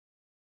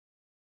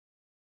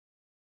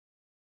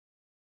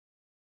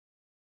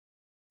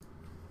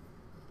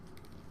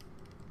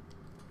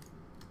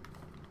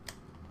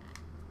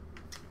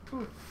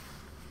Ooh.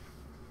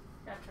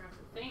 Gotta turn off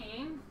the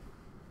thing.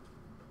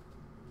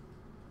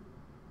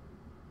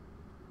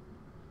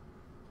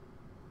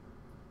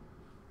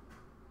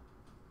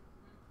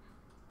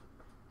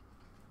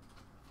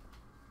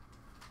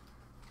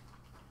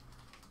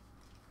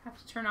 Have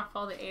to turn off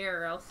all the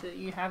air, or else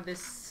you have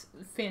this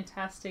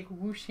fantastic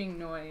whooshing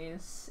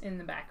noise in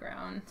the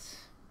background.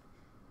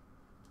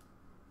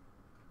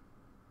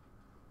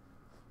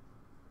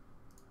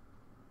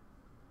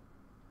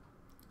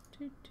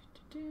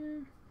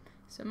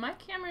 So my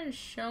camera is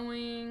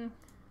showing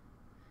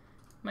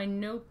my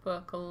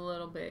notebook a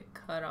little bit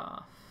cut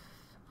off.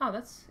 Oh,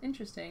 that's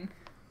interesting.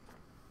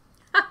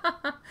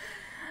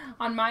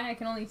 On mine I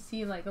can only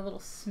see like a little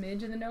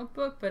smidge of the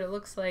notebook, but it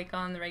looks like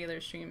on the regular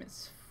stream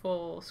it's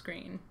full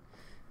screen.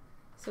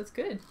 So it's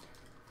good.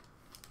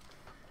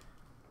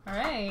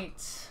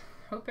 Alright.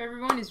 Hope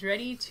everyone is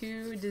ready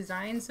to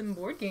design some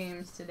board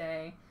games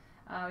today.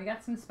 We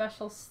got some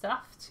special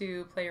stuff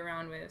to play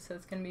around with, so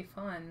it's going to be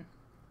fun.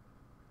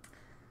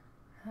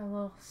 A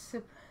little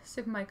sip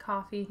of my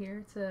coffee here.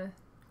 It's a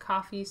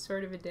coffee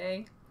sort of a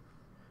day.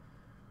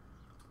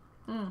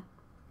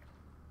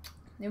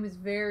 It was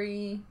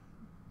very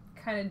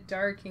kind of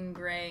dark and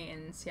gray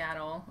in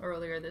Seattle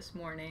earlier this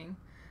morning.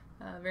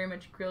 Very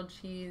much grilled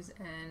cheese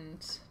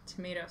and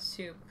tomato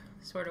soup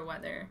sort of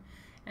weather.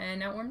 And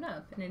now it warmed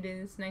up and it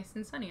is nice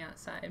and sunny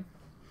outside.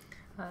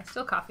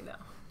 Still coffee though.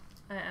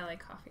 I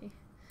like coffee.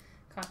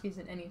 Coffee's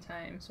at any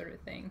time sort of a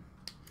thing.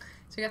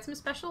 So we got some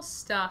special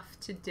stuff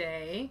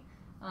today.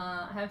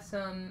 I have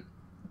some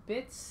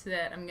bits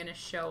that I'm going to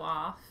show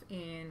off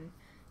in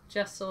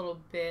just a little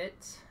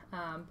bit,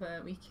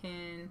 but we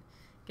can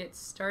get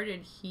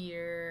started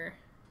here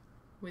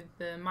with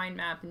the mind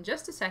map in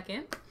just a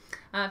second.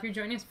 If you're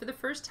joining us for the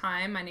first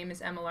time, my name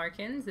is Emma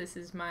Larkins. This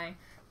is my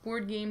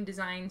board game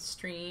design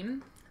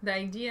stream. The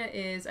idea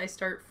is I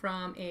start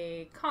from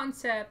a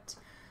concept,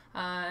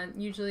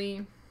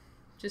 usually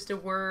just a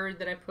word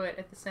that I put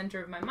at the center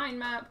of my mind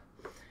map,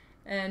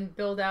 and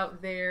build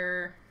out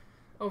there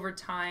over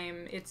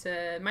time.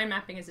 Mind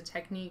mapping is a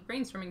technique,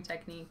 brainstorming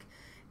technique,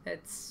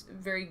 that's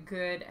very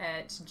good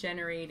at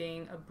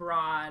generating a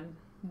broad,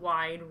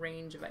 wide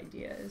range of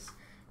ideas.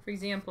 For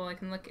example, I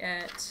can look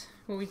at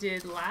what we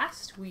did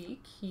last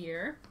week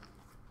here.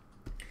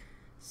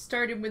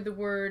 Started with the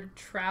word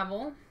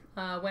travel,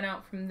 went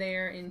out from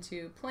there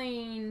into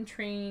plane,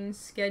 train,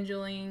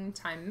 scheduling,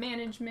 time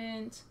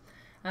management,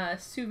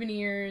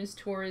 souvenirs,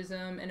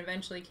 tourism, and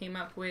eventually came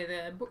up with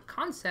a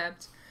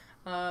concept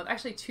of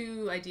actually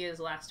two ideas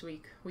last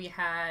week. We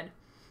had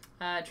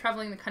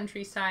traveling the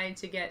countryside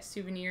to get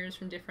souvenirs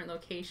from different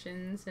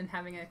locations and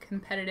having a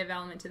competitive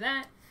element to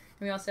that.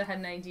 And we also had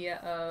an idea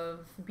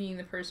of being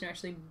the person who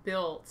actually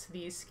built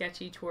these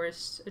sketchy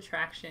tourist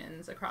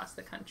attractions across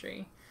the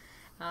country.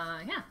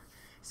 Yeah.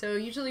 So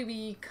usually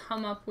we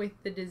come up with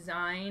the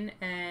design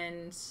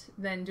and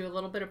then do a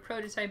little bit of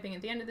prototyping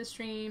at the end of the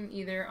stream,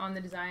 either on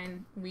the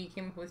design we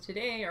came up with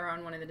today or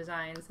on one of the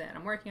designs that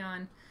I'm working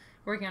on.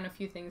 Working on a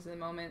few things at the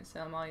moment,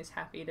 so I'm always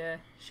happy to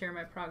share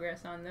my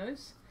progress on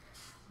those.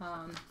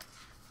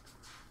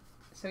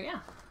 So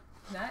yeah,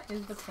 that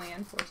is the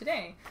plan for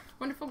today.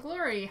 Wonderful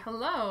Glory,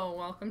 hello,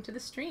 welcome to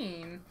the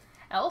stream.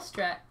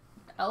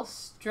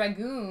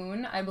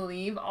 Elstragoon, I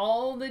believe,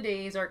 all the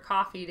days are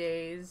coffee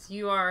days.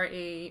 You are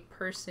a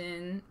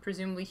person,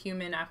 presumably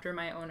human, after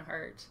my own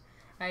heart.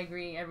 I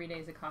agree, every day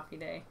is a coffee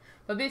day.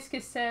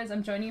 Babiscus says,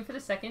 I'm joining you for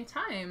the second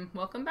time.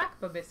 Welcome back,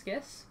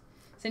 Babiscus.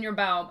 Senor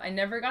Baub, I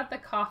never got the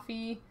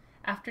coffee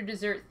after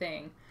dessert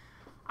thing.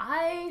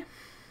 I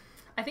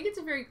think it's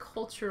a very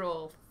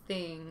cultural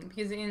thing,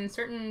 because in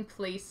certain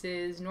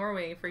places,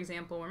 Norway, for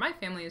example, where my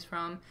family is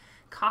from,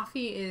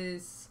 coffee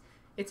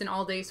it's an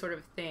all-day sort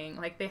of thing.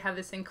 Like, they have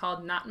this thing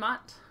called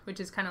nattmat, which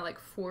is kind of like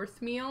fourth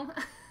meal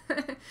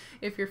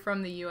if you're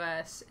from the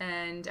US.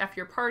 And after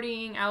you're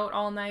partying out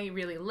all night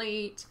really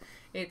late,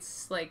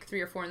 it's like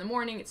 3 or 4 in the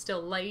morning, it's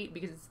still light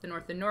because it's the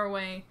north of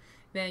Norway.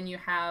 Then you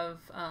have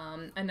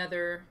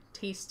another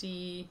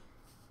tasty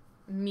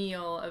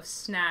meal of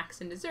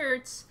snacks and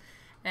desserts,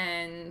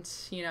 and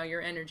you know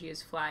your energy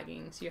is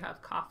flagging, so you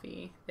have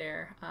coffee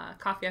there.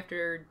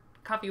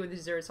 Coffee with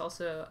dessert is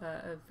also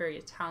a very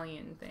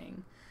Italian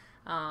thing,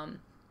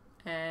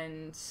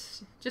 and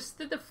just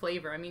the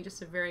flavor. I mean,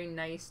 just a very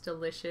nice,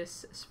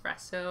 delicious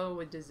espresso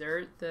with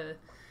dessert. The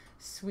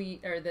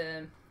sweet or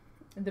the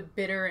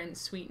bitter and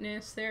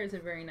sweetness there is a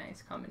very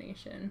nice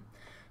combination.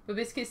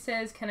 Babiscus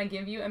says, can I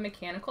give you a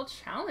mechanical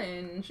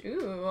challenge?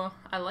 Ooh,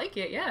 I like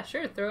it. Yeah,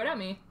 sure. Throw it at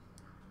me.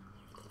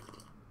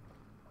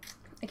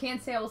 I can't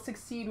say I will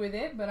succeed with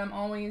it, but I'm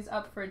always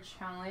up for a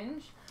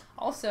challenge.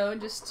 Also,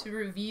 just to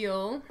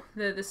reveal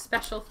the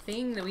special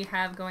thing that we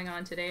have going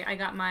on today, I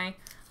got my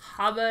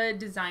Haba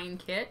design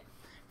kit.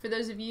 For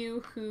those of you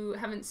who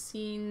haven't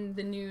seen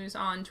the news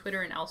on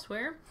Twitter and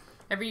elsewhere,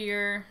 every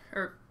year,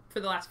 or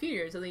for the last few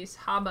years at least,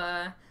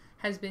 Haba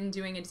has been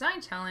doing a design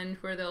challenge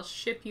where they'll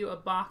ship you a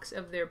box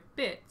of their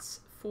bits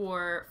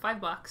for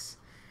 $5.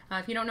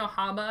 If you don't know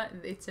Haba,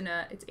 it's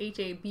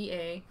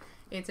H-A-B-A.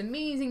 It's an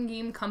amazing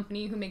game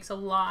company who makes a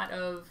lot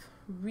of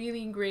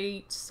really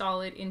great,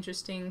 solid,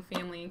 interesting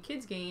family and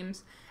kids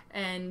games,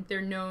 and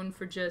they're known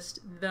for just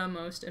the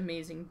most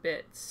amazing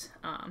bits.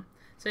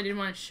 So I did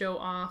want to show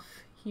off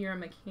here on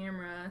my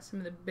camera some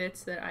of the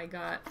bits that I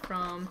got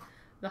from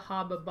the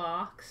Haba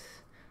box.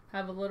 I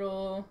have a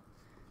little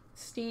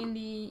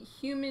standy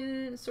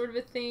human sort of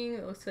a thing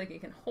that looks like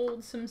it can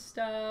hold some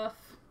stuff.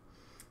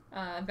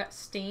 I've got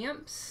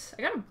stamps.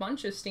 I got a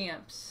bunch of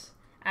stamps,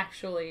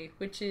 actually,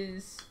 which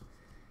is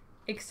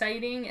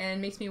exciting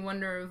and makes me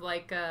wonder of,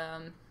 like,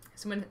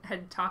 someone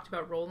had talked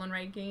about roll and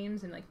write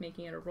games and, like,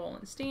 making it a roll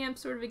and stamp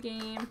sort of a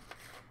game.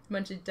 A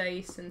bunch of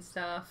dice and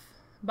stuff.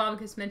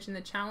 Bobicus mentioned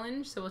the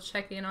challenge, so we'll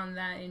check in on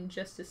that in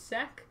just a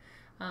sec.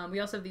 We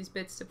also have these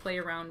bits to play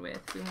around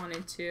with. We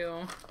wanted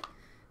to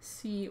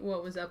see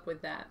what was up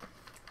with that.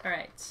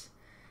 Alright.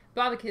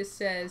 Bobicus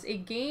says, a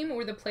game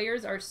where the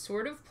players are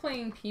sort of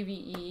playing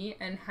PvE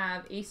and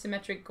have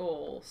asymmetric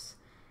goals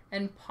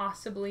and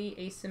possibly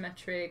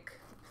asymmetric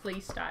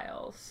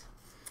playstyles.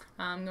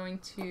 I'm going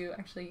to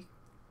actually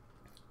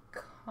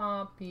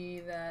copy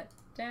that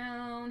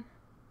down.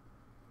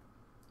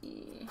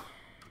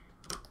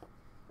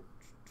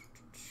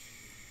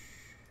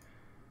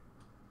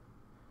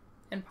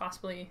 And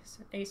possibly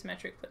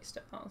asymmetric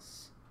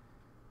playstyles.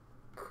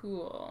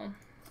 Cool.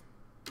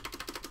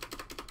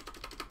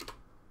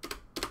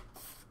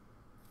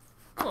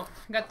 Cool.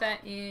 Got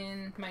that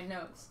in my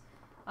notes.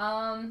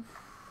 I'm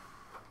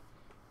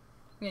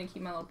gonna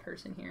keep my little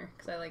person here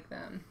because I like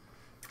them.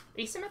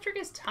 Asymmetric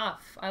is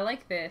tough. I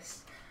like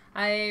this.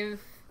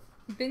 I've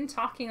been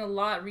talking a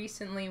lot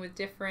recently with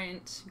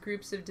different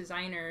groups of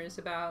designers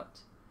about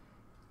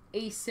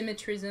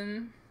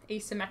asymmetrism,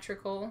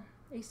 asymmetrical.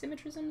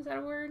 Asymmetrism, is that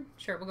a word?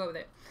 Sure, we'll go with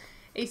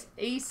it.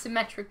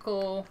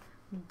 Asymmetrical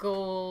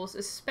goals,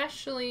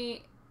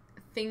 especially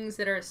things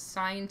that are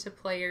assigned to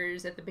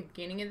players at the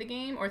beginning of the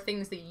game, or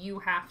things that you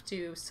have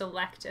to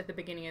select at the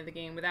beginning of the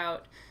game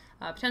without,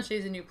 potentially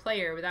as a new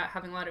player, without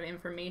having a lot of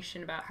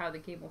information about how the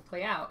game will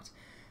play out.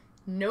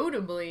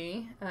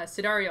 Notably,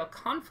 Sidereal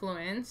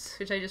Confluence,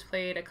 which I just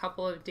played a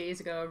couple of days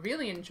ago, I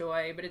really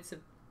enjoy, but it's a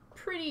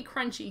pretty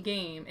crunchy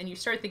game, and you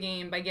start the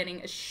game by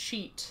getting a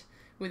sheet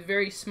with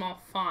very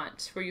small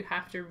font where you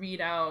have to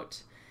read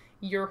out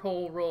your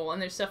whole role,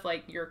 and there's stuff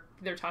like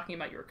they're talking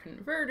about your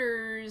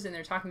converters, and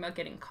they're talking about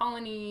getting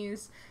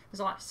colonies. There's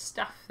a lot of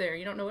stuff there.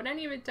 You don't know what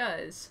any of it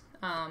does.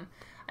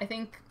 I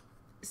think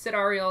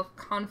Sidereal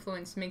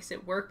Confluence makes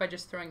it work by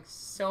just throwing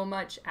so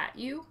much at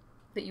you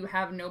that you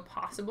have no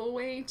possible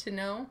way to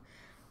know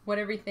what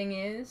everything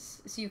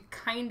is. So you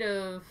kind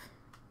of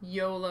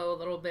YOLO a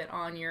little bit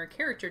on your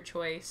character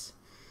choice.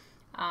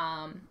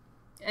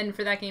 And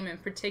for that game in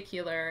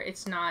particular,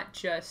 it's not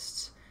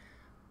just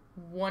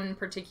one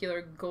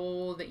particular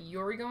goal that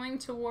you're going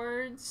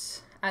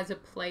towards as a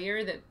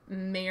player that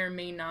may or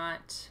may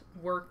not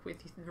work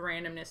with the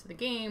randomness of the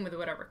game, with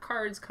whatever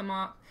cards come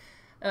up,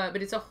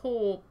 but it's a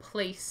whole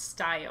play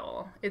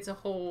style. It's a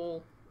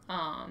whole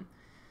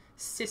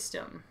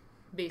system,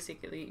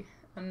 basically.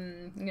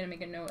 I'm going to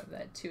make a note of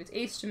that too. It's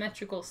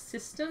asymmetrical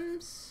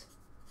systems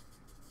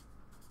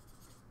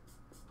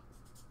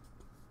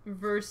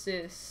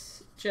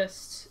versus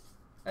just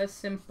a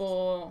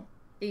simple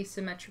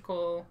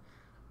asymmetrical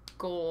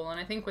goal. And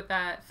I think with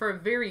that, for a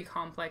very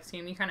complex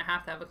game, you kind of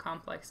have to have a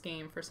complex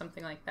game for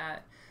something like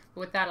that. But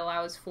what that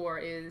allows for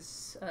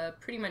is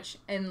pretty much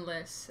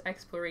endless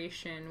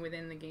exploration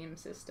within the game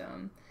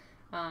system.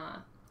 I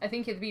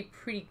think you have to be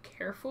pretty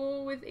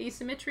careful with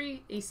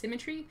asymmetry,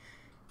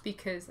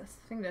 because I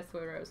think that's the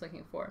word I was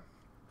looking for.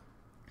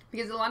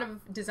 Because a lot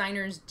of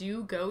designers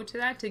do go to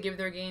that to give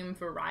their game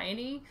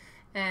variety,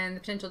 and the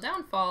potential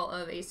downfall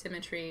of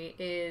asymmetry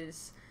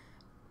is,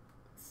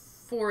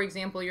 for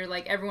example, you're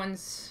like,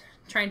 everyone's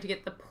trying to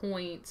get the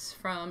points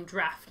from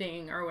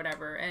drafting or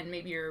whatever, and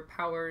maybe your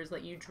powers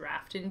let you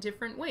draft in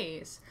different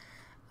ways.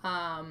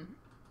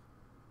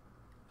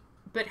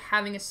 But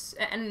having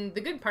and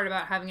the good part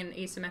about having an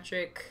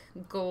asymmetric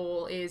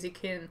goal is it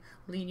can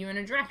lead you in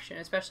a direction,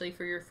 especially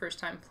for your first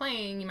time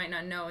playing. You might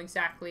not know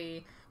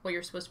exactly what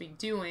you're supposed to be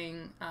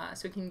doing,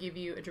 so it can give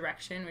you a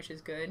direction, which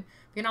is good.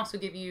 It can also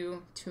give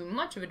you too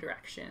much of a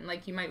direction.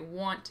 Like, you might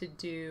want to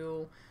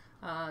do,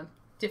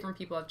 different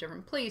people have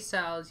different play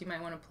styles. You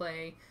might want to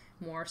play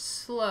more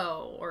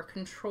slow or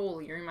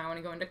control-y, or you might want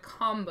to go into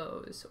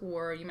combos,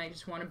 or you might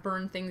just want to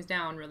burn things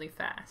down really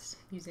fast,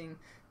 using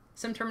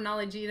some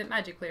terminology that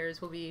Magic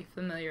players will be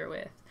familiar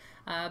with.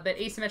 But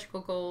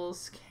asymmetrical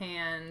goals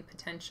can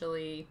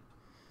potentially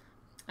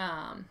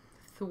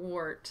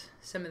thwart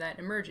some of that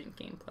emergent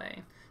gameplay.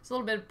 It's a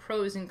little bit of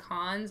pros and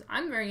cons.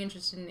 I'm very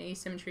interested in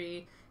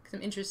asymmetry because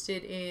I'm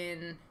interested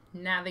in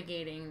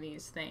navigating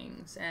these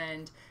things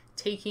and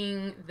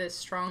taking the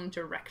strong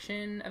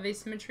direction of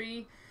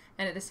asymmetry,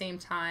 and at the same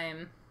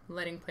time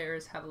letting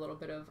players have a little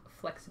bit of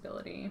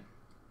flexibility.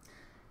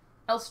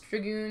 Else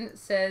Dragoon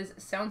says,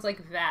 sounds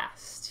like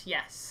Vast.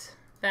 Yes,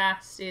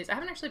 Vast is... I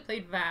haven't actually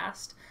played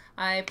Vast.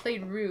 I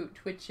played Root,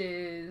 which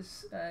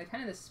is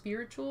kind of the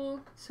spiritual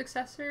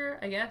successor,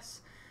 I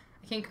guess.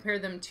 I can't compare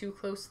them too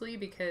closely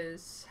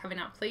because having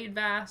not played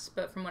Vast,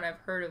 but from what I've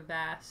heard of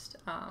Vast,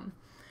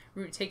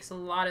 Root takes a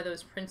lot of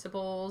those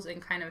principles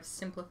and kind of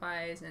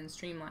simplifies and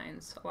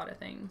streamlines a lot of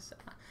things.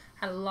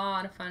 Had a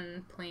lot of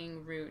fun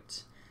playing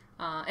Root.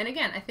 And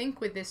again, I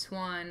think with this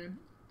one,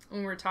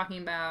 when we're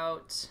talking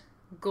about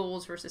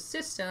goals versus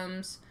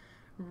systems,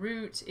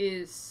 Root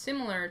is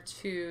similar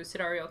to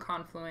Sidereal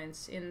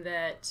Confluence in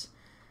that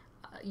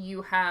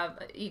you have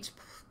each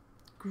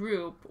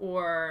group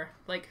or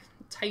like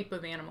type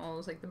of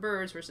animals, like the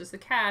birds versus the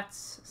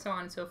cats, so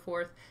on and so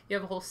forth. You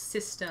have a whole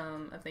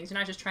system of things. You're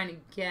not just trying to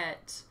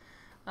get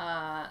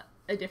a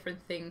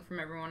different thing from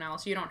everyone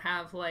else. You don't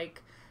have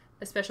like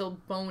a special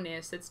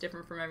bonus that's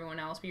different from everyone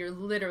else, but you're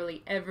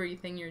literally,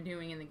 everything you're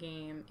doing in the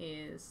game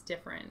is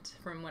different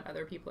from what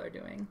other people are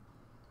doing.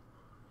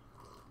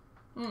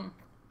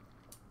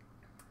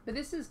 But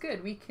this is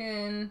good. We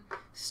can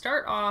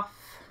start off,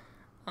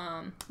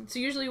 so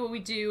usually what we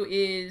do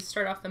is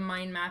start off the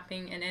mind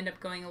mapping and end up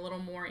going a little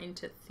more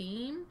into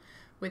theme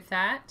with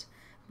that.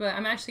 But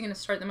I'm actually going to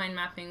start the mind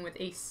mapping with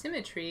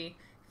asymmetry.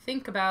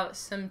 Think about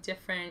some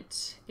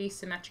different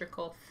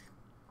asymmetrical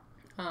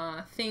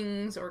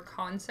things or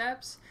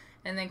concepts,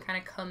 and then kind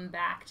of come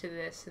back to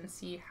this and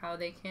see how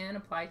they can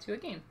apply to a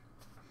game.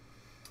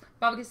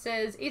 Babka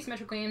says,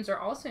 asymmetrical games are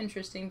also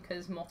interesting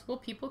because multiple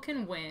people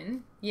can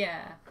win.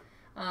 Yeah.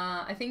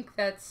 I think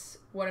that's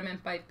what I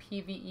meant by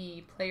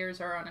PvE. Players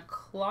are on a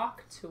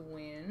clock to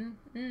win.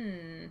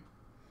 And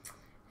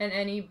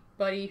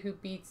anybody who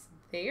beats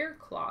their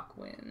clock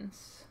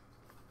wins.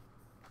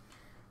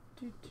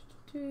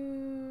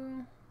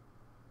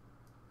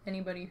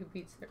 Anybody who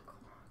beats their clock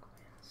wins.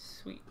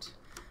 Sweet.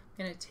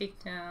 I'm going to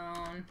take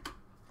down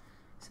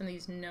some of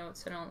these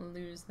notes so I don't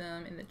lose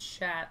them in the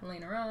chat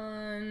later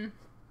on.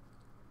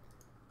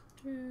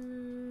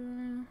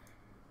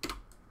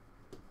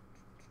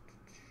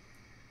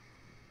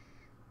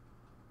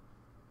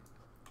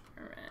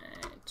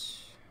 Alright.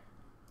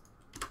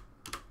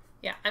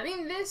 Yeah, I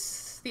mean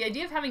the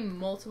idea of having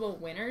multiple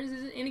winners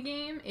in a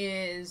game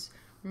is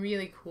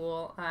really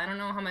cool. I don't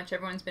know how much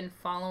everyone's been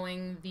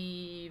following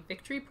the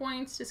victory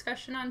points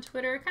discussion on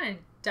Twitter. It kind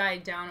of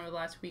died down over the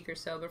last week or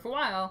so, but for a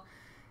while,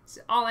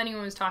 all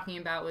anyone was talking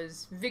about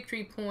was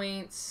victory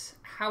points,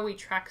 how we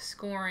track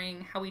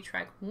scoring, how we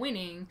track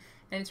winning,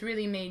 and it's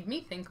really made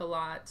me think a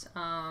lot.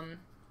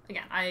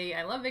 Again,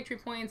 I love victory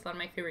points. A lot of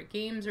my favorite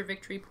games are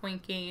victory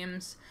point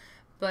games,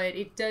 but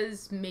it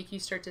does make you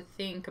start to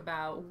think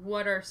about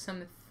what are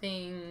some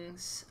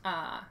things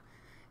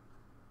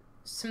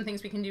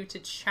we can do to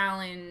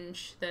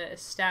challenge the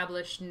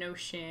established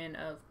notion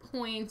of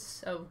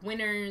points, of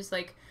winners.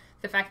 Like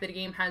the fact that a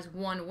game has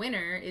one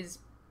winner is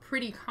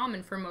pretty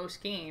common for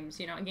most games.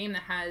 You know, a game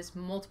that has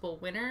multiple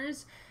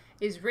winners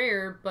is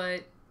rare,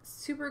 but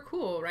super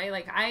cool, right?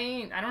 Like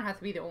I don't have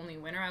to be the only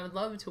winner. I would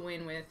love to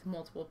win with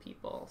multiple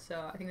people.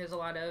 So I think there's a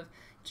lot of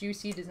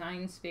juicy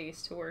design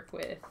space to work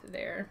with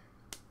there.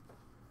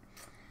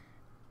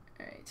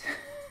 All right.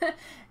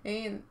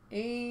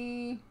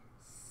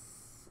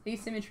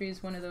 Asymmetry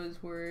is one of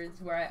those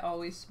words where I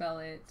always spell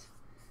it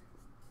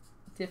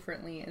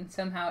differently, and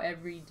somehow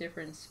every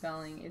different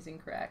spelling is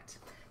incorrect.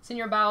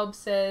 Senior Baub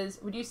says,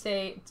 would you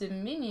say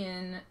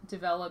Dominion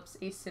develops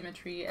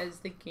asymmetry as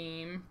the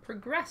game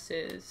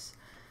progresses?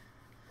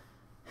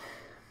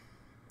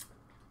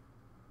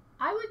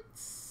 I would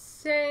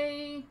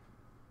say,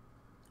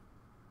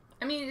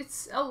 I mean,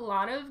 it's a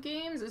lot of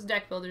games, as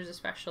deck builders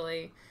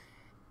especially,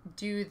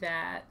 do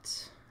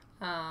that.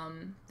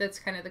 That's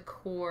kind of the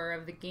core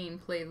of the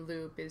gameplay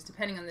loop, is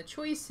depending on the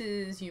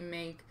choices you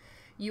make,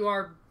 you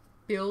are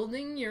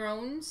building your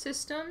own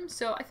system.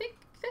 So I think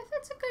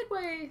that's a good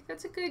way,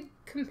 that's a good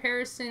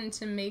comparison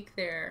to make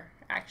there,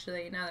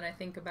 actually, now that I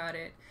think about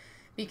it.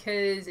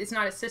 Because it's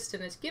not a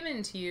system that's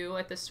given to you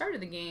at the start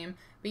of the game,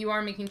 but you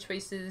are making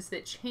choices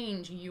that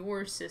change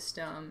your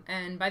system.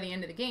 And by the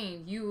end of the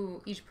game,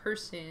 each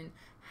person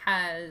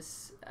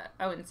has,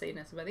 I wouldn't say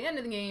necessarily by the end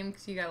of the game,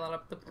 because you got a lot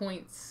of the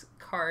points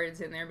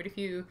cards in there, but if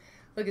you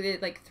look at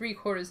it like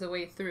 3/4 of the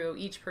way through,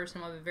 each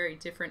person will have a very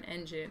different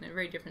engine, a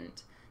very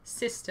different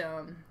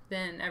system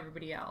than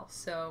everybody else.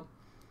 So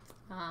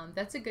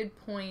that's a good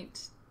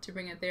point to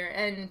bring it there.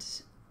 And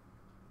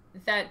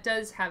that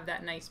does have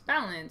that nice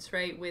balance,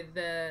 right, with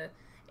the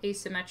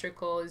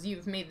asymmetrical, is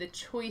you've made the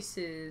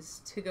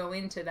choices to go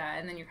into that,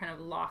 and then you're kind of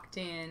locked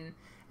in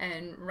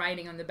and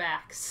riding on the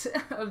backs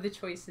of the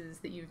choices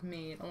that you've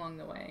made along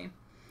the way.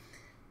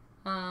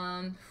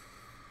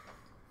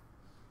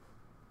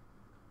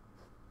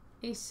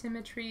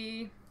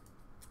 Asymmetry,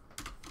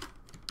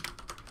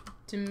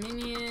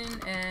 Dominion,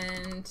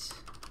 and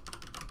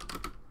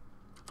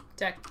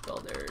deck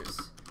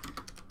builders.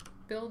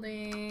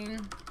 Building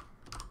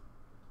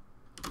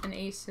an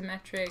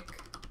asymmetric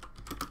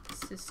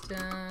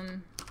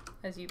system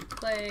as you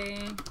play,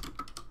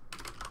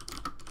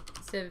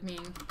 instead of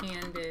being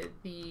handed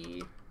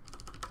the...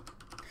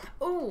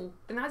 Oh,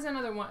 and that's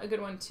another one, a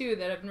good one too,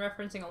 that I've been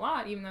referencing a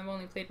lot, even though I've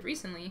only played it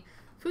recently,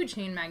 Food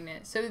Chain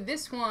Magnet. So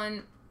this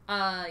one,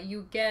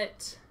 you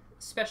get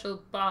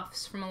special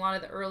buffs from a lot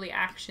of the early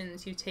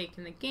actions you take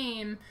in the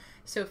game.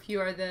 So if you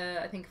are the,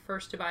 I think,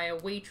 first to buy a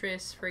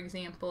waitress, for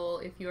example,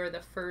 if you are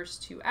the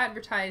first to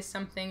advertise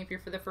something, if you're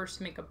for the first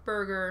to make a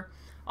burger,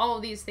 all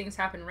of these things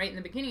happen right in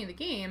the beginning of the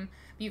game,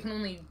 but you can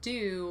only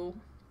do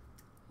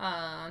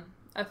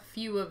a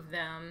few of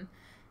them.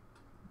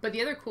 But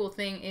the other cool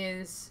thing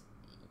is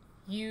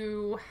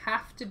you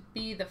have to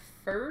be the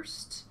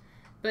first,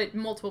 but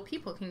multiple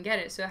people can get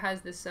it. So it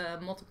has this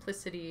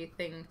multiplicity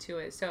thing to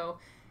it. So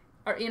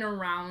are in a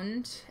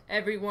round,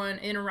 everyone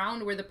in a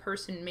round where the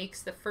person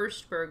makes the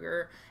first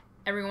burger,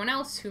 everyone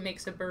else who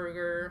makes a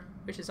burger,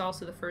 which is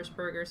also the first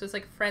burger. So it's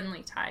like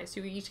friendly ties.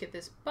 So you each get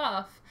this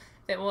buff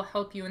that will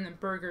help you in the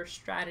burger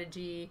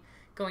strategy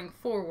going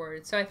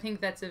forward. So I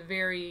think that's a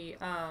very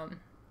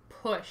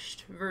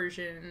pushed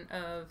version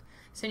of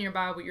Senor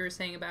Bob. What you were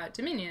saying about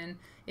Dominion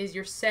is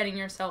you're setting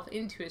yourself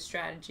into a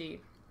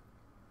strategy.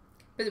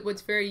 But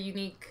what's very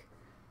unique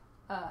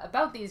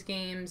about these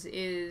games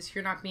is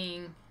you're not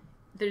being,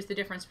 there's the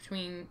difference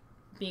between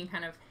being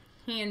kind of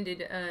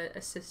handed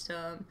a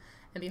system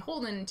and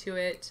beholden to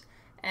it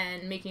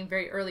and making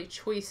very early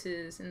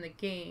choices in the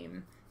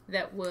game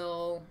that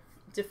will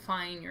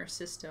define your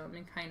system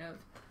and kind of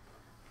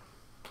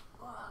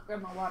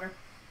grab my water,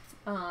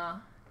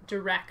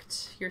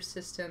 direct your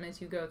system as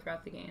you go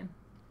throughout the game.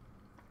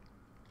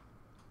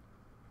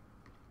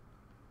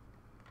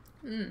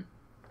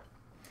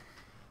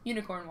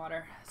 Unicorn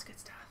water, that's good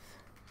stuff.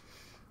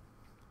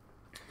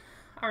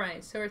 All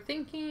right, so we're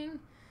thinking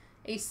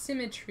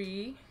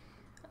asymmetry,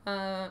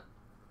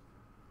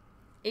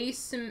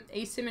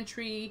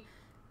 asymmetry,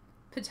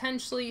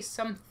 potentially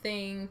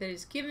something that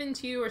is given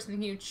to you or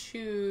something you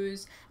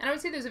choose. And I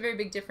would say there's a very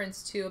big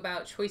difference too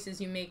about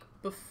choices you make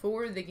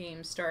before the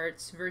game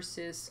starts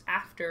versus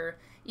after,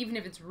 even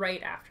if it's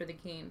right after the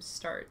game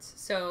starts.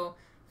 So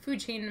food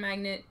chain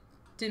magnet,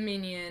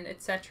 Dominion,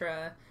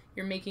 etc.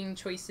 You're making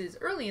choices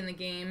early in the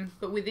game,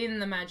 but within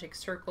the magic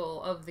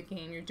circle of the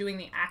game. You're doing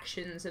the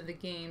actions of the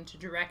game to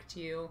direct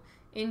you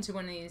into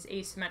one of these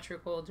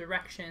asymmetrical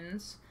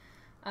directions.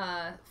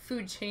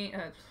 Food chain,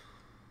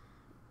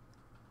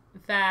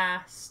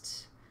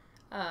 vast,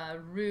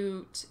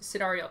 root,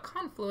 sidereal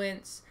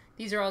confluence.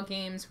 These are all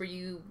games where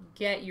you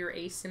get your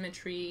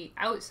asymmetry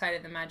outside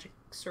of the magic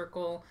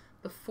circle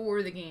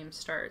before the game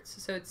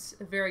starts. So it's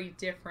a very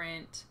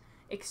different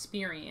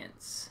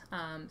experience,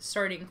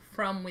 starting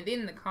from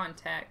within the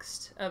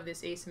context of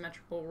this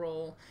asymmetrical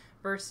role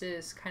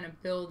versus kind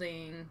of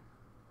building,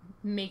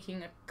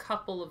 making a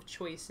couple of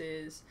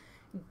choices,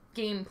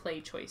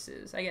 gameplay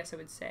choices, I guess I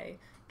would say,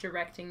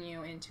 directing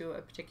you into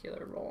a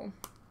particular role.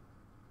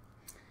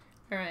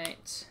 All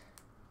right.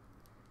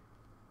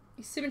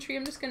 Asymmetry,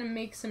 I'm just going to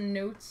make some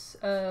notes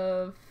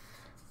of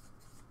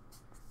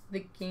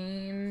the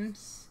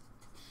games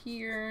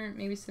here.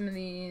 Maybe some of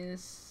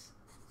these.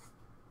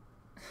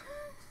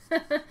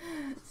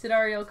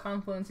 Sidereal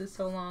confluence is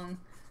so long.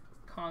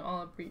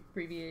 I'll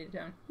abbreviate it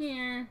down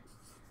here.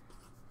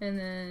 And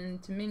then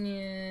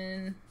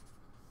Dominion.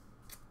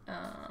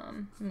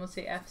 And we'll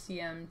say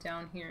FCM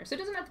down here. So it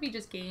doesn't have to be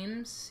just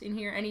games in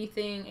here.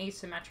 Anything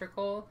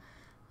asymmetrical.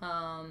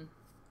 Man,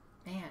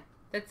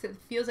 it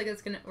feels like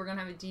we're gonna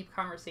have a deep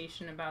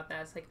conversation about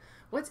that. It's like,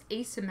 what's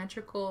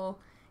asymmetrical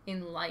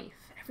in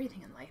life?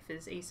 Everything in life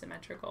is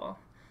asymmetrical,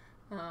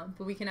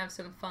 but we can have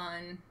some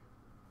fun,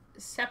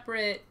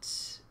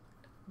 separate,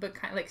 but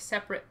kind of like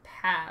separate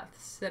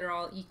paths that are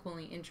all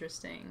equally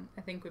interesting.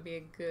 I think would be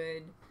a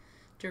good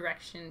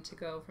direction to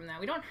go from that.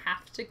 We don't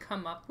have to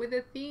come up with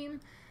a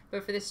theme,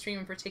 but for this stream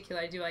in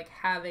particular, I do like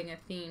having a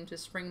theme to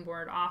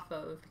springboard off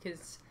of,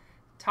 because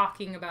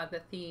talking about the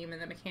theme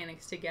and the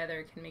mechanics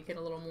together can make it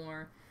a little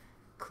more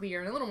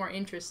clear and a little more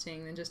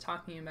interesting than just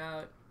talking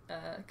about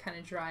kind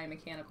of dry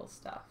mechanical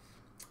stuff.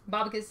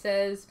 Bobka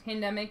says,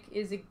 Pandemic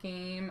is a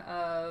game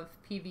of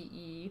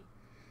PvE.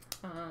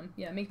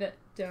 Yeah, make that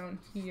down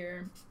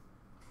here.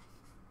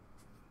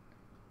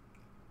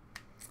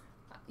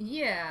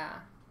 Yeah.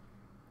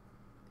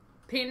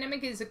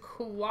 Pandemic is a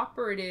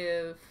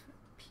cooperative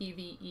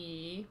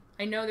PvE.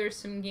 I know there's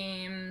some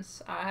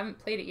games, I haven't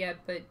played it yet,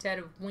 but Dead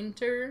of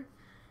Winter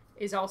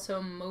is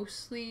also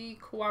mostly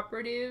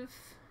cooperative,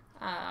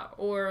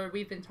 or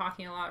we've been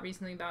talking a lot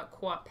recently about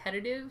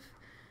coopetitive,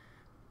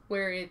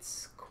 where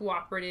it's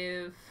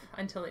cooperative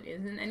until it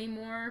isn't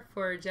anymore.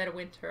 For Dead of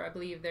Winter, I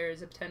believe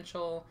there's a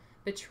potential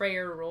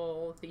betrayer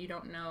role that you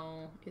don't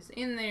know is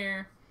in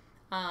there.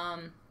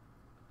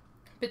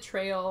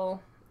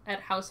 Betrayal at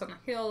House on the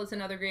Hill is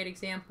another great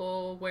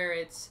example, where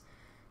it's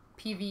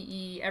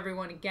PvE,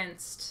 everyone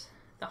against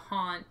the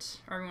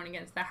haunt, or everyone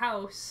against the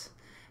house,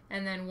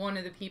 and then one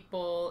of the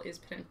people is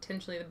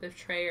potentially the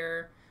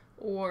betrayer,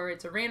 or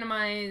it's a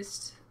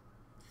randomized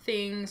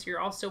thing, so you're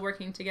also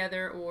working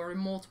together, or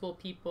multiple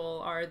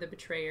people are the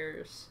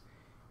betrayers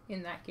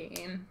in that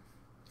game.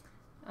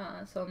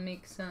 So I'll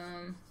make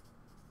some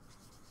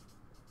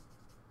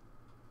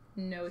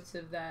notes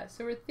of that.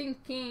 So we're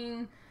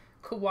thinking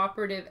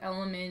cooperative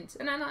elements,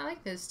 and I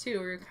like this too.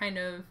 We're kind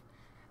of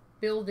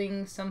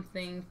building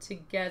something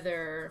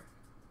together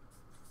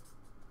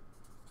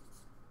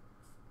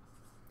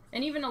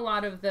And even a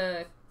lot of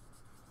the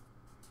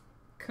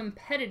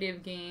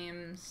competitive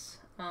games,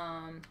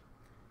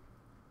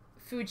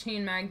 Food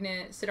Chain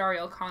Magnate,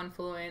 Sidereal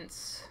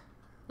Confluence,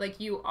 like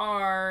they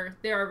are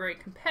very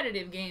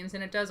competitive games,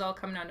 and it does all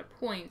come down to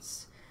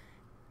points.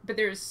 But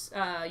there's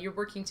you're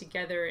working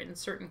together in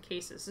certain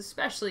cases,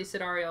 especially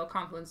Sidereal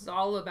Confluence is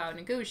all about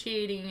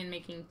negotiating and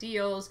making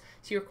deals.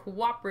 So you're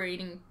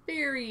cooperating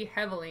very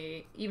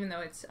heavily, even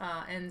though it's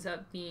ends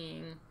up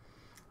being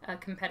a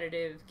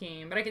competitive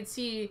game. But I could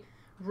see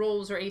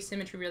roles or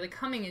asymmetry really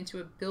coming into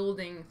a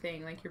building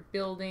thing, like you're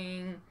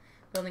building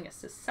a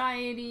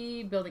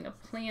society, building a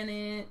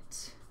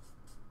planet,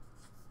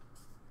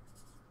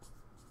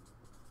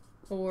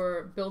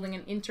 or building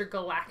an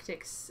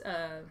intergalactic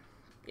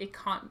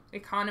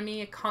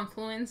economy, a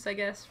confluence, I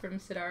guess, from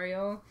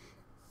Sidereal.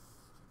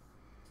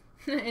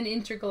 An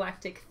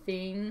intergalactic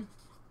thing.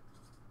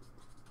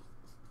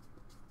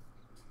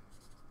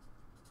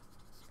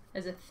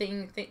 As a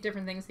thing,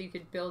 different things that you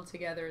could build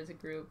together as a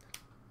group.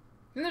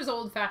 Then there's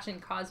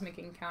old-fashioned Cosmic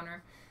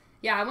Encounter.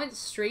 Yeah, I went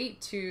straight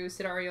to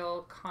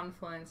Sidereal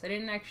Confluence. I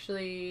didn't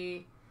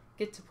actually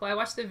get to play. I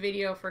watched the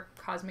video for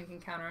Cosmic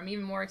Encounter. I'm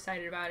even more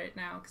excited about it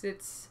now because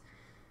it's,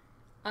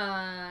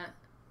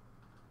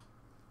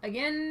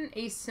 again,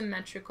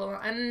 asymmetrical.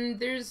 And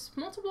there's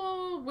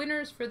multiple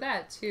winners for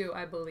that too,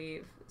 I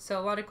believe. So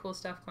a lot of cool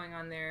stuff going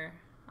on there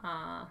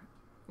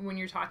when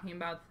you're talking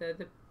about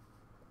the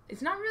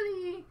it's not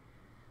really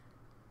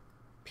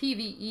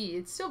PvE.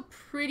 It's still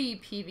pretty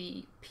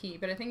PvP,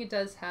 but I think it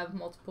does have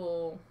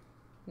multiple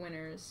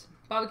winners.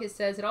 Bobakit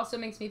says, it also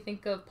makes me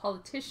think of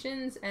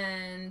politicians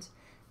and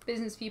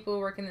business people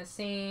work in the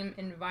same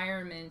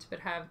environment but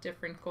have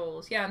different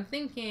goals. Yeah, I'm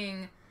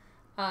thinking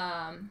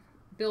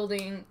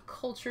building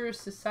culture,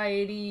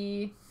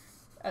 society,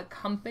 a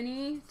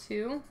company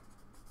too.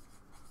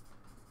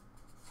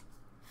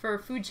 For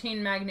Food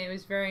Chain Magnate, it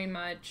was very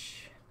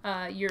much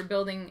you're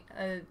building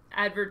an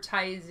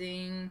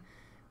advertising,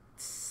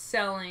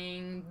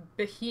 selling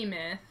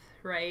behemoth,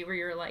 right? Where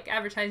you're like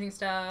advertising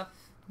stuff,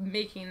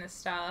 making this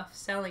stuff,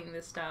 selling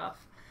this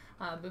stuff,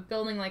 but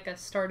building like a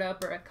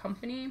startup or a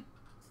company.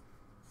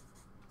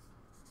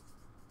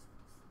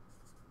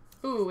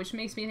 Ooh, which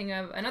makes me think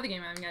of another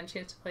game I haven't gotten a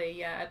chance to play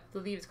yet. I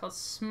believe it's called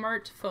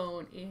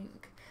Smartphone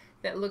Inc.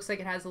 That looks like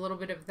it has a little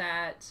bit of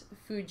that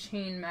Food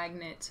Chain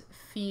Magnate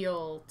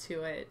feel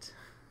to it.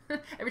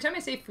 Every time I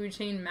say Food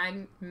Chain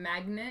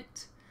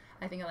Magnate,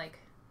 I think of like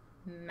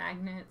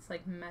magnets,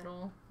 like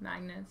metal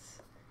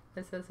magnets.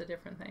 That's a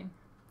different thing.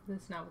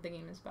 That's not what the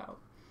game is about.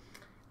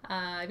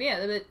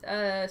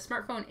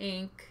 Smartphone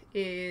Inc.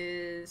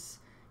 is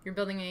you're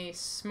building a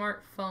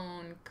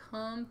smartphone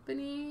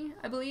company,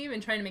 I believe,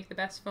 and trying to make the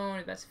best phone,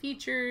 the best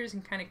features,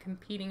 and kind of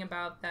competing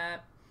about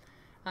that.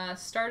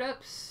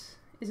 Startups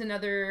is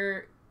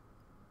another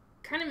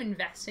kind of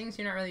investing,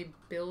 so you're not really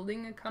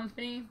building a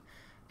company. I'm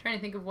trying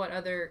to think of what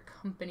other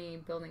company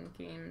building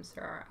games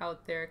there are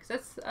out there,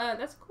 because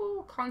that's a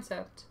cool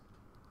concept.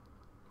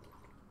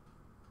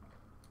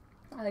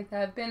 I like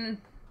that. I've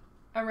been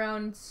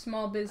around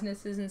small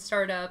businesses and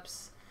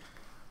startups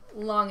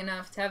long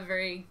enough to have a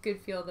very good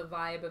feel of the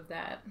vibe of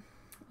that.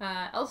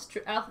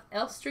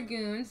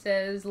 Elstragoon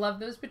says, love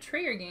those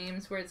Betrayer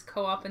games where it's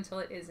co-op until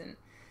it isn't.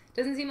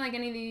 Doesn't seem like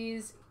any of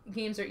these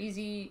games are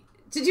easy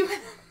to do with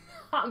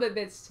Hobbit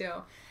bits too.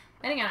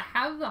 And again, I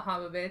have the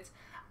Hobbit bits.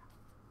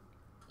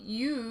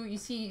 You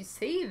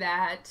say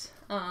that,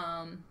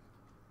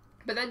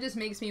 but that just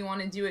makes me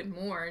want to do it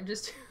more.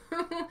 Just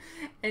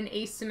an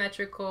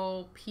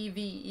asymmetrical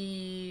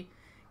PvE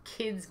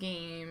kids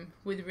game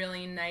with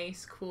really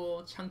nice,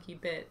 cool, chunky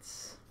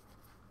bits.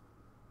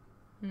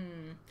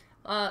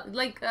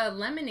 Like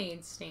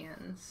lemonade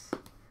stands.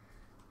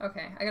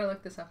 Okay, I gotta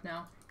look this up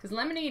now. Because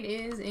lemonade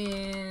is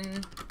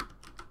in...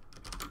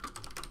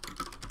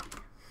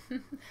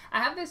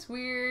 I have this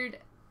weird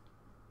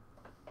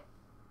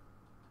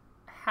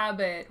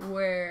habit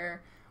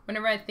where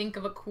whenever I think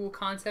of a cool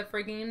concept for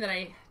a game that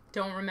I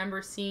don't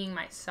remember seeing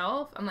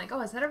myself, I'm like, oh,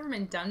 has that ever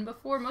been done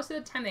before? Most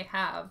of the time they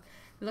have.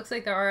 It looks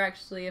like there are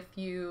actually a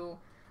few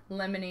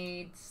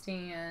lemonade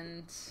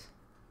stand.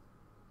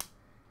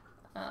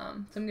 So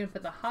I'm going to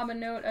put the Hobbit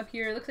note up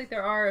here. It looks like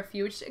there are a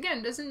few, which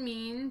again doesn't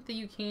mean that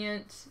you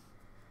can't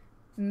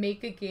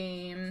make a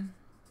game.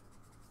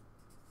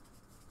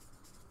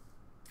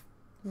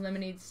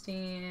 Lemonade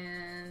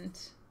stand,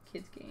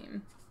 kids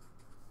game.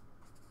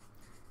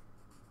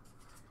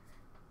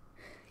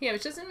 Yeah,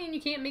 which doesn't mean you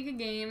can't make a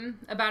game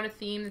about a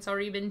theme that's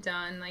already been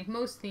done. Like,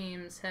 most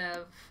themes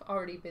have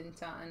already been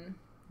done.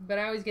 But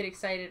I always get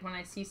excited when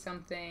I see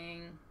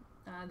something,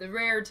 the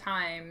rare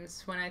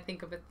times when I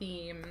think of a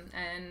theme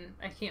and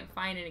I can't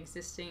find an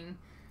existing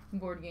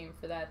board game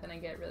for that, then I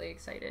get really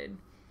excited.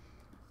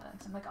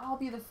 So I'm like, I'll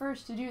be the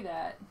first to do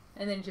that.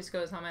 And then it just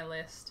goes on my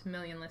list,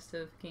 million list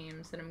of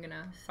games that I'm going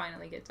to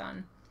finally get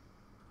done.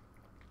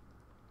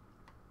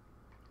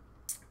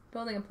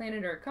 Building a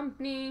planet or a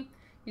company.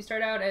 You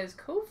start out as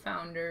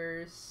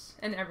co-founders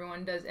and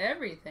everyone does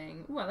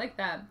everything. Ooh, I like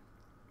that.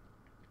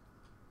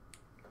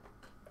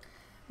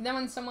 Then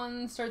when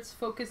someone starts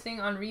focusing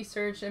on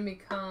research and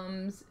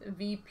becomes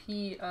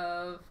VP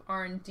of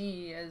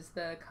R&D as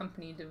the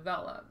company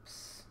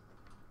develops.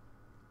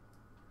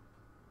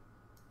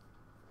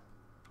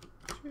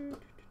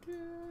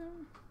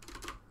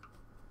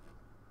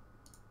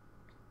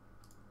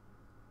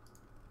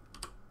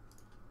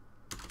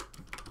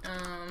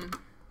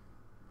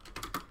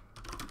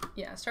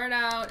 Yeah, start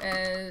out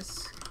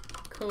as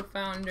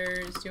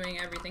co-founders doing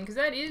everything, because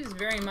that is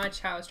very much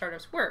how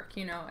startups work.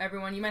 You know,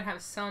 everyone, you might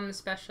have some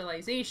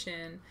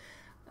specialization,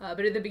 but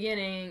at the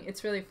beginning,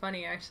 it's really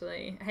funny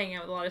actually hanging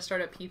out with a lot of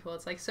startup people.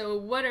 It's like, so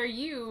what are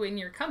you in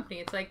your company?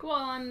 It's like, well,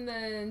 I'm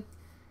the,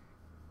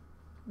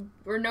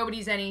 or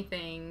nobody's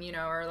anything, you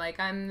know, or like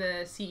I'm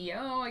the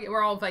CEO.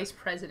 We're all vice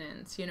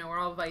presidents, you know, we're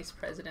all vice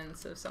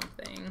presidents of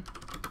something.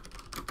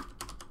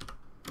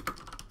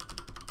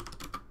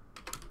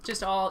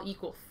 Just all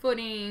equal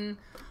footing.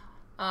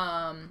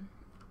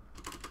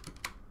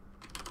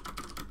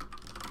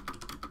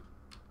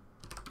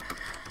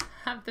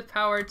 Have the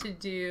power to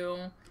do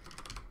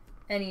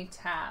any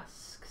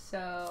task.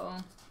 So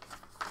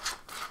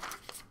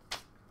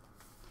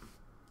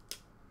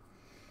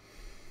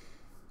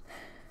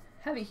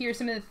have it here,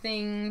 some of the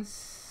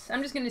things.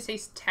 I'm just going to say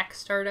tech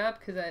startup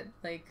because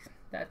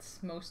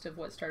that's most of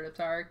what startups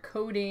are.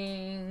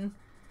 Coding,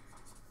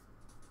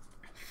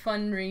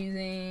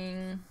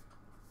 fundraising,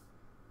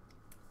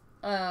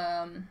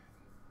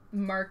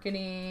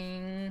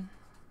 marketing,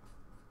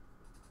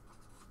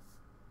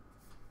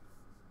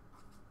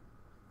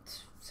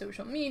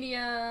 social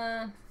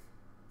media,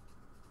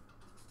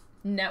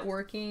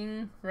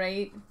 networking,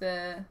 right?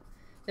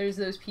 There's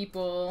those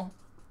people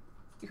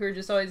who are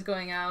just always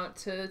going out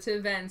to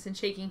events and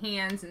shaking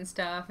hands and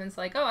stuff, and it's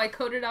like, oh, I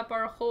coded up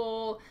our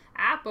whole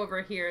app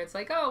over here. It's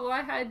like, oh, well,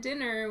 I had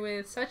dinner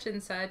with such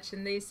and such,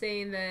 and they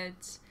say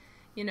that,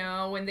 you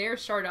know, when their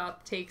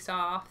startup takes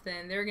off,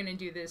 then they're gonna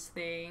do this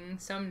thing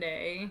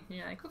someday. And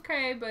you're like,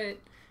 okay, but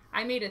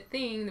I made a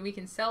thing that we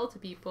can sell to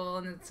people,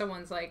 and then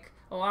someone's like,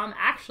 oh, I'm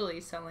actually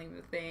selling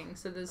the thing.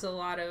 So there's a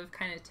lot of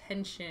kind of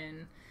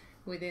tension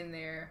within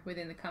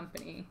the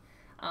company.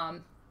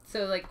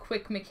 So like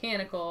quick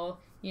mechanical,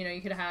 you know,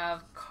 you could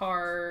have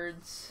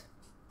cards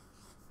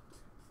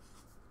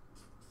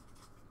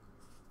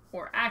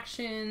or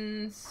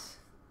actions,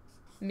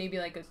 maybe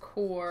like a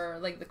core,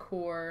 like the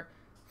core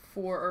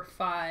 4 or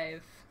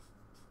 5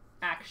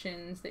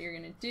 actions that you're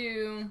gonna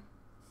do.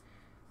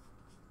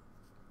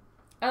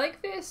 I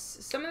like this.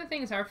 Some of the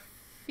things are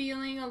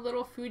feeling a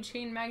little food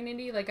chain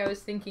magnety. Like I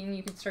was thinking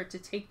you could start to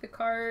take the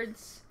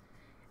cards,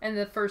 and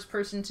the first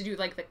person to do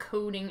like the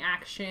coding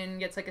action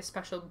gets like a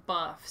special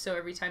buff. So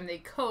every time they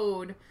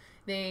code,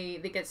 they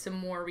get some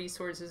more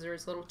resources, or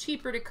it's a little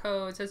cheaper to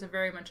code. So it's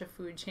very much a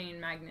food chain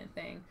magnet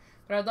thing.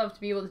 But I'd love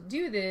to be able to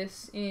do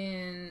this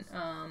in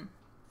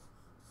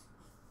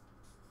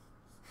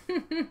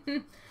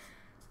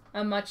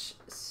a much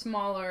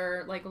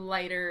smaller, like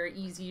lighter,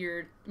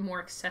 easier,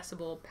 more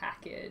accessible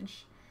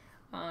package.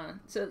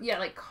 So yeah,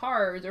 like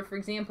cards, or for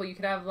example, you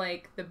could have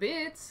like the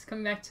bits,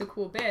 coming back to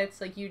cool bits,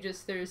 like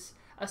there's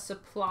a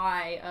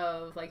supply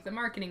of like the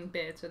marketing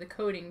bits or the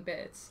coding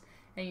bits,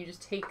 and you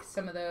just take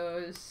some of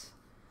those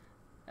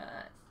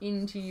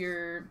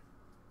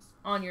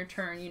on your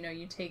turn, you know,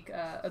 you take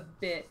a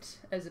bit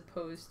as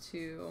opposed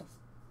to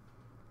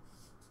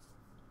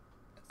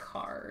a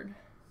card.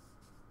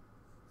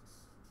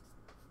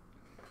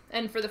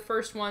 And for the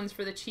first ones,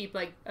 for the cheap,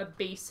 like a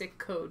basic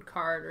code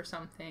card or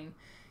something,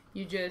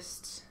 you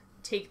just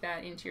take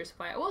that into your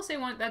supply. I will say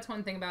that's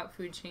one thing about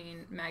Food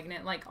Chain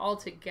Magnet. Like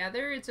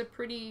altogether, it's a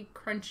pretty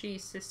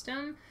crunchy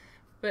system,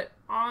 but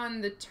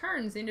on the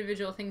turns, the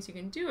individual things you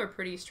can do are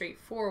pretty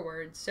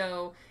straightforward.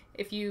 So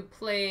if you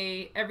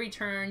play every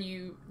turn,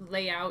 you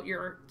lay out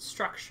your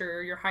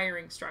structure, your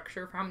hiring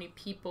structure for how many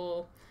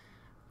people,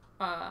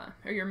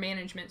 or your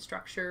management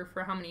structure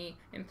for how many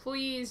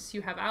employees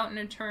you have out in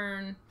a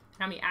turn,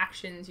 how many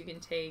actions you can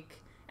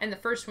take. And the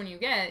first one you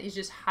get is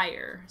just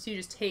hire. So you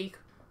just take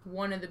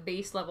one of the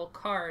base level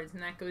cards,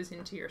 and that goes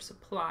into your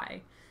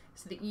supply.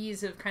 So the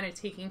ease of kind of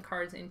taking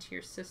cards into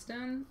your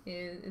system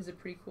is a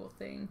pretty cool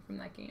thing from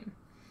that game.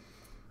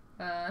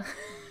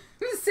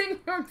 Senior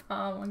Bob,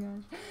 oh my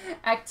gosh.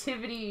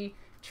 Activity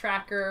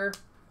tracker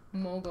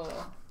mogul.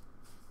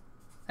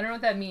 I don't know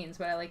what that means,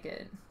 but I like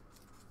it.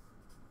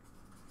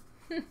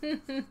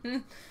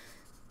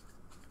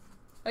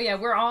 Oh yeah,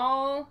 we're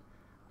all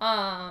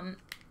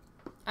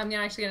I'm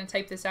actually going to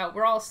type this out.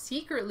 We're all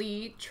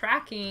secretly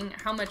tracking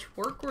how much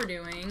work we're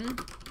doing.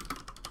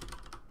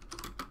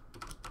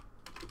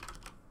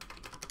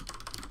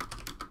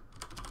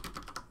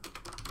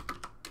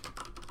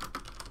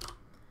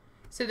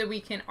 So that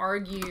we can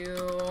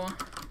argue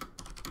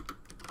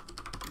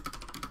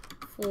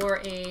for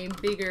a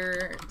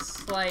bigger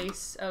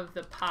slice of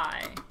the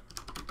pie,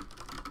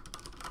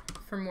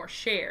 for more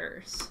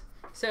shares.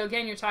 So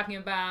again, you're talking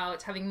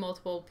about having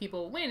multiple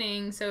people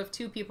winning. So if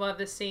 2 people have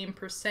the same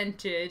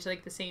percentage,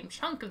 like the same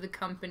chunk of the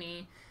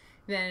company,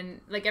 then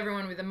like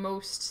everyone with the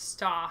most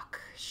stock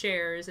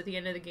shares at the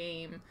end of the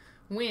game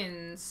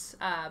wins,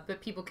 but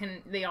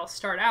they all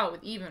start out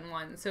with even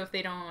ones. So if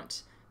they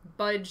don't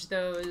budge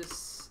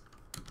those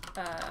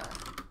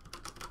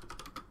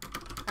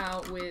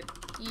out with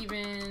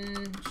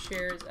even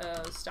shares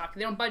of stock, if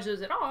they don't budge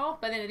those at all,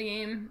 by the end of the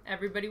game,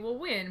 everybody will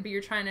win, but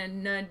you're trying to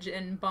nudge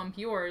and bump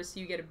yours so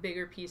you get a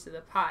bigger piece of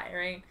the pie,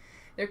 right?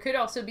 There could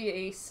also be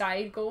a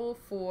side goal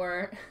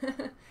for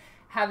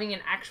having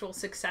an actual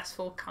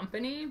successful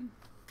company.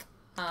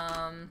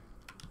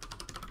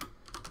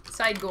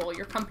 Side goal,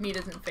 your company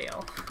doesn't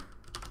fail.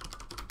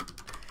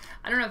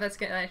 I don't know if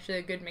that's actually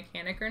a good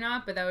mechanic or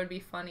not, but that would be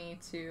funny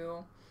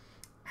to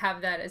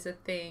have that as a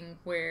thing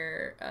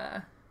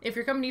where if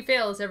your company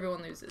fails,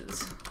 everyone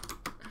loses.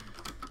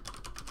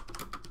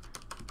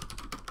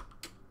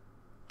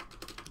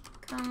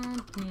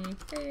 Company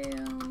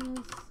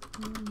fails.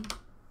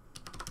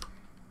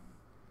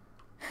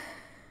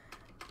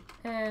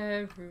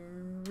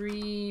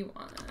 Everyone.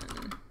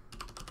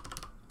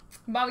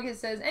 Bobcat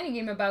says, any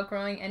game about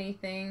growing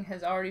anything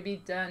has already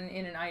been done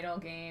in an idle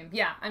game.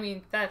 Yeah, I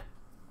mean,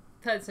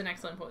 that's an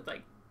excellent point.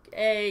 Like,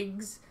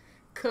 eggs,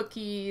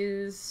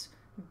 cookies,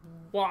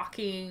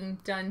 walking,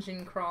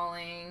 dungeon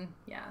crawling.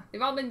 Yeah,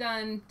 they've all been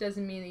done.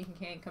 Doesn't mean that you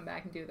can't come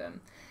back and do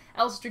them.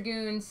 Else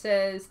Dragoon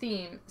says,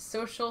 theme,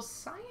 social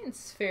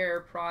science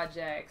fair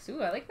projects.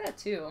 Ooh, I like that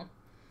too.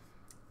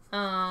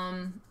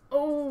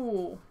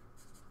 Oh.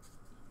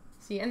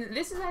 See, and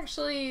this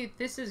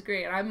is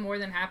great. I'm more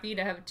than happy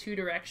to have two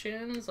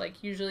directions.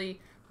 Like, usually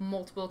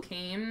multiple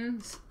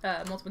games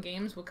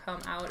will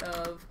come out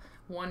of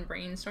one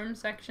brainstorm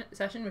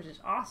session, which is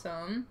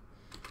awesome.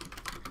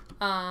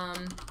 I'll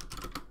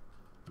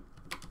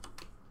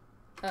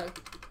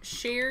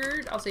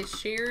say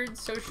shared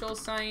social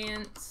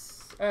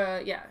science,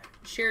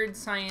 shared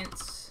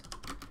science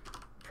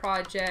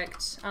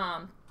project,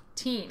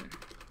 team.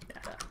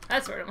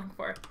 That's what I'm looking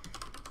for.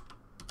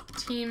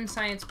 Team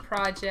science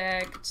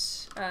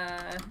project,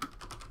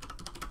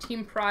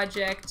 team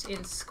project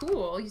in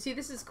school. You see,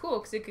 this is cool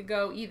because it could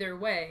go either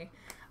way.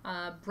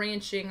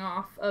 Branching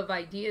off of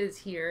ideas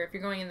here. If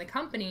you're going in the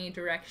company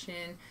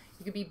direction,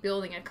 you could be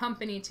building a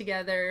company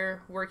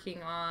together,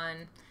 working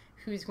on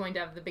who's going to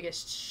have the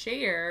biggest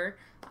share.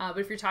 But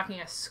if you're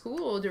talking a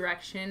school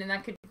direction, and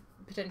that could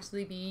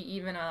potentially be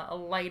even a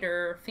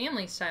lighter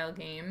family-style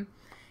game,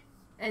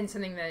 and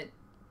something that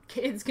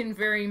kids can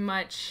very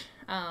much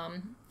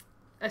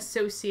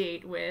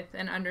associate with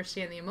and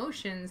understand the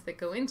emotions that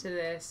go into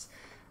this,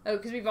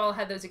 because we've all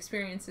had those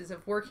experiences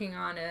of working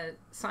on a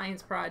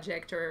science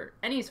project or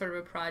any sort of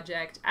a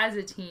project as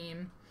a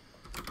team.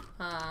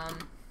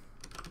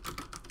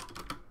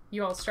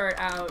 You all start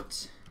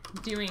out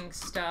doing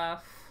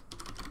stuff,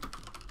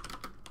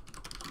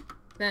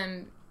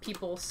 then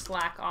people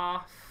slack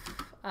off,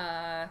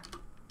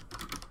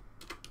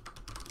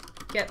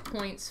 get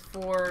points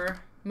for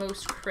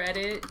most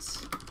credit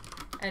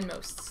and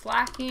most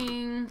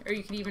slacking, or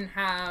you could even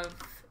have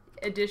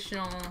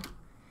additional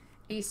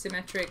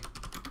asymmetric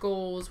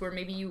goals where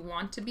maybe you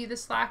want to be the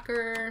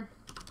slacker,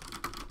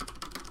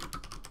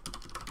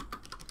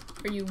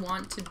 or you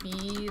want to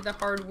be the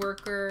hard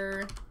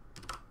worker,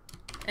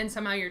 and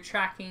somehow you're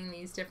tracking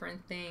these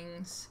different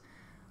things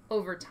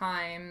over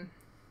time,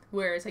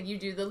 where it's like you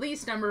do the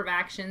least number of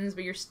actions,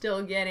 but you're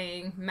still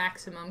getting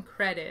maximum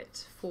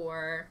credit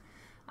for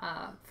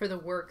the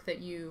work that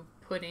you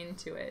put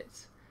into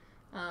it.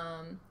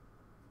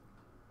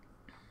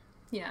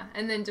 Yeah,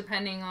 and then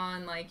depending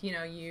on, like, you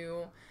know,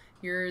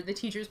 you're the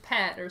teacher's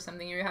pet or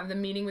something, you have the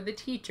meeting with the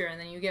teacher, and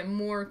then you get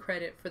more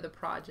credit for the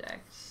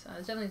project.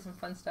 There's definitely some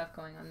fun stuff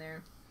going on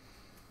there.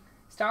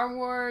 Star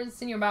Wars,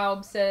 Senior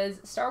Bob says,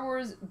 Star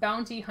Wars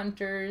bounty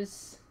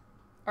hunters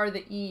are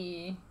the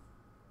E,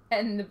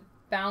 and the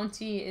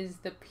bounty is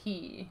the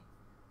P.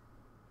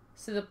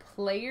 So the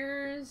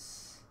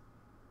players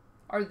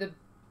are the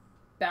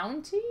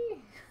bounty?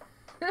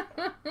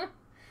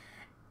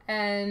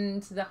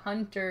 And the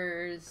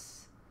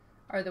hunters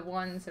are the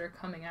ones that are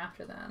coming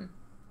after them.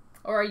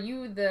 Or are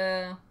you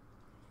the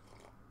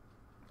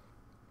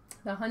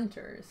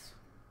hunters?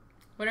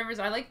 Whatever's,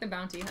 I like the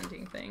bounty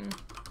hunting thing.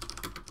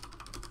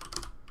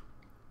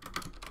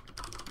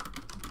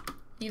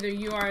 Either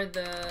you are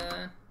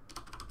the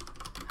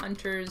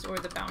hunters or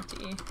the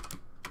bounty.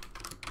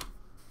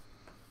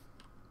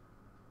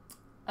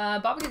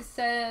 Bobcat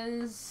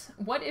says,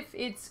 what if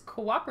it's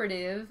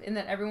cooperative in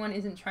that everyone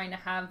isn't trying to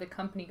have the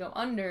company go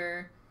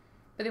under,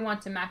 but they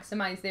want to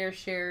maximize their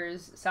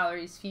shares,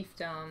 salaries,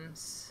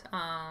 fiefdoms?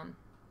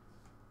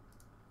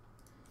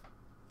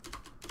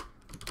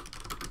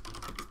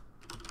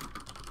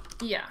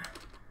 Yeah.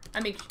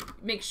 I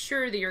make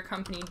sure that your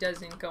company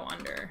doesn't go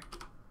under.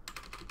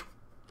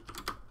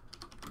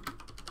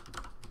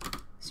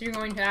 So you're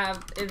going to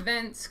have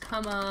events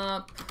come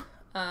up.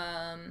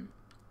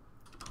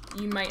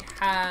 You might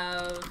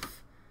have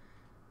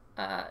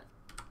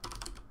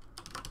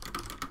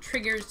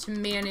triggers to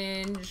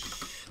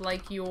manage,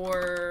 like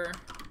your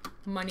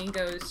money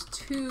goes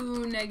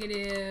too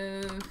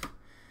negative.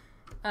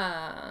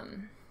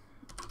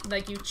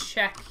 Like you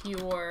check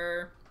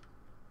your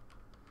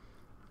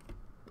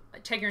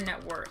check your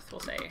net worth, we'll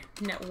say.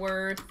 Net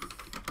worth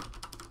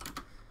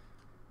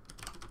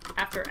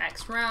after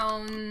X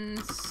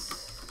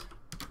rounds.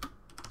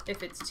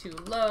 If it's too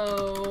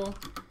low.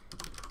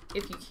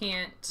 If you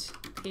can't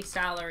pay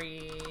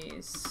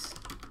salaries,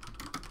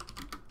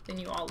 then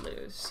you all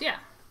lose. Yeah.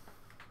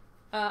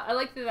 I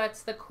like that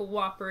that's the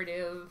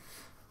cooperative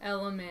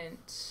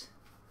element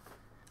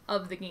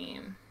of the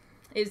game.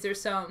 Is there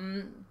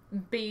some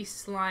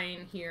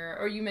baseline here?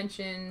 Or you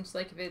mentioned,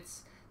 like, if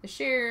it's the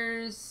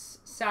shares,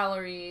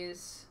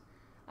 salaries,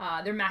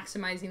 they're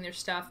maximizing their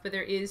stuff, but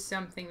there is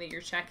something that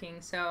you're checking.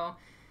 So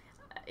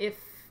if,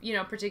 you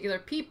know, particular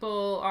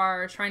people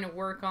are trying to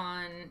work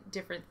on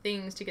different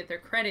things to get their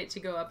credit to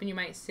go up, and you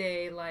might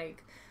say,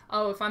 like,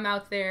 oh, if I'm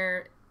out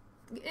there,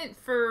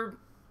 for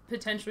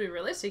potentially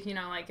realistic, you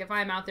know, like, if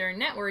I'm out there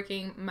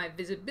networking, my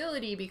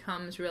visibility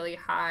becomes really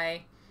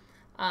high.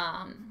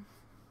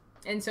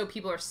 And so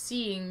people are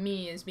seeing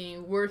me as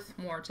being worth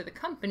more to the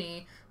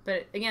company.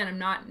 But again, I'm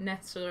not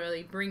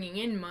necessarily bringing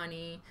in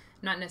money,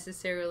 not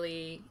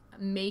necessarily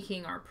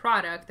making our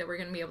product that we're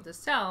going to be able to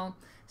sell.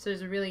 So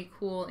there's a really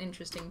cool,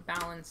 interesting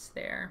balance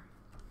there.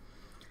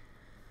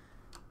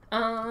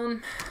 Yeah.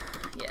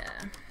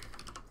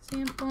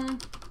 Sample.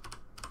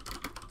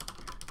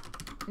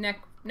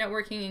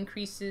 Networking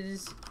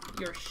increases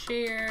your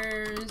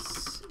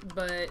shares,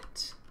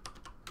 but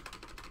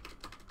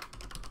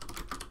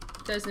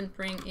doesn't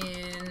bring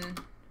in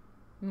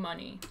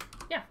money.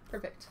 Yeah,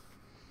 perfect.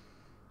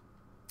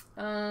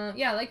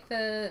 Yeah, I like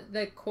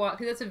the co-op,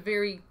 because that's a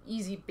very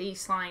easy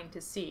baseline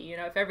to see. You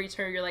know, if every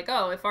turn you're like,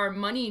 oh, if our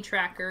money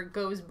tracker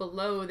goes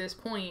below this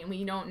point and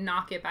we don't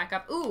knock it back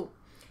up. Ooh,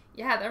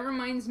 yeah, that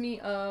reminds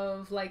me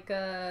of like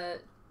a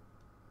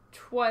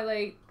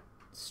Twilight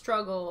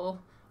Struggle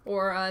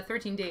or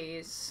 13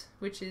 Days,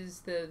 which is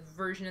the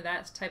version of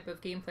that type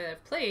of gameplay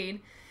I've played.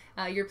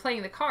 You're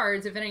playing the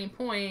cards. If at any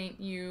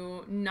point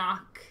you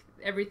knock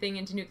everything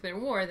into nuclear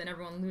war, then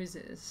everyone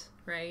loses,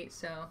 right?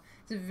 So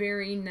it's a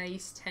very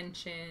nice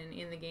tension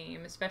in the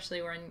game,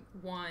 especially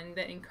one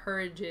that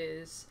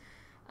encourages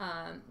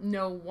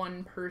no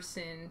one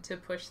person to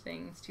push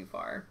things too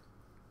far.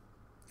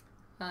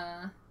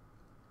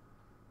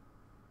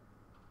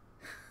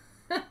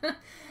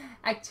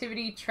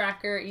 Activity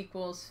tracker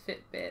equals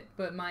Fitbit,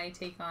 but my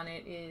take on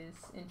it is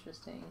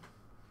interesting.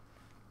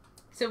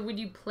 So would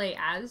you play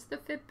as the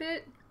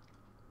Fitbit?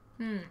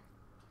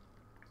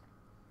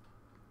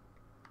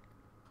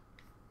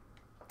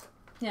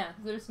 Yeah,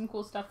 there's some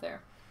cool stuff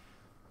there.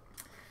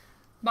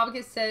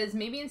 Bobicus says,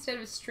 maybe instead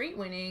of straight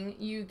winning,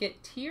 you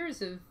get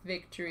tiers of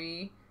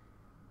victory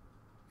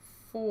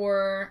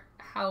for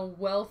how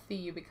wealthy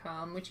you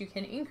become, which you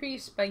can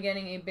increase by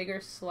getting a bigger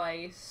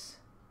slice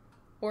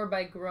or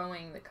by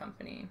growing the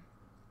company.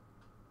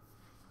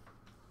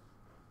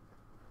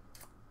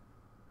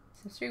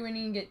 So straight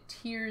winning, you get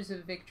tiers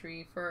of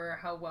victory for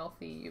how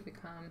wealthy you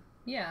become.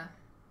 Yeah.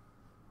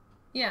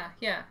 Yeah,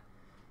 yeah.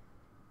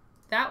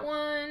 That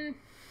one,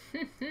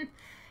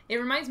 it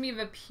reminds me of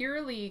a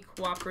purely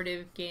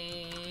cooperative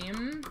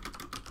game,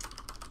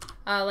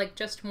 like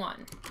Just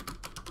One.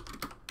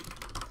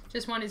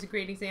 Just One is a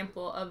great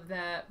example of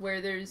that, where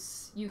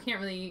you can't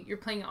really, you're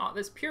playing all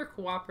this pure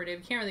cooperative,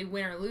 you can't really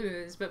win or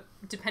lose, but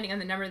depending on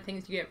the number of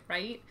things you get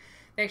right,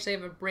 they actually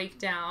have a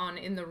breakdown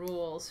in the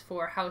rules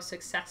for how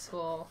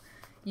successful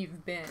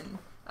you've been.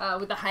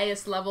 With the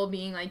highest level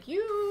being like,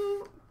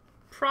 you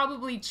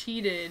probably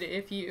cheated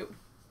if you,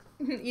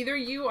 either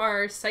you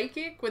are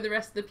psychic with the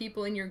rest of the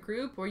people in your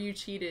group, or you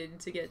cheated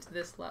to get to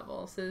this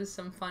level. So there's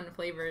some fun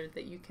flavor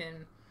that you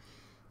can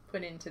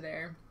put into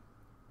there.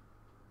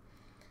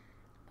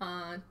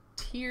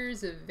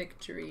 Tiers of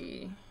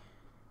victory.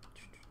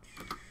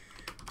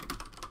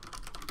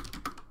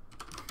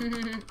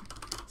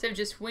 Instead of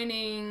just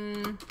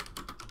winning,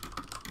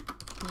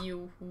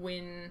 you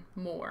win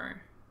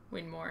more.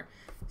 Win more.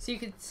 So you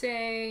could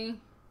say,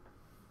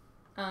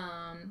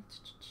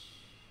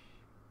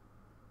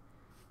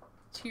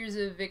 tiers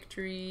of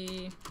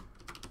victory.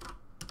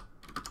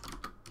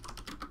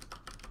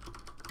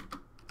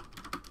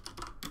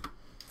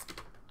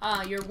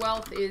 Your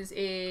wealth is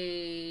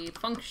a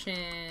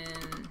function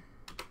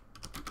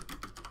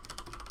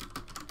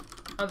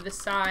of the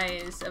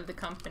size of the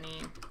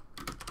company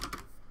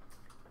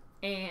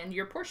and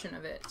your portion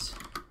of it.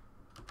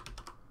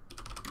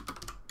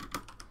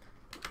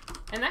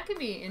 And that could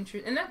be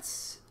interesting. And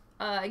that's,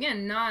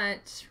 again,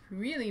 not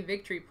really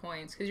victory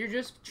points, because you're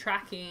just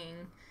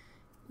tracking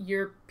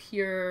your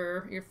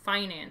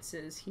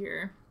finances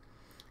here.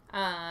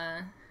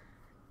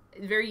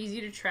 Very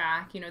easy to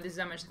track. You know, this is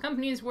how much the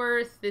company is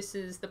worth. This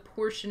is the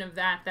portion of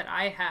that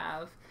I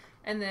have.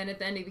 And then at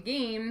the end of the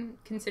game,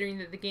 considering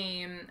that the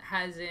game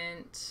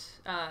hasn't,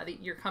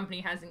 your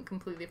company hasn't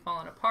completely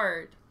fallen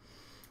apart,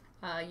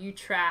 you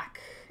track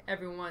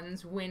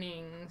everyone's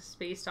winnings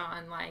based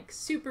on, like,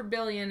 super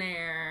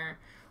billionaire,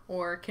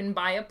 or can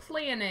buy a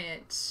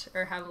planet,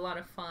 or have a lot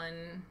of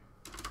fun,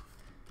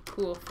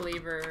 cool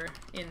flavor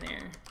in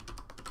there.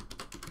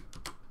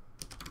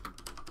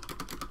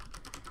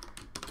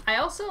 I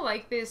also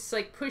like this,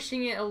 like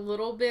pushing it a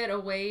little bit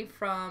away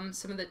from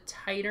some of the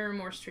tighter,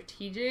 more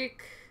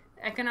strategic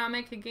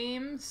economic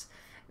games,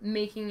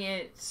 making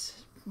it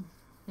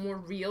more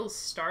real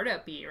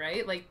startup-y,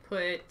 right? Like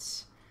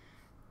put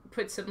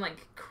some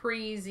like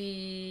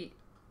crazy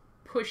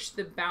push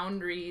the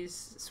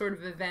boundaries sort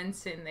of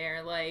events in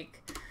there,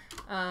 like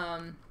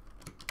 .com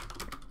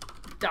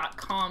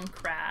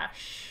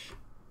crash.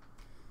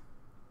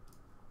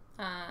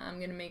 I'm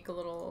gonna make a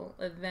little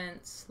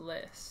events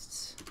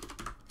list.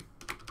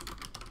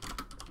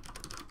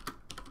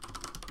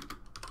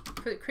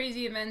 Put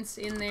crazy events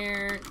in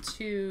there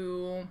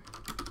to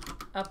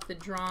up the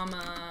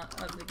drama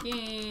of the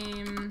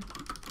game.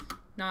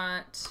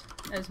 Not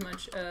as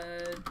much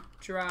a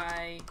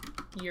dry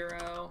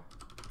Euro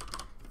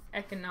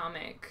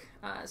economic.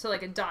 So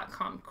like a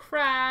 .com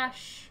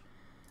crash,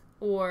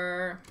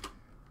 or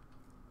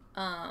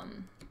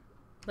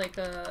like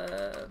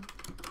a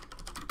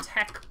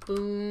tech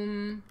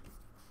boom,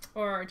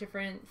 or a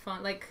different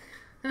fun, like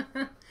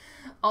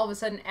all of a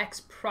sudden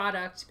X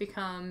product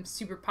becomes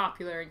super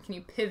popular, and can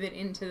you pivot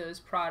into those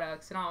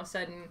products, and all of a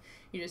sudden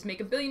you just make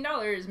 $1 billion,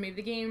 maybe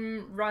the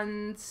game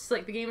runs,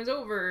 like the game is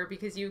over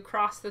because you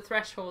crossed the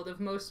threshold of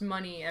most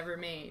money ever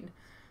made.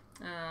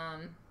 Yeah,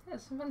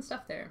 some fun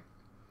stuff there.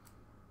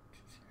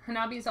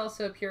 Hanabi is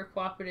also a pure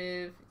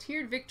cooperative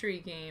tiered victory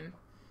game.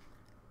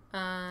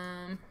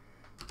 Hanabi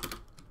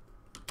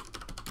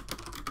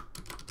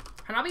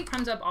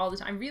comes up all the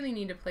time. I really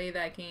need to play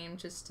that game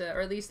just to,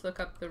 or at least look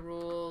up the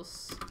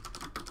rules.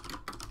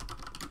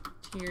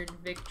 Tiered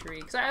victory,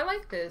 because I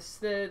like this,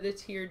 the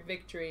tiered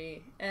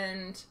victory,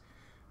 and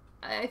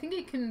I think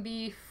it can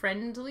be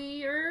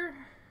friendlier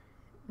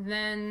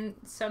than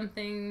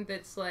something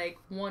that's like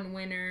one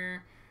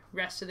winner,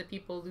 rest of the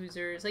people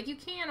losers. Like you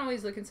can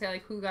always look and say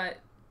like who got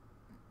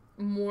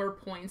more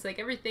points. Like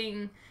every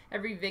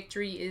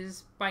victory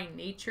is by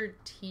nature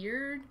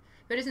tiered,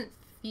 but it doesn't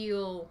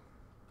feel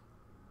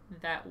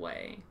that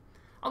way.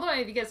 Although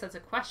I guess that's a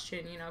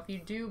question, you know, if you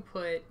do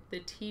put the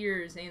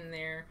tiers in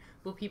there,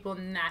 will people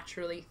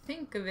naturally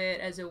think of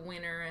it as a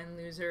winner and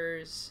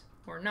losers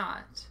or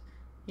not?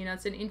 You know,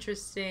 it's an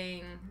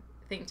interesting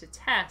thing to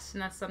test,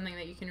 and that's something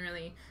that you can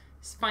really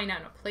find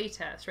out in a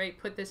playtest, right?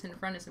 Put this in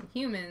front of some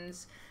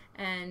humans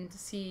and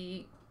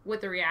see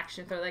what the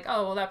reaction, if they're like,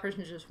 oh, well, that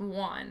person just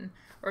won,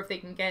 or if they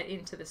can get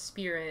into the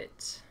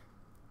spirit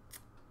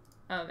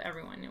of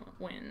everyone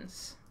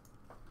wins.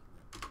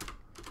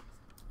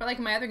 But like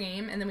my other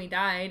game, and then we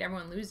died,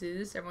 everyone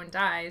loses, everyone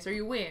dies, or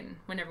you win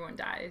when everyone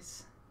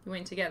dies. You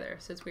win together,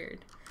 so it's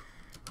weird.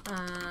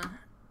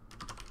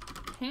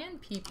 Can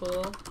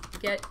people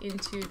get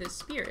into the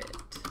spirit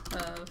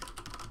of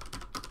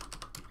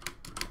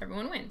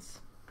everyone wins?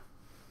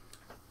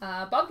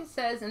 Bob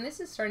says, and this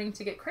is starting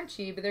to get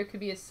crunchy, but there could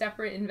be a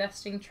separate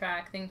investing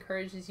track that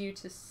encourages you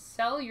to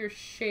sell your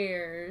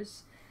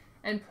shares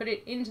and put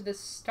it into the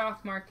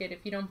stock market if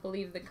you don't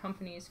believe the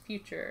company's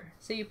future.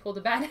 Say you pulled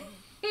a bad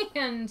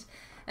hand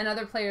and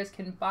other players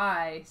can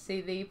buy.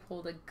 Say they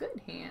pulled a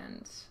good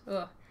hand.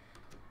 Ugh.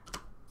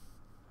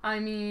 I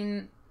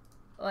mean,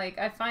 like,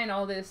 I find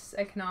all this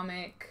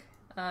economic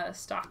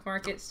stock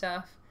market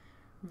stuff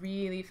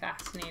really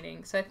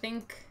fascinating. So I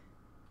think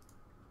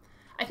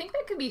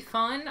that could be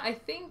fun. I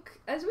think,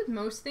 as with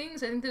most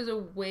things, I think there's a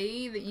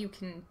way that you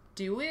can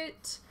do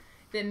it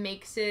that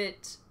makes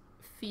it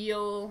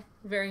feel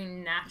very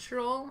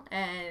natural.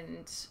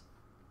 And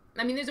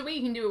I mean, there's a way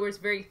you can do it where it's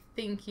very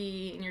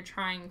thinky and you're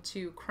trying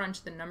to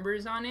crunch the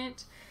numbers on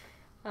it.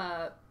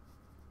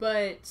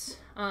 But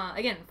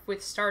again,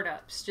 with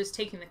startups, just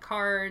taking the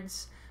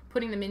cards,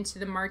 putting them into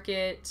the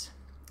market,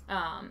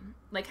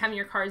 like having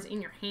your cards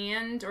in your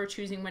hand or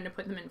choosing when to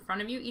put them in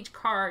front of you. Each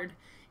card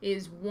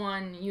is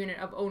one unit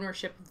of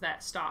ownership of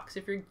that stock. So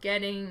if you're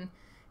getting,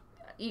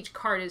 each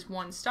card is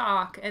one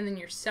stock, and then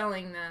you're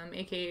selling them,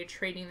 aka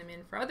trading them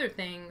in for other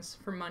things,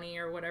 for money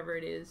or whatever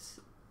it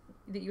is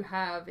that you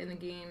have in the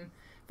game,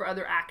 for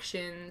other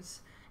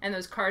actions, and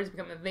those cards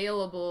become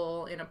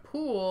available in a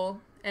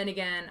pool. And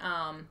again,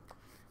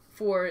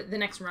 for the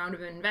next round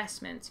of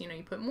investments, you know,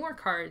 you put more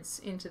cards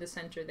into the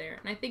center there.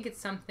 And I think it's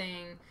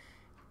something,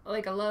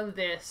 like, I love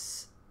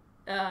this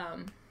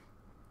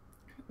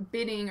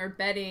bidding or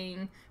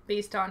betting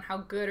based on how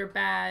good or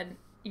bad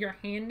your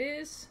hand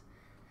is.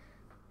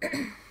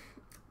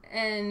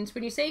 And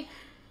when you say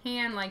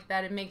hand like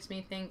that, it makes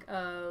me think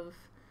of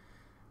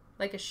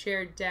like a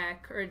shared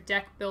deck, or a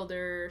deck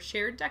builder,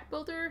 shared deck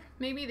builder,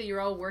 maybe, that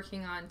you're all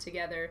working on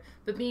together,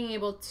 but being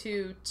able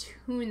to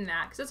tune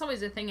that, because that's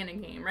always a thing in a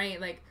game, right?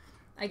 Like,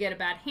 I get a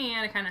bad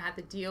hand, I kind of have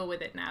to deal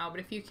with it now, but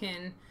if you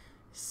can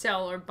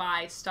sell or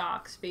buy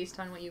stocks based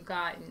on what you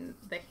got in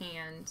the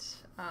hand,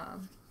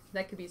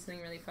 that could be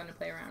something really fun to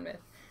play around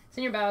with.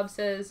 Senior Bob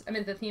says, I'm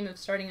at the theme of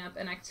starting up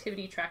an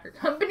activity tracker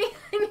company.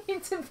 I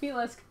need to be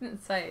less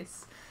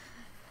concise.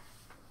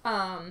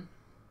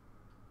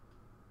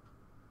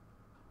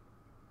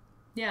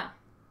 Yeah.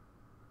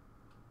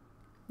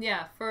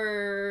 Yeah,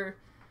 for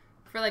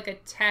like a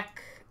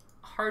tech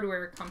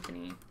hardware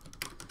company.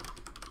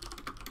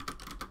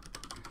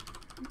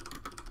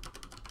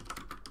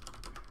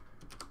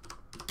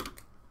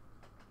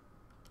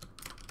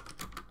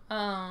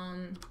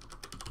 or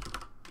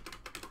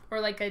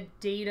like a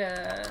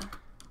data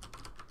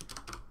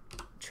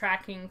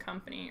tracking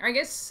company. Or I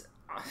guess,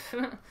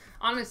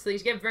 honestly,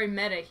 to get very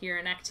meta here,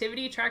 an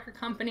activity tracker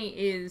company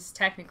is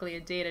technically a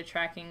data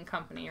tracking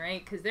company,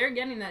 right? Because they're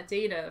getting that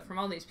data from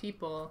all these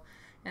people,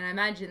 and I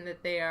imagine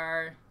that they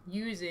are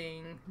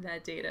using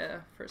that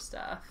data for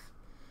stuff.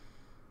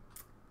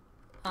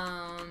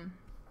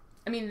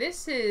 I mean,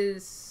 this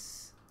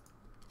is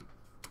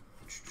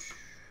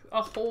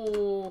a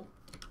whole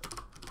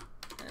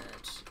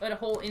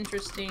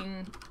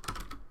interesting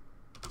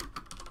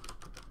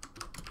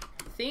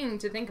thing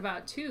to think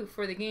about too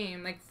for the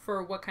game, like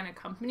for what kind of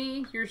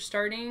company you're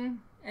starting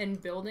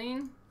and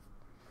building.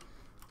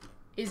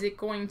 Is it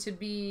going to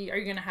be, are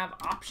you going to have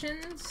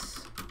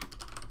options?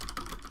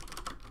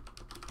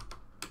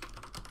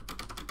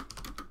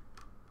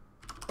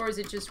 Or is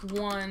it just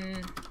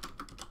one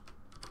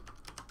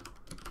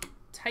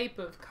type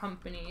of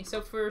company?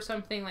 So for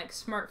something like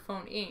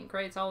Smartphone Inc.,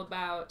 right, it's all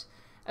about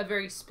a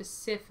very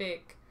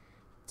specific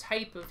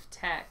type of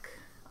tech.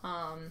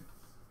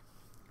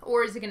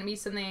 Or is it going to be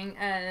something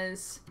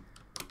as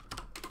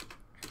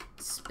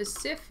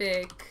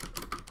specific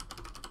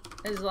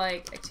as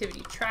like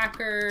activity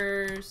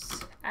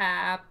trackers,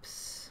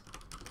 apps,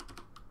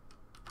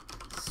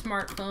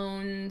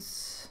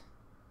 smartphones,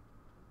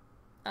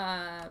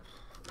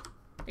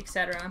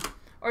 etc.?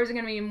 Or is it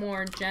going to be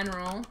more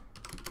general,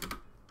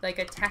 like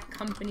a tech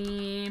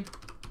company,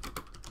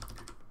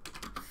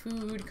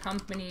 food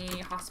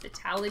company,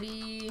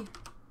 hospitality,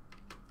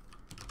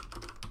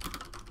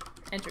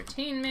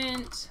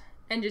 entertainment,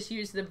 and just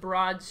use the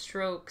broad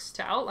strokes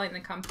to outline the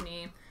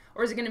company?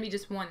 Or is it going to be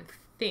just one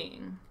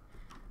thing?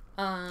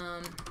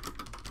 Because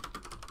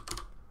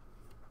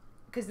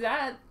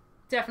that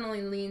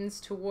definitely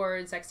leans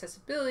towards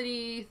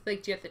accessibility.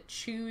 Like, do you have to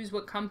choose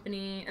what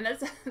company? And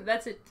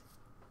that's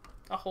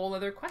a whole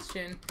other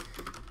question.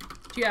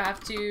 Do you have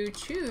to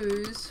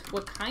choose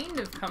what kind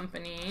of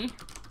company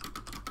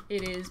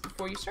it is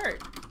before you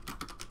start?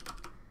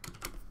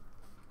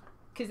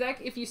 Because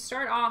if you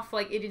start off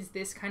like it is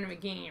this kind of a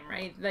game,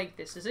 right? Like,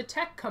 this is a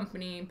tech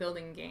company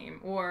building game,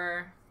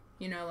 or,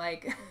 you know,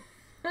 like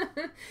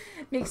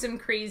make some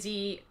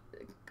crazy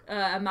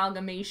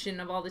amalgamation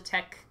of all the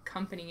tech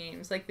company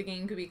games. Like, the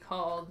game could be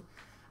called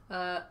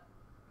Moosoft.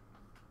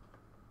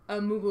 A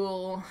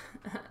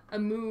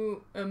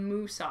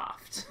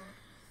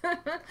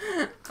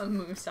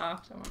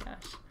Moosoft, oh my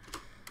gosh.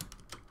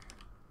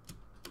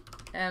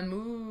 A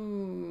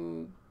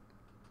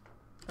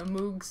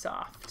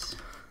Moogsoft.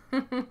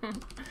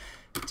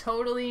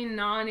 Totally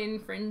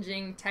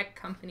non-infringing tech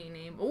company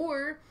name.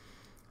 Or,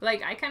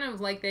 like, I kind of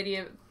like the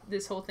idea of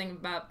this whole thing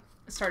about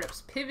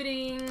startups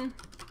pivoting.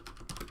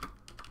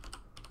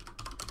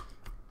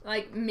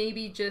 Like,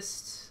 maybe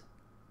just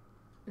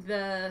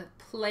the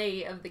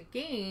play of the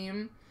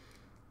game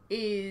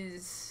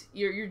is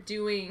you're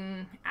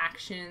doing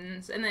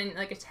actions, and then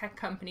like a tech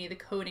company, the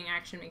coding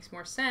action makes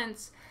more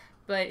sense,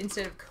 but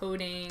instead of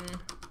coding,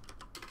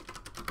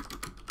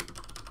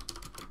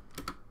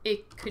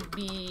 it could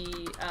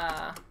be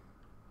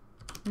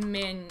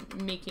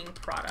making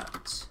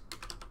product.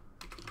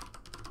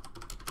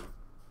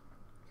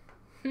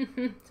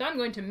 So I'm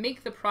going to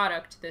make the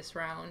product this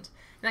round,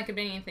 and that could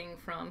be anything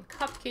from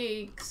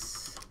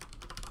cupcakes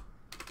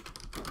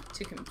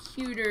to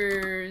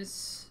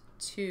computers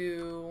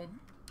to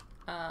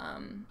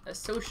a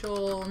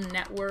social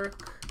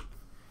network.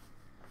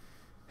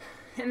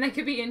 And that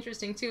could be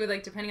interesting too,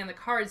 like depending on the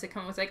cards that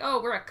come, it's like,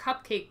 oh, we're a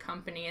cupcake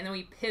company, and then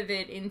we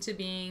pivot into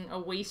being a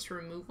waste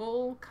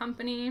removal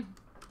company.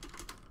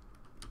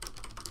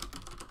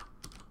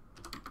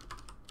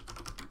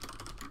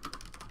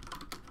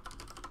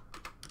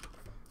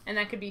 And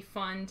that could be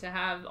fun to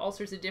have all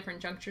sorts of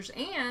different junctures.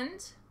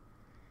 And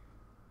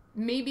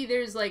maybe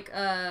there's like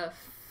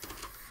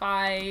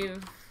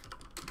 5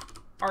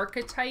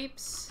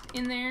 archetypes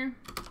in there.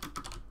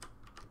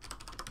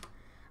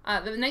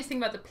 The nice thing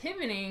about the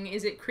pivoting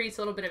is it creates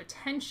a little bit of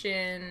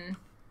tension.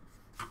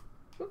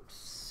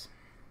 Oops.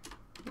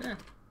 Yeah.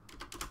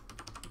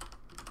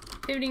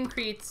 Pivoting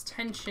creates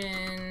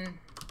tension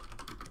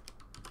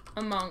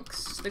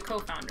amongst the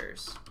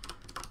co-founders.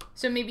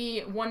 So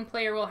maybe one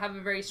player will have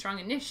a very strong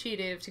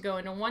initiative to go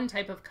into one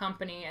type of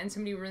company, and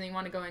somebody really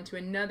want to go into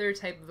another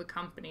type of a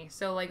company.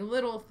 So like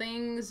little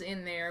things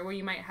in there where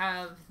you might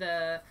have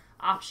the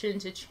option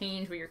to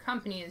change what your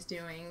company is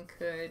doing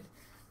could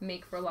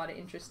make for a lot of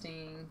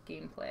interesting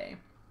gameplay.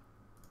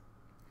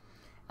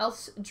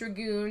 Else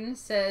Dragoon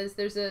says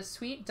there's a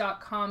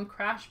sweet.com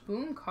Crash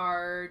Boom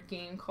card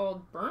game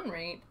called Burn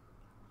Rate.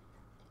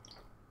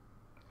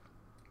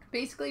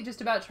 Basically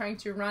just about trying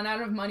to run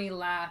out of money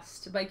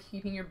last by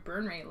keeping your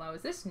burn rate low.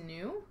 Is this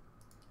new?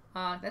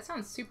 That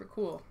sounds super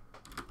cool.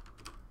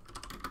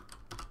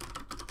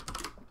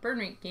 Burn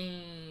rate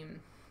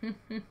game. I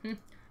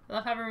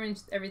love how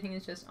everything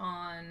is just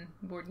on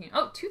board game.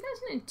 Oh,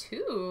 2002.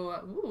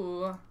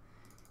 Ooh,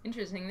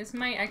 interesting. This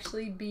might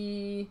actually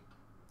be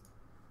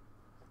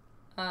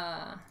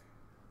a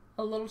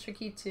little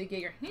tricky to get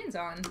your hands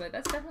on, but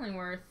that's definitely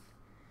worth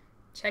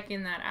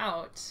checking that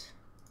out.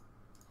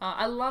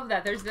 I love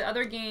that. There's the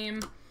other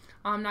game.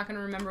 I'm not going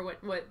to remember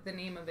what the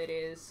name of it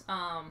is.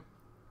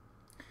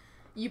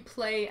 You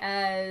play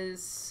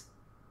as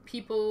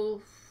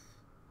people,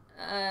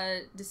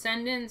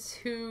 descendants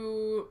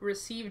who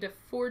received a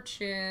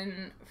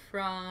fortune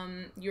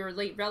from your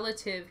late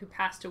relative who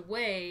passed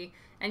away,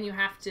 and you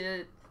have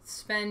to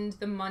spend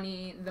the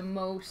money the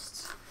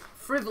most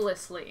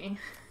frivolously.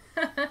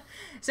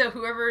 So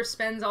whoever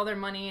spends all their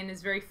money and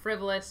is very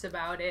frivolous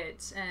about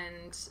it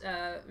and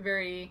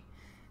very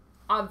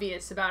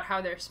obvious about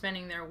how they're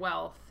spending their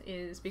wealth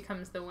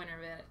becomes the winner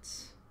of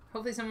it.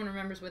 Hopefully someone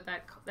remembers what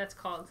that's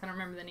called, because I don't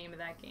remember the name of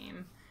that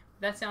game.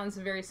 That sounds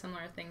a very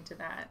similar thing to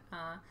that.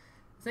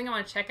 The thing I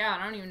want to check out,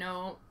 I don't even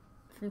know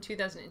from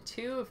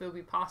 2002 if it would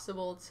be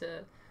possible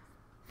to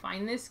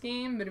find this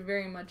game, but it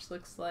very much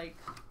looks like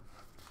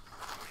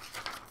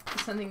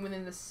something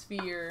within the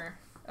sphere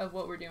of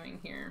what we're doing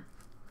here.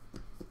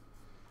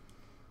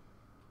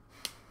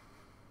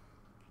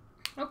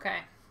 Okay,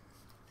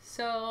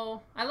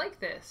 so I like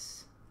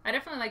this. I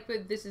definitely like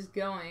where this is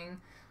going.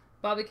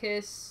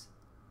 Bobicus,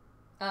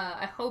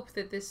 I hope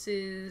that this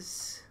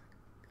is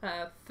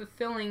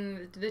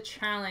fulfilling the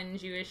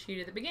challenge you issued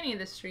at the beginning of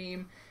the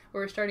stream,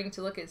 where we're starting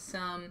to look at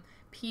some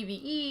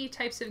PvE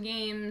types of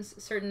games,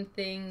 certain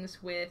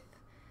things with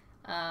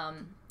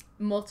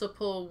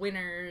multiple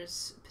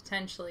winners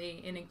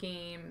potentially in a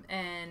game,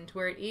 and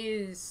where it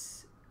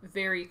is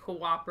very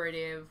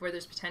cooperative, where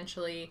there's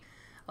potentially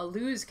a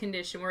lose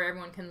condition where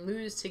everyone can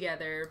lose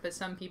together, but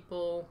some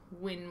people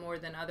win more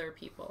than other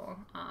people.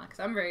 Because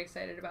I'm very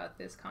excited about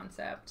this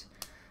concept.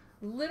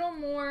 A little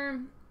more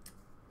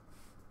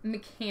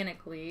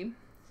mechanically,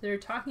 so they're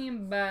talking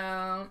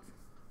about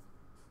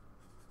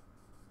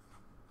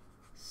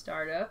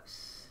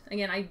startups.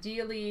 Again,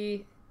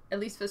 ideally, at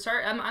least for the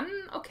start, I'm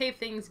okay if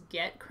things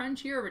get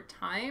crunchier over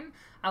time.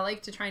 I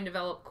like to try and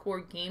develop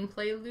core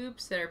gameplay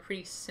loops that are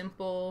pretty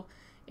simple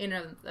in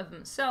of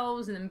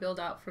themselves, and then build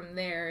out from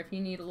there if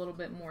you need a little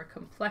bit more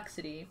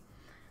complexity.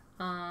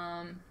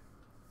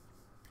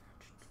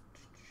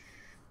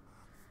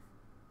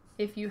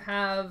 If you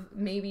have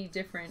maybe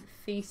different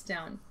face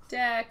down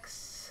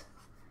decks,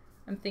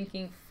 I'm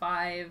thinking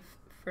 5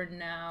 for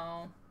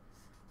now.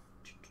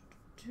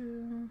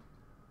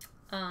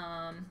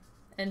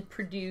 And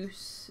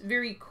produce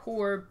very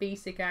core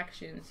basic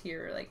actions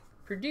here, like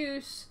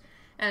produce.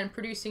 And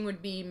producing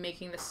would be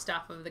making the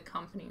stuff of the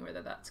company,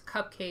 whether that's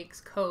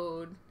cupcakes,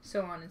 code,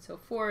 so on and so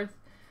forth.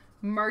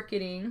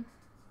 Marketing,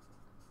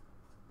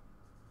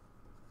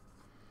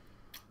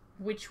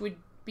 which would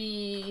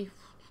be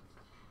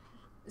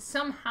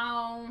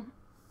somehow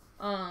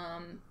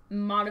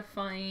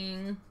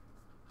modifying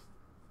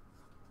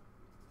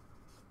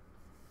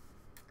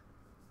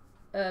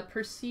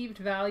perceived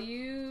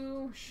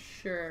value,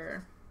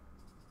 sure.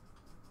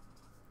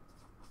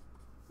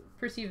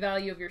 Perceived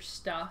value of your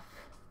stuff.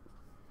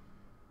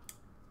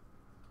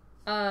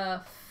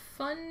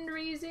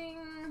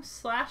 Fundraising /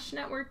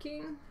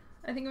 networking,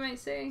 I think I might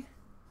say.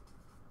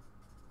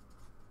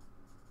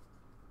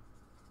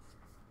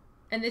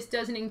 And this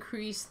doesn't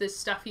increase the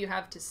stuff you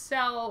have to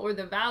sell or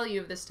the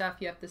value of the stuff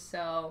you have to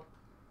sell.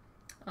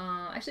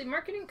 Actually,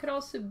 marketing could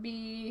also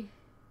be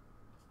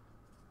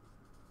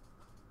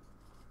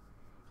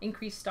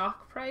increase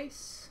stock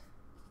price.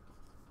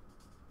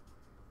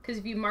 Because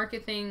if you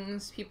market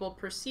things, people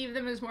perceive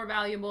them as more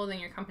valuable, then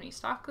your company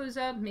stock goes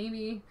up,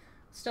 maybe.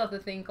 Still have to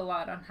think a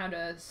lot on how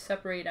to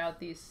separate out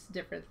these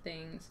different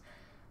things.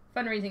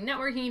 Fundraising,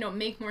 networking, you don't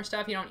make more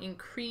stuff, you don't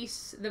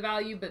increase the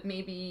value, but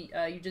maybe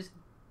you just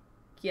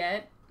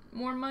get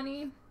more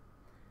money.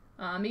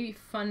 Maybe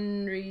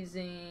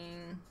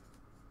fundraising,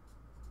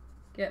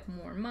 get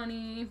more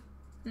money.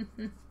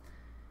 So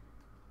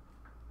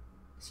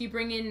you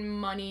bring in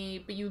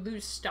money, but you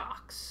lose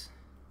stocks.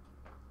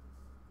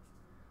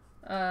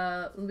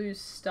 Lose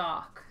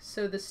stock.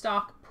 So the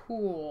stock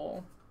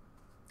pool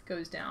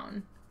goes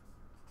down.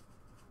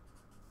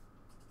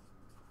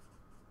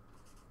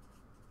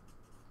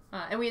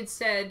 And we had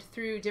said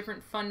through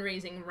different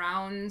fundraising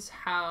rounds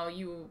how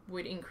you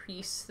would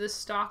increase the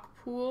stock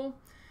pool.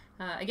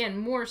 Again,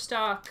 more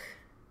stock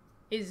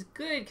is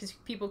good because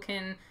people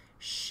can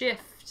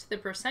shift the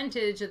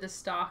percentage of the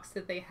stocks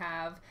that they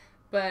have.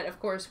 But of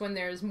course, when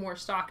there's more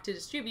stock to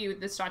distribute,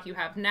 the stock you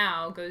have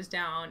now goes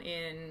down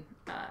in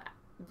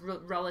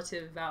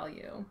relative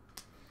value.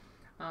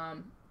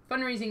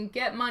 Fundraising,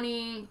 get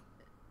money.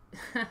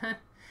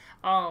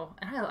 Oh,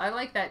 and I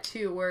like that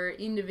too, where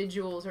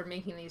individuals are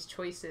making these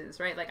choices,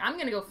 right? Like, I'm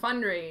going to go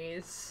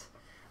fundraise.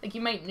 Like, you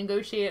might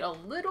negotiate a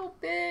little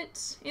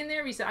bit in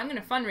there. We said, I'm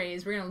going to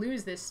fundraise. We're going to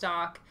lose this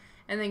stock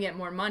and then get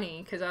more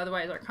money, because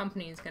otherwise our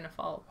company is going to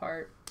fall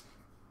apart.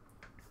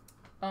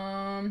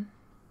 And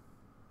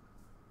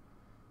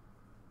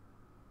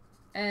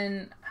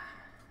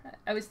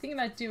I was thinking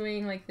about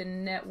doing, like, the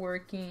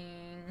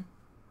networking.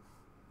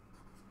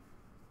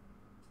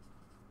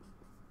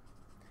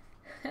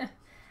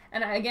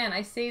 And again,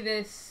 I say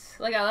this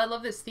like, I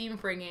love this theme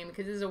for a game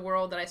because this is a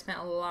world that I spent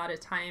a lot of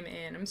time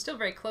in. I'm still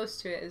very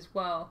close to it as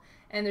well.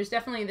 And there's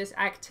definitely this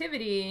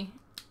activity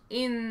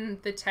in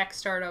the tech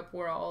startup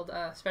world,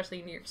 especially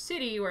in New York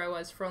City, where I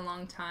was for a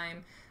long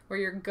time, where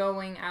you're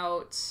going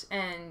out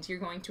and you're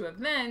going to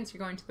events,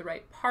 you're going to the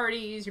right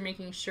parties, you're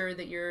making sure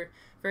that you're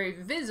very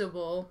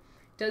visible.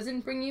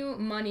 Doesn't bring you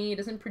money,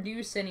 doesn't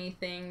produce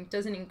anything,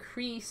 doesn't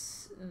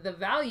increase the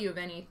value of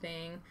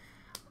anything,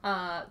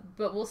 but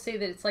we'll say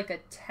that it's like a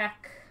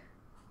tech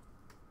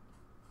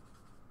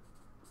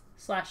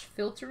 /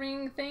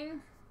 filtering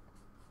thing.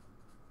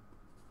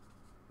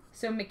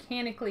 So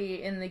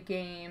mechanically in the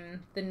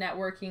game, the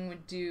networking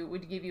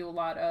would give you a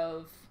lot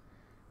of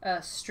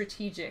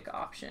strategic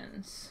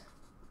options.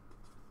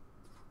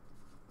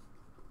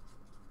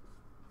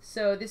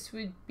 So this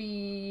would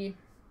be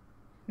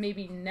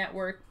maybe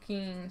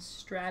networking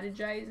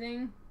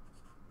strategizing.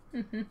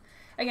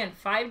 Again,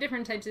 5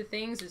 different types of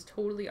things is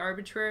totally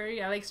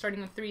arbitrary. I like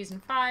starting with 3s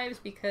and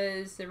 5s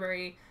because they're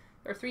very,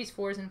 or 3s,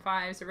 4s, and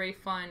 5s, they're very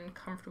fun,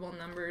 comfortable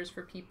numbers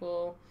for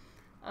people.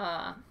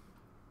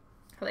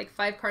 Like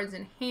 5 cards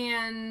in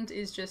hand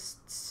is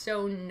just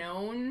so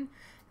known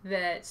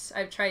that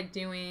I've tried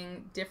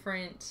doing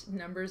different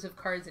numbers of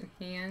cards in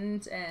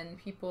hand, and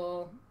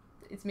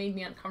it's made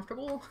me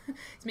uncomfortable.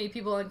 It's made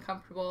people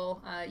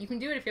uncomfortable. You can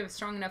do it if you have a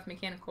strong enough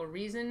mechanical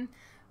reason,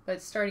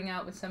 but starting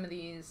out with some of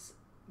these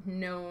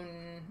known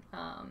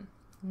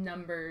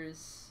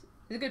numbers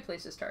is a good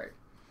place to start.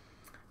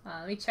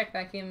 Let me check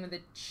back in with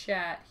the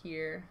chat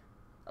here.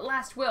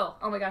 Last will.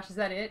 Oh my gosh, is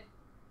that it?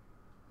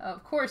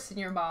 Of course,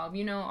 Senior Bob,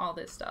 you know all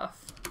this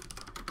stuff.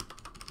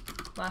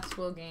 Last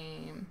will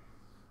game.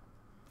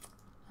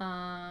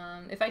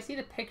 If I see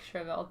the picture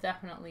of it, I'll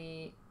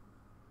definitely...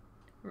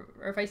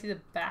 Or if I see the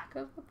back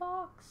of the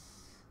box?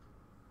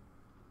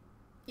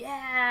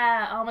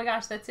 Yeah! Oh my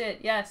gosh, that's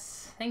it.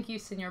 Yes. Thank you,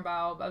 Senior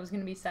Bob. I was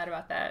going to be sad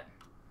about that.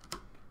 I'm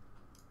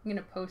going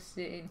to post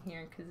it in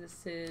here because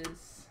this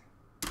is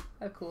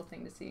a cool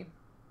thing to see.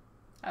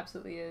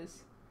 Absolutely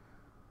is.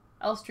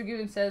 Else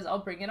Dragoon says, I'll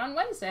bring it on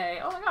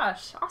Wednesday. Oh my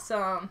gosh,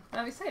 awesome.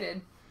 I'm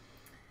excited.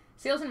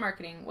 Sales and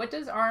marketing. What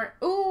does our...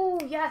 Oh,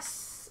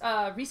 yes!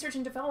 Research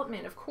and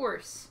development, of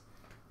course.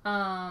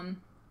 Oh,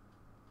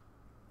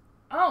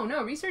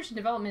 no, research and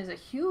development is a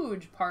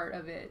huge part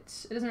of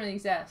it. It doesn't really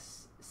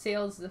exist.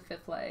 Sales is the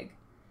 5th leg.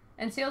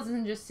 And sales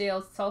isn't just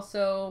sales, it's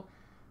also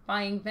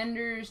buying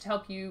vendors to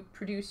help you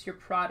produce your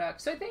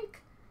product. So I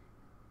think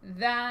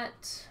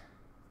that...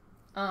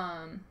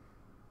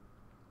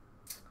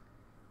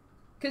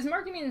 because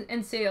marketing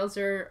and sales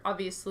are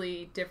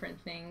obviously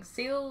different things.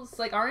 Sales,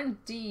 like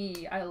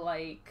R&D, I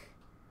like.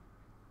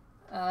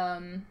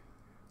 I'm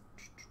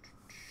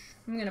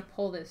going to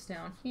pull this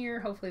down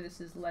here. Hopefully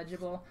this is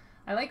legible.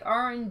 I like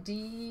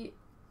R&D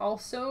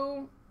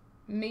also.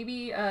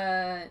 Maybe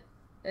a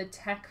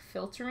tech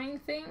filtering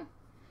thing.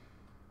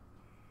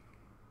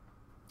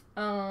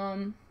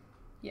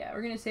 Yeah,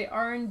 we're going to say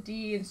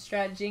R&D and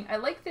strategy. I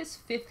like this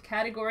 5th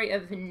category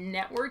of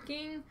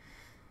networking.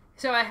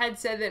 So I had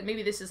said that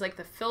maybe this is like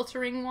the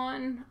filtering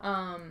one,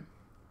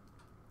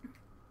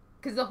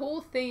 because the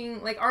whole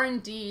thing, like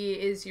R&D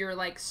is you're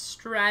like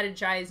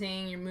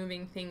strategizing, you're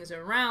moving things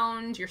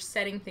around, you're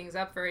setting things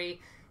up very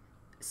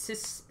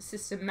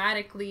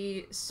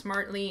systematically,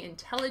 smartly,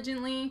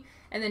 intelligently,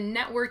 and then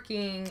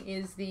networking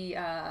is the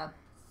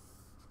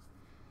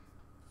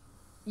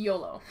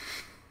YOLO.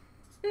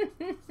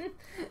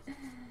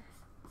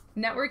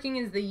 Networking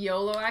is the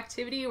YOLO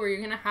activity where you're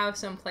going to have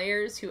some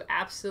players who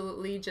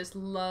absolutely just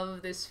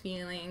love this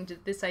feeling,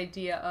 this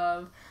idea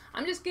of,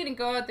 I'm just going to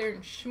go out there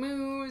and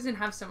schmooze and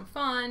have some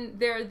fun.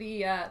 They're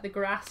the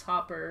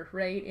grasshopper,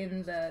 right,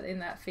 in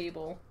that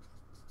fable.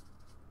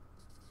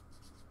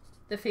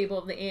 The fable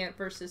of the ant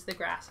versus the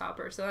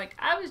grasshopper. So, like,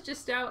 I was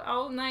just out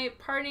all night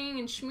partying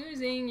and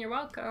schmoozing, you're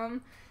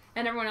welcome.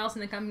 And everyone else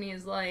in the company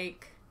is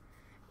like,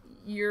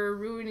 you're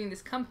ruining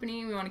this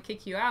company, we want to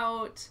kick you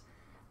out.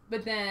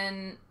 But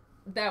then...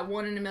 that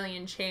 1 in a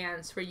million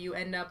chance where you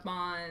end up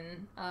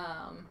on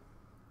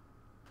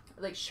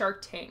like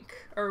Shark Tank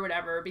or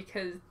whatever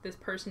because this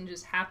person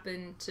just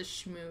happened to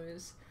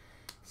schmooze.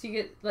 So you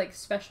get like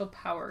special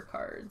power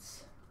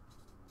cards.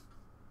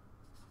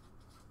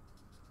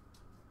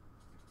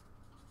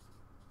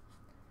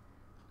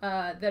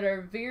 That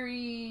are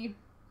very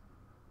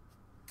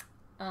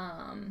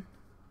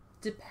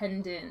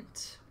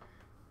dependent,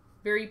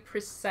 very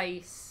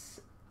precise,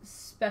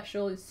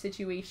 special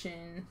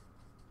situation.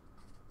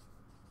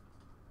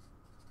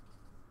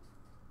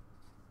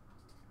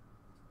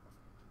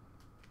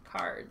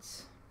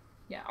 Cards.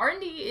 Yeah,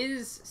 R&D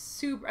is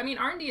super... I mean,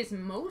 R&D is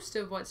most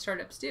of what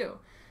startups do.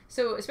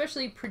 So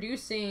especially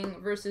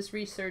producing versus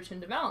research and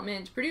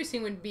development.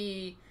 Producing would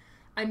be,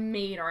 I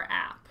made our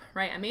app,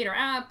 right? I made our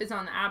app, it's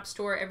on the App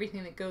Store,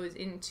 everything that goes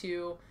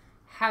into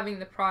having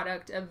the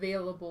product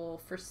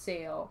available for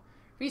sale.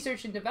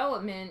 Research and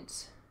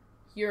development,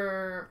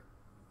 you're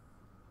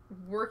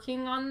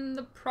working on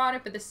the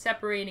product, but the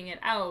separating it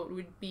out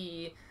would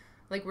be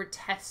like we're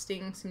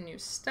testing some new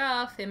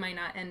stuff. It might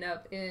not end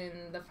up in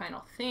the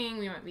final thing.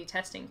 We might be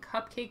testing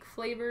cupcake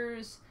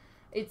flavors.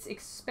 It's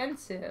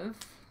expensive.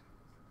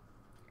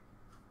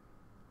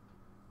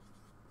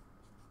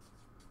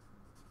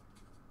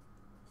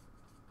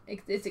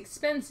 It's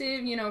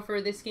expensive, you know,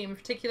 for this game in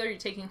particular. You're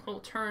taking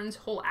whole turns,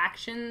 whole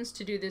actions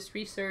to do this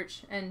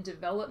research and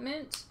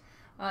development.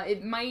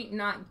 It might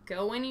not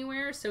go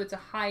anywhere, so it's a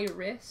high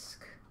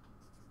risk.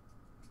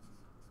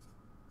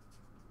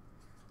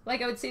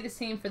 Like I would say the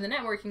same for the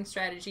networking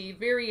strategy.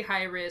 Very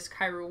high risk,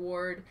 high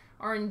reward.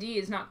 R&D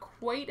is not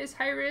quite as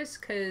high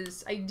risk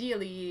because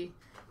ideally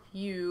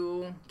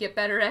you get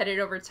better at it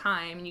over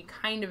time and you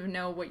kind of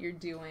know what you're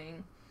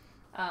doing.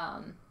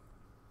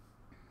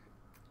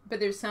 But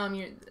there's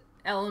some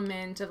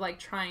element of like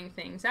trying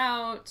things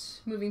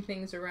out, moving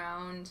things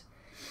around.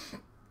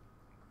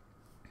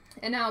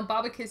 And now,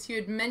 Babakis, you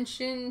had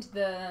mentioned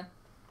the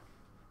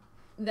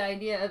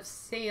idea of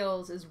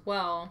sales as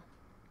well.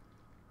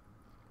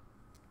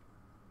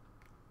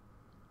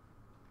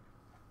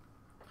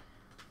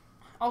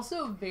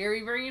 Also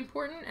very, very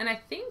important. And I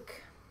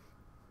think,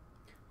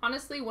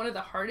 honestly, one of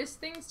the hardest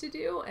things to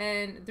do,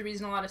 and the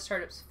reason a lot of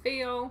startups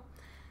fail,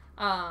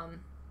 and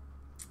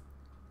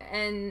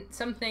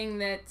something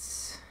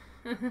that's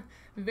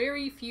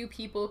very few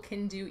people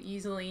can do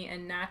easily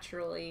and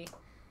naturally,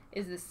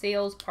 is the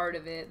sales part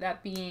of it.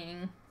 That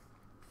being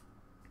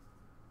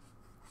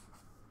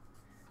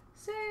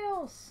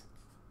sales.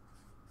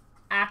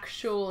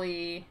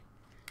 Actually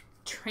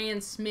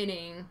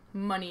transmitting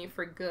money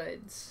for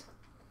goods.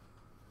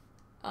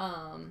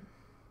 And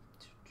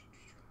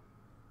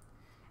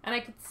I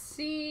could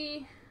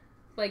see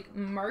like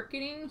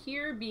marketing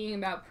here being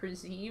about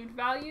perceived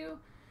value.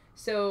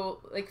 So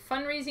like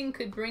fundraising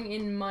could bring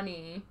in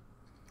money,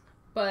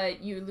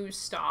 but you lose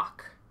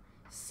stock.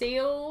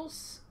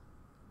 Sales,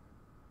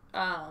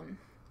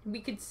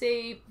 we could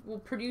say, well,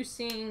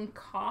 producing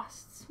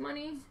costs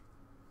money.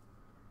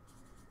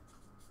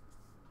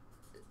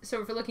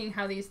 So if we're looking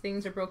how these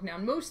things are broken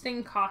down, most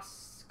things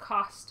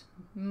cost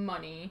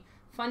money.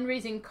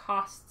 Fundraising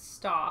costs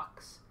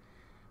stocks.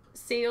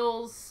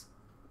 Sales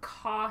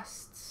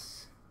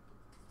costs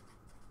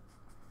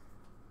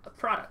a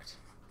product.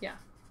 Yeah.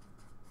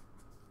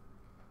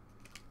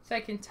 So I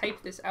can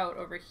type this out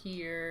over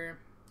here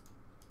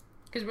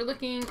because we're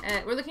looking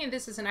at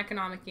this as an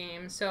economic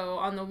game. So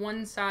on the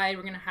one side,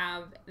 we're going to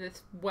have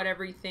this what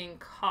everything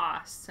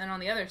costs, and on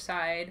the other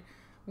side,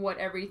 what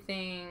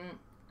everything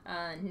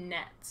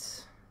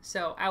nets.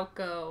 So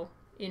outgo,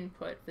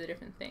 input for the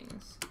different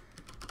things.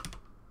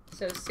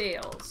 So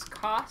sales,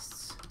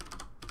 costs,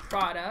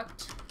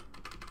 product,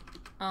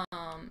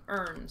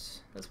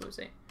 earns. That's what we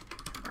say.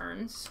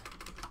 Earns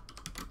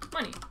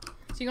money.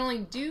 So you can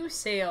only do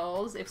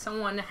sales if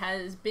someone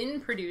has been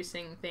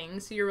producing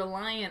things. So you're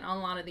reliant on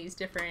a lot of these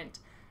different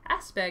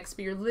aspects,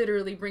 but you're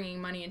literally bringing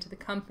money into the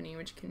company,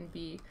 which can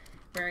be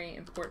very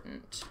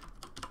important.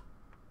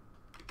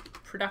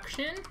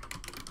 Production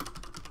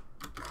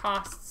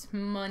costs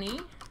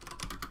money,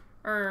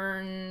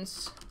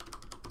 earns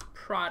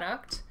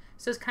product.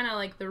 So it's kind of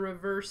like the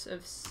reverse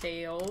of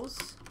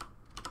sales.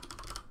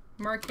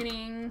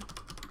 Marketing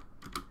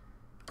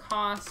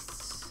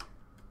costs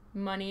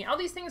money. All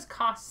these things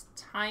cost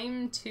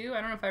time too. I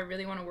don't know if I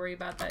really want to worry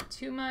about that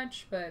too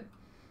much, but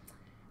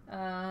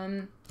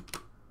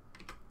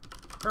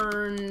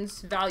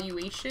earns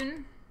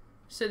valuation.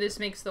 So this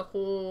makes the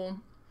whole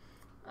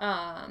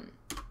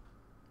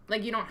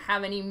like you don't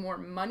have any more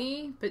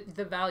money, but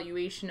the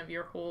valuation of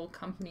your whole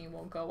company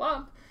will go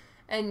up.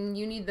 And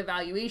you need the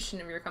valuation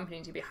of your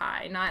company to be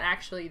high, not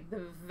actually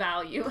the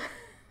value.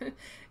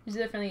 There's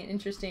definitely an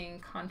interesting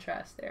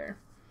contrast there.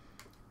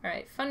 All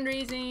right,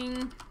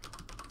 fundraising.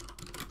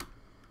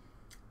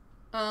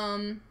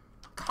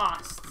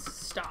 Costs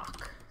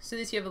stock. So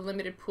this, you have a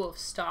limited pool of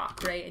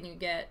stock, right? And you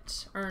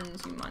get,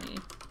 earns you money.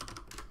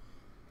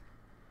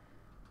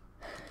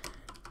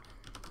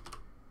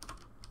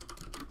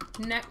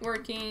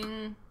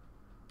 Networking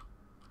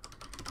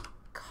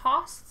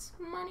costs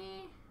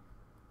money.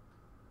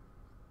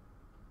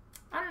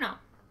 I don't know.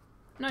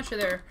 I'm not sure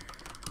there.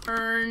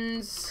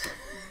 Earns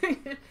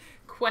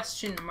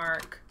question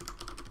mark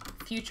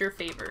future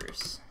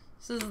favors.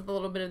 So this is a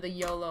little bit of the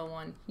YOLO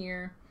one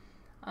here.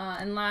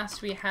 And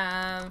last we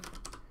have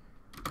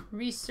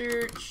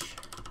research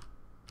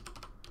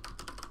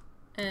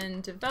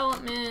and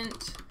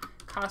development.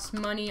 Costs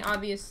money,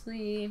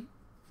 obviously.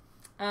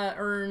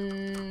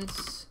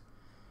 Earns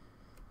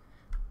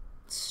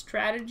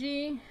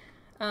strategy.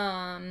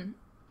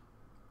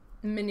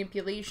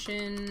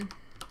 Manipulation.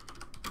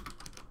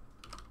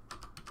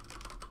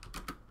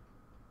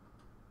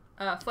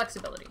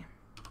 Flexibility.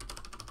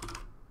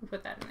 We'll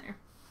put that in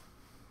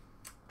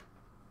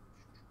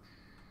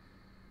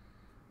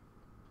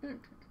there.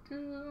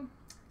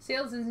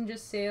 Sales isn't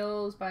just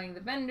sales, buying the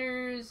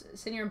vendors.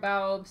 Senior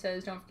Baub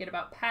says, don't forget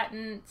about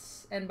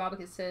patents. And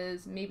Babaka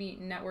says, maybe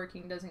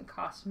networking doesn't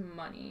cost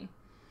money.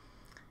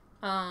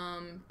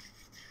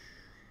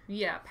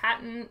 Yeah,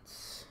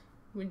 patents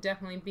would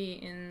definitely be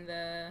in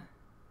the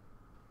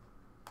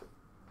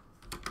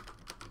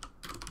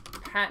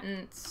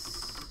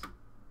patents,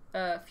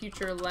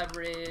 future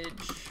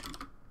leverage,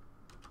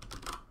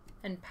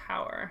 and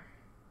power.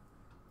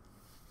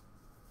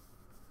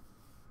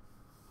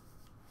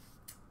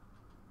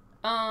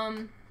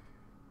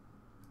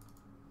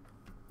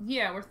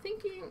 Yeah, we're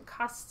thinking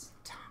costs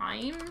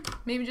time.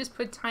 Maybe just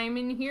put time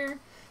in here.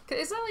 Cause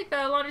it's not like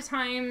that. A lot of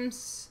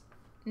times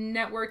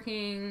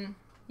networking,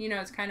 you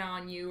know, it's kind of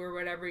on you or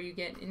whatever. You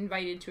get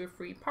invited to a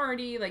free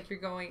party, like you're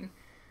going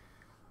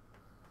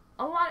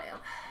a lot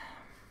of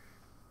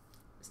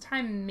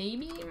time,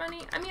 maybe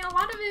money. I mean, a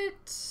lot of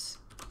it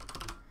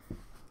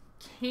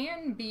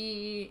can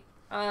be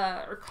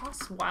or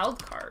costs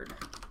wild card.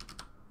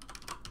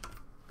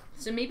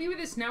 So maybe with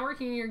this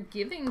networking, you're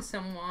giving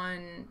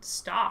someone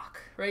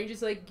stock, right? You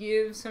just like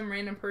give some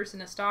random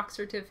person a stock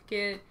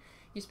certificate.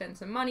 You spend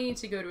some money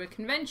to go to a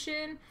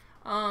convention.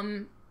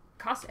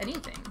 Cost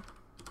anything.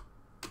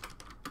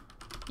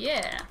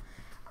 Yeah.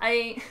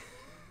 This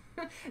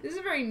is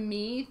a very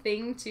me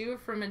thing too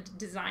from a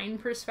design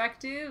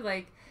perspective.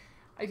 Like,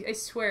 I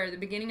swear, at the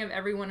beginning of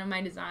every one of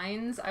my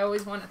designs, I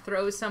always want to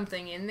throw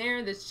something in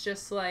there that's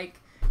just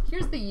like,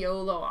 here's the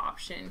YOLO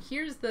option.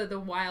 Here's the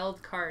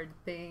wild card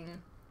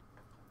thing.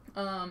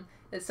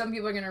 That some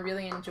people are going to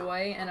really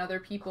enjoy and other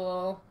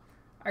people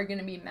are going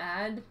to be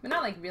mad, but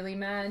not like really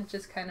mad,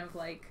 just kind of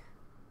like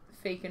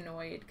fake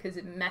annoyed because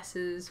it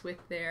messes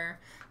with their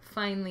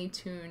finely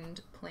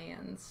tuned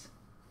plans.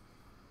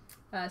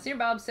 Senior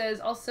Bob says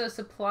also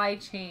supply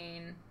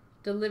chain,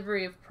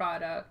 delivery of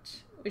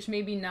product, which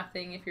may be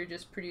nothing if you're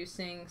just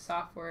producing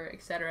software,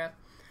 etc.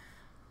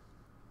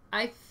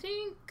 I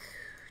think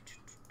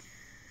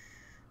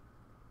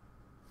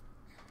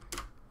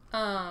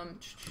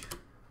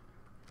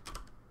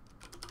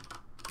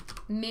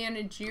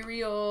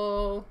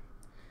managerial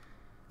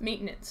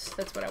maintenance.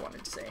 That's what I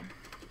wanted to say.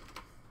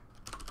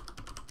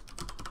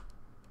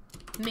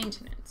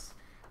 Maintenance.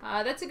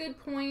 That's a good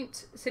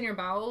point, Senior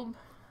Bulb.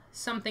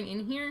 Something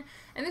in here.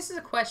 And this is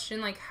a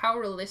question like, how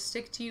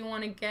realistic do you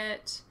want to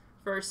get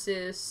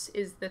versus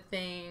is the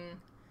thing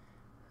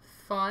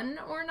fun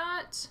or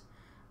not?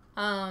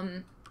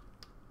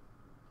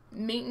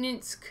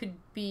 Maintenance could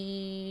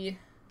be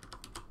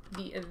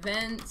the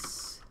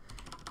events,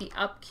 the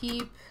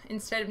upkeep,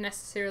 instead of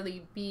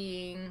necessarily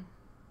being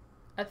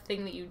a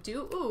thing that you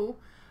do. Ooh,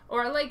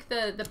 or I like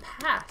the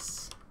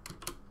pass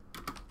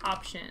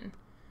option.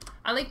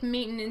 I like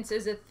maintenance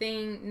as a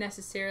thing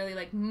necessarily.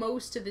 Like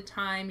most of the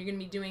time you're going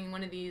to be doing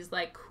one of these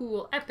like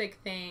cool epic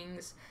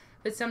things,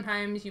 but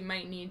sometimes you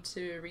might need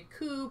to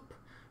recoup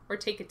or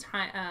take a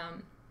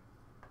time,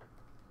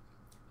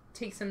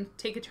 take a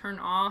turn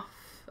off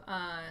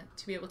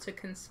to be able to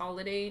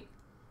consolidate.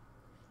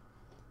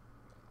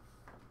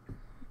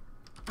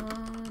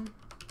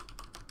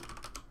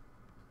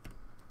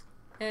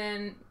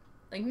 And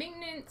like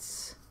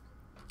maintenance,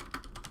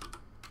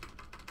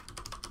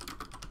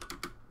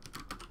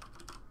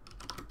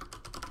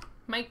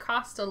 might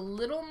cost a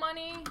little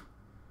money,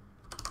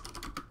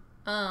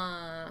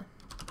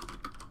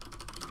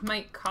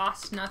 might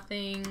cost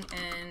nothing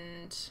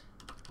and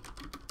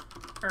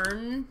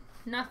earn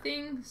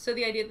nothing. So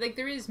the idea, like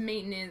there is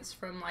maintenance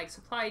from like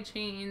supply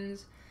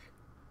chains,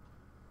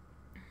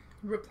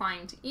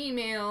 replying to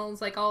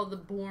emails, like all the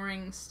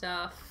boring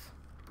stuff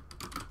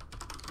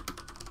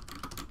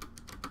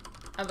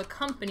of a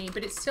company,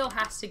 but it still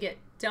has to get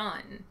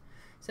done.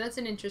 So that's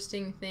an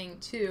interesting thing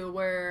too,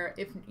 where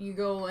if you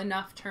go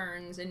enough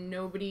turns and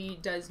nobody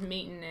does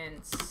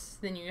maintenance,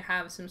 then you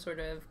have some sort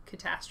of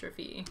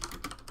catastrophe.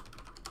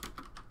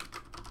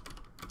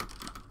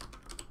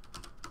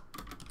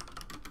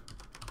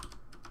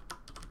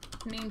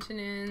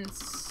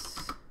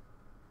 Maintenance,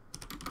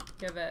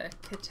 you have a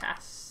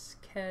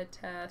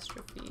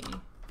catastrophe.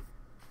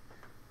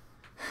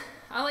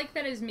 I like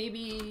that as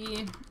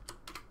maybe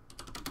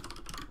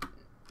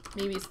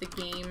it's the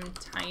game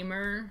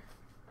timer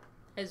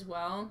as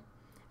well.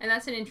 And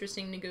that's an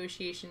interesting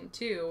negotiation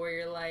too, where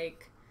you're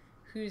like,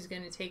 who's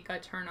going to take a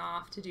turn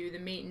off to do the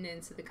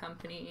maintenance of the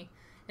company?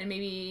 And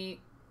maybe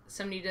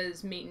somebody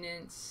does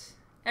maintenance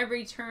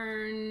every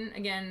turn.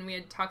 Again, we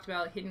had talked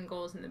about hidden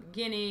goals in the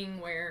beginning,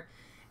 where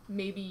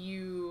maybe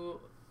you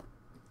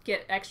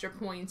get extra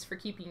points for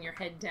keeping your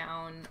head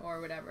down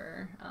or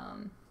whatever.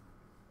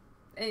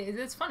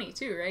 It's funny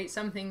too, right?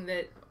 Something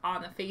that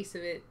on the face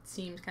of it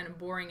seems kind of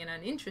boring and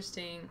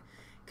uninteresting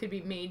could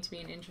be made to be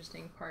an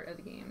interesting part of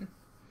the game.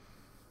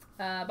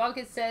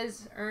 Bobcat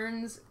says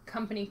earns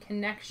company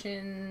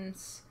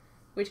connections,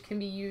 which can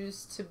be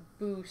used to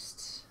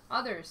boost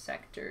other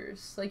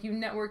sectors. Like you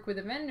network with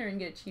a vendor and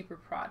get a cheaper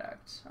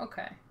product.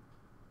 Okay.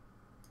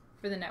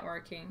 For the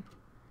networking.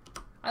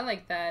 I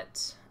like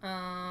that.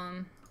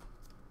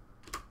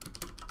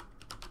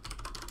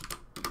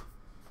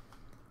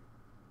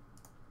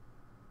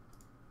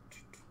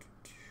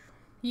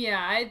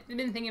 Yeah, I've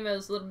been thinking about it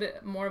as a little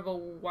bit more of a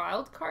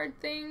wild card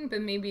thing,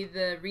 but maybe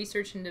the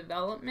research and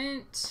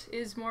development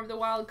is more of the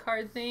wild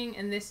card thing,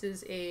 and this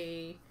is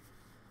a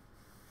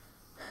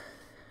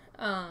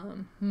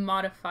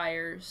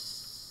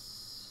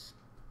modifiers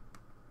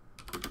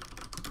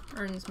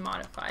earns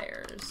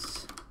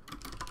modifiers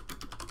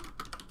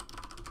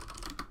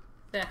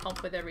that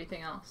help with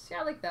everything else.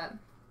 Yeah, I like that.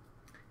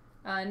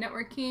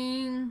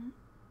 Networking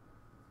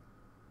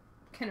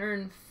can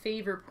earn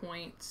favor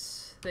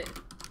points that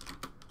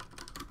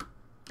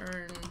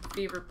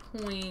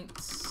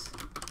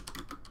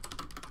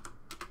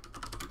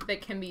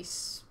can be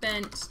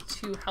spent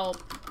to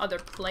help other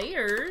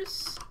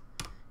players.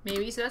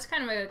 Maybe. So that's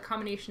kind of a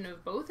combination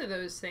of both of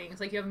those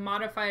things. Like you have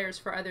modifiers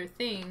for other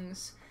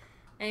things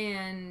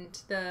and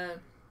the...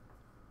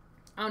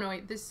 Oh no,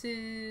 wait. This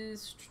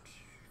is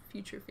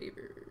future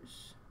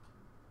favors.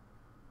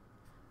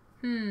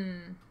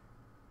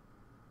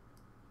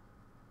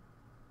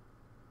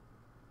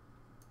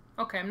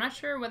 Okay, I'm not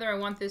sure whether I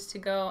want this to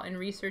go in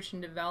research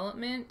and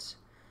development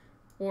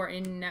or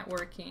in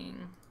networking.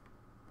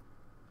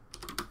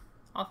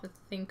 I'll have to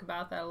think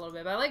about that a little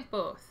bit, but I like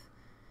both.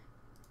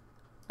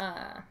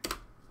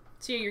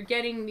 So you're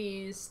getting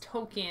these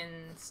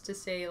tokens to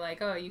say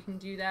like, oh, you can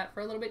do that for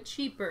a little bit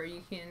cheaper.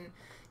 You can,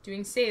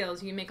 doing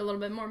sales, you can make a little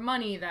bit more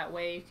money that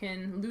way. You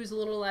can lose a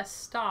little less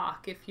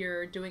stock if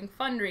you're doing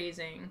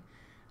fundraising.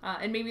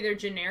 And maybe they're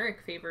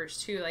generic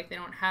favors too, like they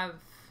don't have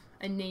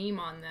a name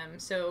on them.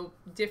 So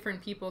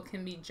different people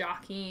can be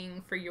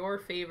jockeying for your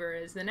favor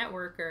as the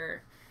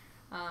networker.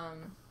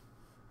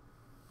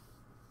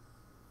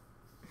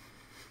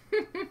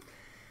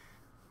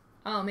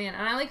 Oh man,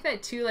 and I like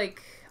that too,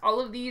 like all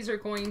of these are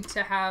going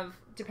to have,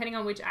 depending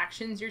on which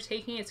actions you're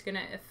taking, it's going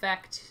to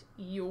affect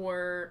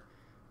your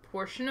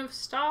portion of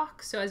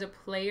stock. So as a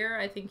player,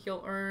 I think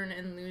you'll earn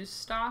and lose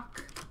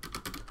stock.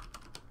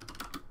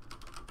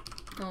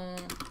 You'll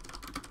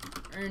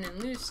earn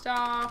and lose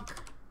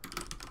stock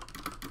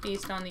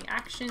based on the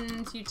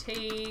actions you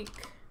take.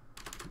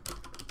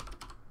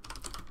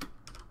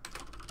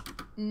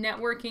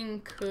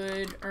 Networking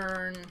could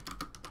earn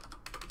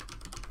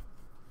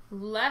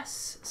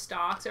less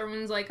stocks.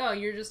 Everyone's like, oh,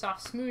 you're just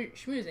off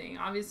schmoozing.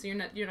 Obviously, you're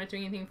not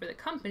doing anything for the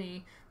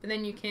company, but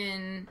then you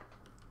can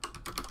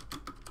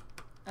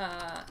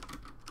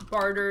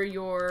barter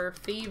your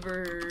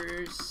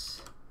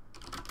favors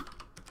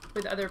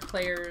with other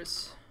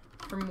players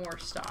for more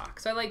stock.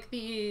 So I like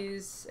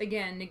these,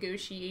 again,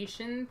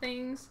 negotiation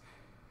things.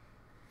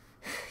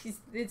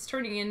 It's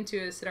turning into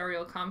a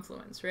scenario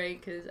confluence, right?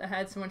 Because I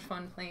had so much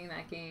fun playing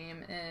that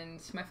game, and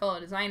my fellow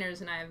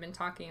designers and I have been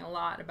talking a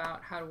lot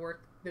about how to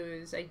work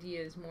those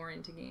ideas more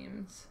into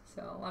games.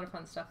 So a lot of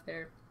fun stuff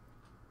there.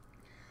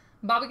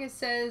 Babika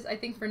says, I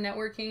think for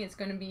networking, it's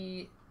going to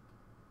be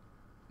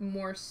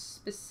more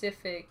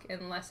specific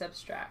and less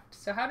abstract.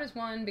 So how does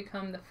one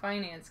become the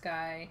finance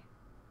guy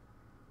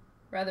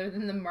rather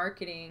than the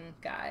marketing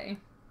guy?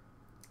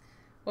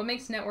 What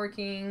makes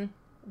networking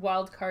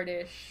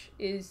wildcardish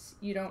is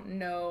you don't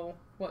know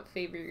what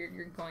favor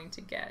you're going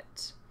to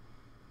get.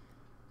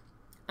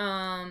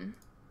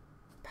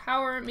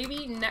 Power,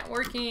 maybe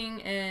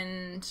networking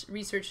and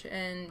research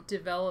and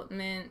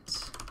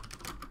development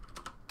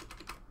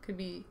could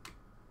be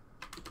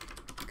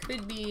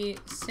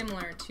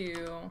similar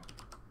to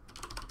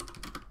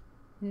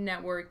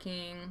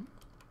networking.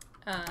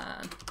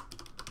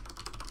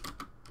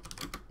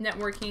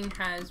 Networking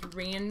has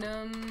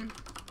random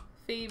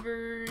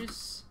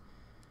favors.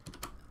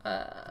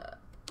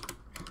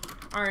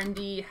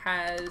 R&D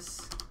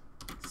has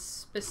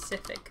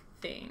specific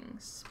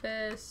things.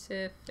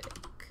 Specific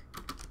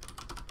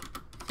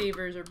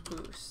favors or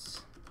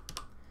boosts.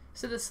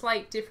 So the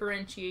slight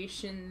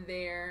differentiation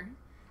there.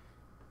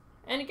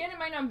 And again, it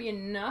might not be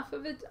enough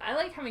of it. I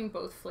like having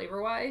both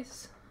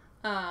flavor-wise.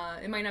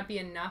 It might not be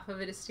enough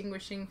of a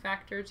distinguishing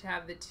factor to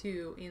have the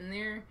two in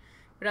there.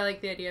 But I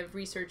like the idea of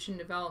research and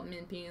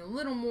development being a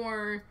little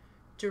more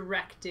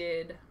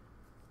directed.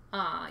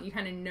 You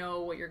kind of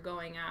know what you're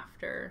going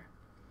after.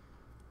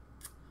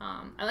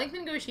 I like the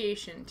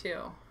negotiation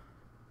too.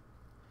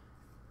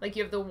 Like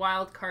you have the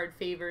wild card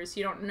favors,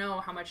 you don't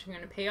know how much you're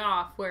going to pay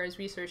off, whereas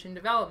research and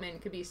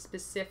development could be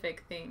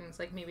specific things,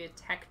 like maybe a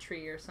tech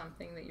tree or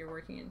something that you're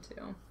working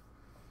into.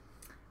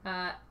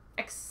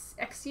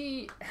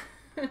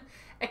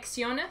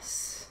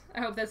 Exionis,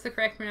 I hope that's the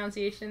correct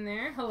pronunciation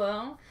there.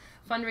 Hello.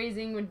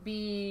 Fundraising would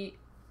be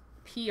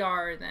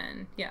PR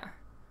then, yeah.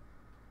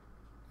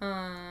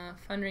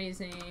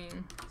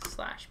 Fundraising /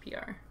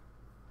 PR.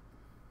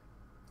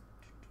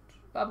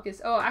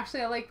 Bobkus. Oh, actually,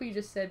 I like what you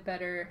just said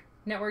better.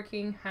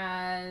 Networking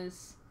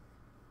has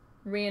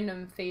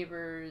random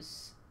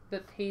favors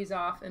that pays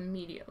off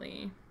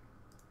immediately.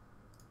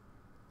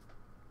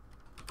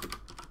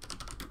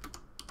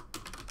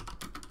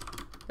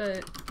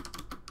 But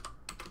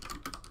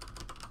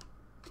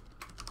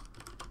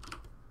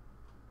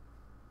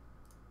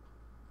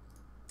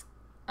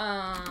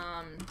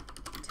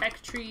tech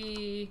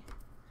tree,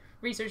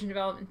 research and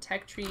development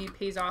tech tree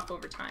pays off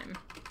over time.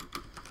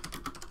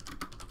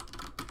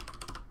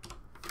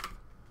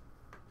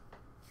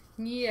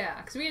 Yeah,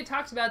 because we had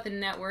talked about the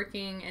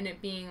networking and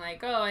it being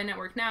like, oh, I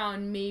network now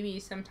and maybe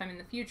sometime in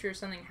the future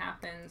something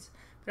happens.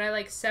 But I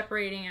like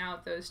separating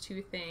out those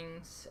two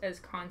things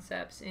as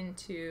concepts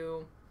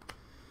into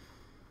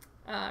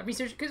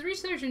research, because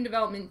research and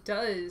development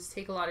does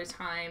take a lot of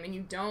time, and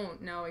you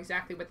don't know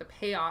exactly what the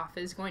payoff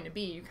is going to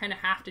be. You kind of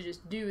have to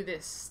just do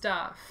this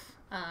stuff,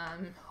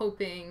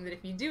 hoping that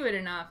if you do it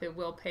enough, it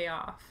will pay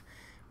off.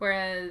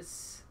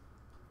 Whereas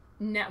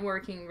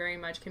networking very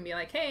much can be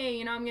like, hey,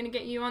 you know, I'm going to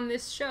get you on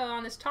this show,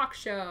 on this talk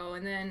show,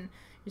 and then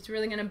it's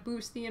really going to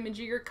boost the image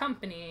of your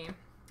company.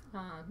 So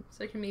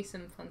there can be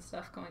some fun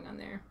stuff going on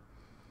there.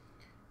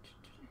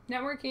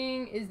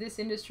 Networking is this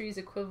industry's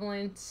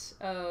equivalent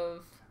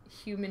of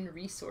human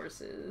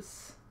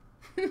resources.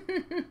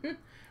 I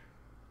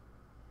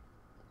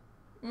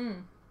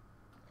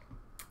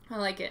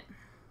like it.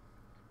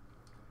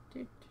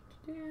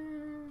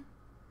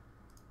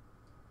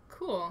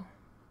 Cool.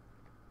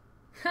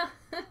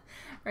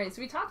 Alright,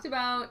 so we talked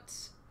about,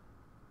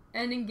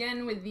 and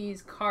again with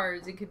these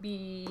cards, it could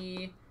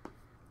be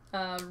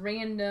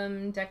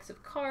random decks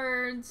of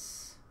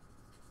cards.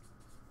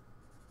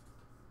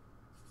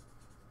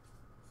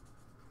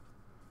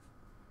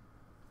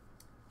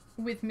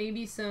 With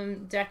maybe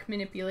some deck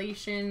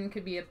manipulation,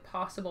 could be a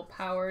possible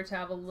power to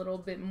have a little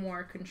bit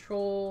more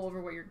control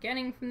over what you're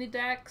getting from the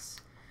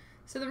decks.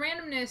 So the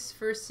randomness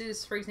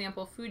versus, for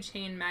example, Food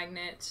Chain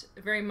Magnet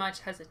very much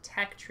has a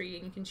tech tree,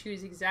 and you can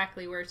choose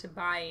exactly where to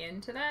buy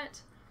into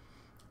that.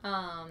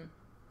 I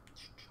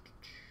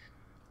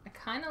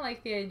kind of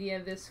like the idea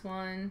of this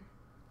one.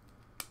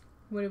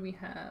 What do we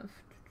have?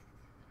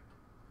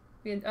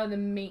 We had, oh, the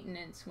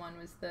maintenance one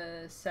was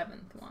the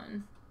 7th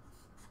one.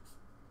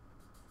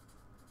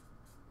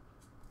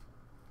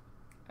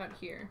 Out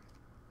here.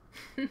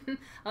 I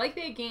like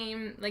the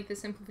game, like the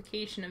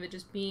simplification of it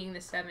just being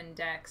the 7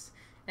 decks,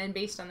 and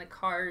based on the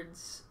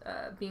cards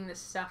being the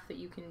stuff that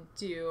you can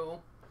do.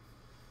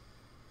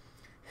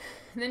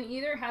 And then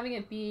either having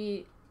it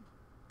be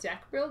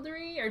deck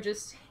buildery or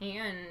just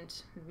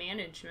hand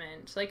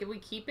management. Like if we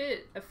keep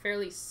it a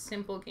fairly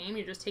simple game,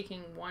 you're just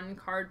taking 1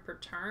 card per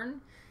turn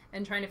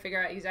and trying to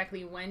figure out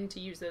exactly when to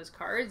use those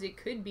cards. It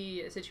could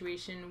be a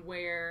situation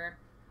where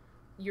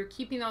you're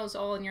keeping those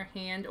all in your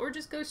hand, or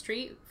just go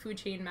straight Food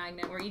Chain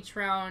Magnet, where each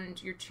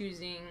round you're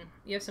choosing,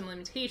 you have some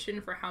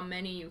limitation for how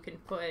many you can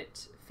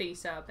put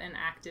face up and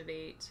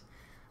activate.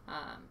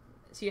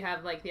 So you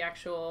have like the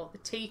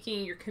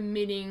taking, you're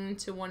committing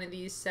to one of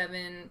these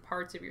 7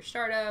 parts of your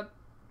startup,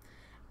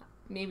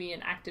 maybe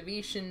an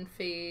activation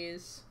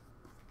phase.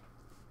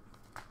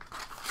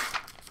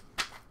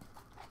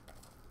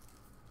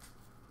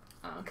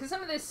 Because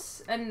some of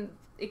this, and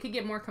it could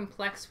get more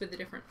complex with the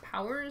different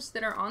powers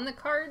that are on the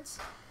cards,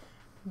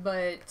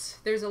 but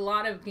there's a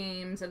lot of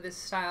games of this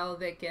style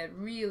that get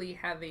really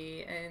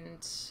heavy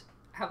and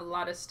have a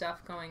lot of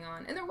stuff going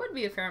on, and there would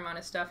be a fair amount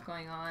of stuff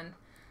going on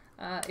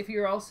if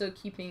you're also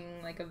keeping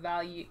like a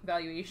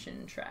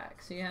valuation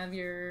track. So you have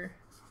your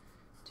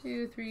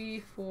 2, 3,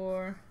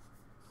 4,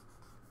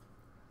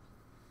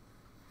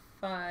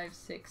 5,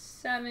 6,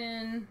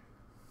 7.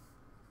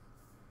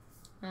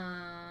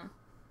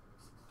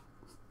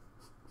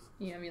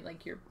 You have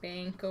like your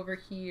bank over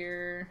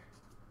here.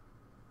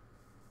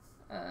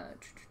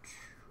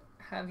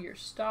 Have your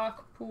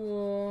stock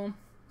pool.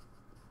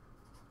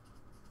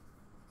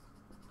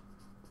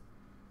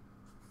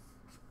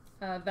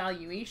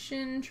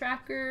 Valuation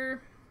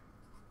tracker.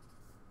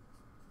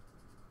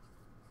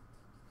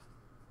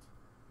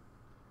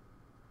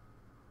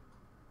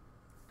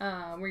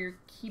 Where you're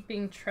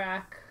keeping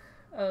track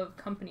of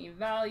company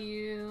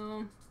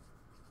value.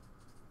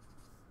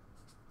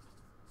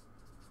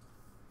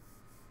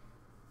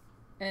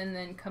 And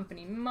then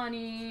company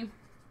money.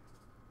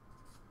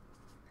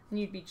 And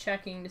you'd be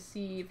checking to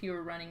see if you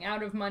were running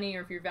out of money,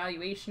 or if your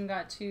valuation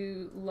got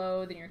too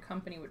low, then your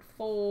company would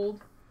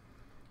fold.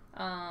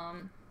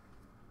 I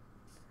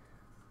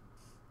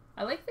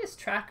like this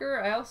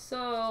tracker. I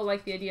also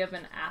like the idea of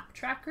an app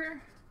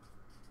tracker,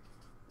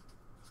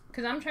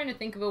 because I'm trying to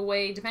think of a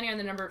way, depending on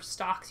the number of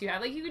stocks you have,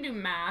 like you could do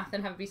math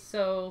and have it be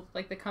so,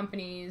 like the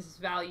company's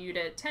valued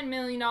at $10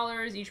 million,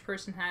 each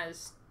person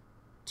has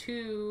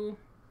 2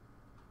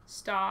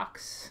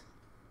 stocks.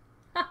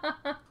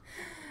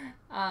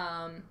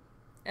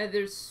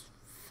 There's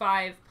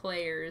 5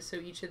 players, so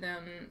each of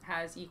them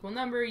has equal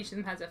number, each of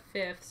them has a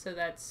 5th, so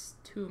that's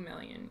 2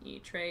 million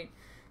each, right?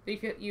 But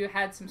if you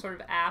had some sort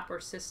of app or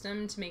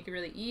system to make it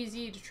really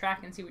easy to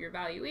track and see what your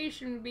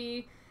valuation would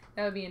be,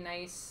 that would be a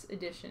nice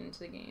addition to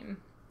the game.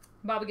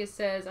 Babagus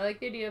says, I like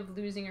the idea of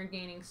losing or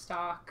gaining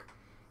stock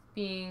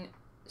being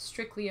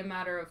strictly a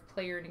matter of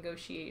player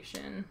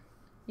negotiation.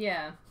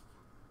 Yeah.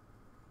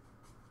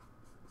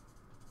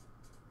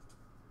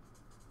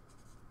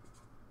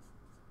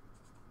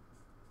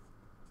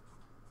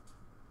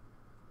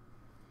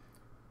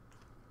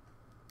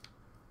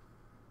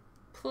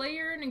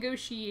 Player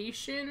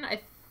negotiation, I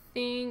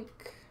think,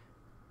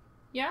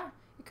 yeah,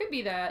 it could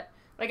be that.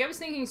 Like, I was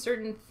thinking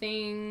certain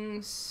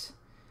things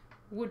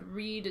would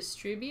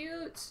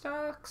redistribute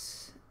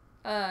stocks,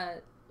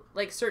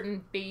 like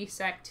certain base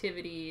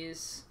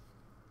activities,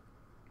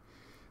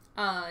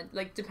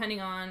 like depending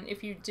on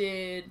if you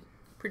did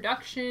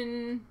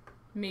production,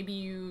 maybe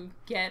you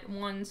get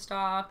 1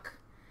 stock,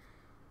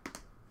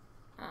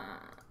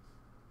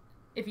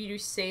 If you do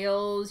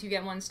sales, you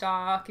get 1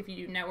 stock. If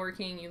you do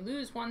networking, you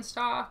lose 1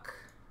 stock.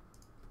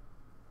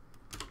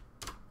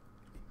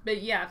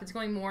 But yeah, if it's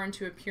going more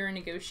into a pure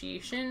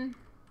negotiation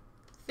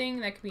thing,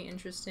 that could be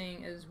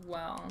interesting as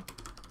well.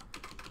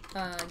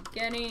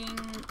 Getting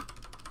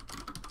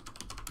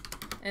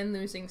and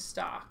losing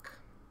stock.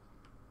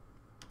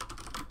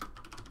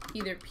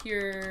 Either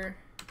pure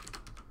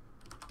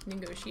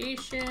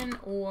negotiation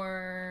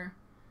or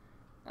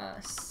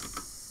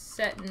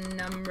set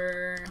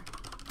number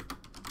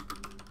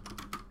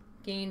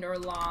gained or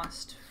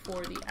lost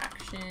for the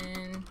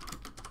action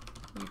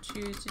you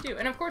choose to do.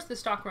 And of course the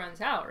stock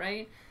runs out,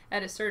 right?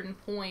 At a certain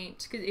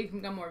point, because it can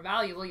become more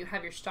valuable, you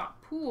have your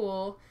stock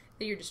pool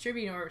that you're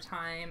distributing over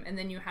time, and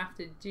then you have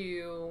to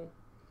do,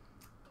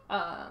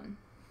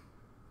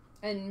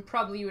 and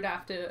probably you would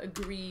have to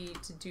agree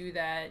to do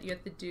that. You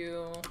have to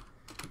do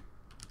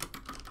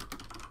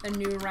a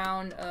new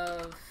round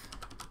of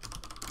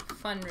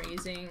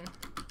fundraising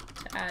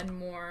to add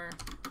more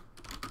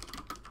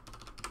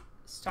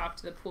stock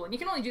to the pool. And you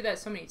can only do that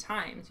so many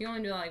times. You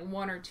only do that like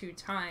 1 or 2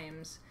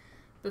 times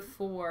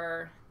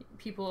before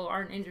people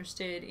aren't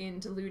interested in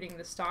diluting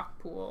the stock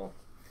pool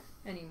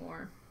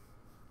anymore.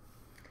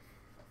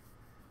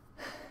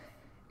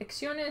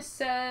 Acciones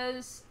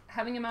says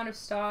having amount of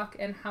stock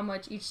and how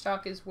much each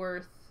stock is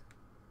worth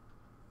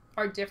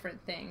are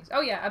different things.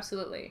 Oh yeah,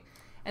 absolutely.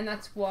 And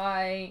that's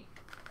why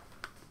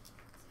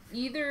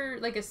either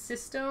like a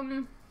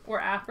system or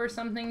app or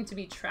something to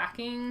be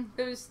tracking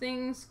those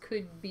things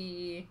could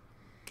be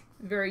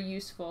very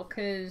useful,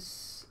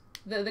 because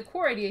the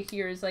core idea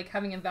here is like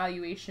having a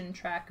valuation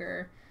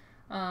tracker,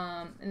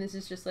 and this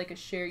is just like a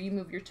share. You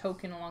move your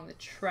token along the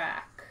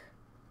track.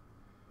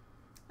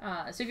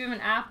 So if you have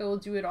an app, it will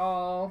do it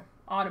all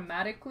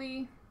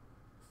automatically.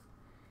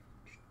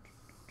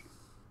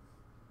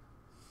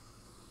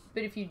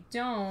 But if you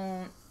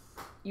don't,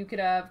 you could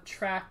have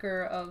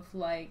tracker of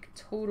like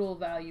total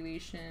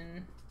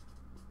valuation.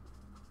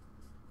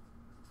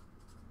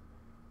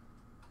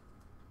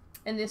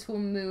 And this will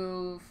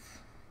move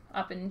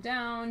up and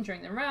down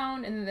during the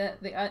round, and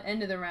the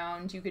end of the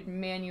round you could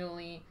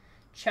manually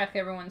check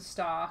everyone's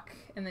stock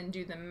and then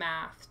do the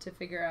math to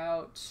figure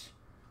out,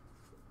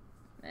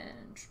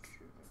 and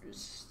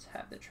just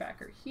have the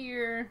tracker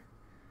here,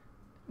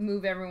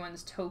 move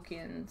everyone's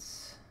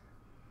tokens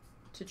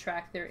to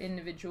track their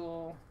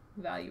individual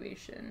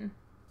valuation.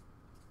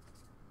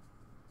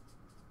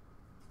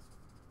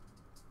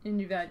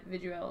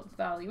 Individual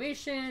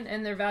valuation,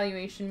 and their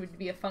valuation would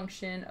be a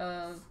function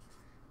of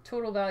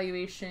total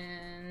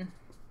valuation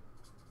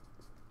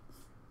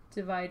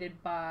divided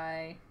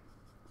by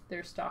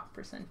their stock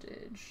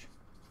percentage.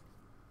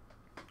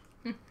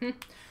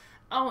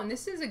 Oh, and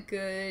this is a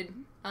good,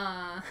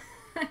 again,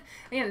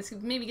 this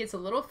maybe gets a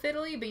little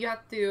fiddly, but you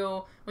have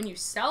to, when you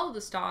sell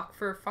the stock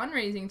for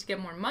fundraising to get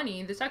more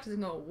money, the stock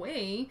doesn't go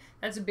away.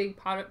 That's a big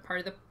part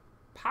of the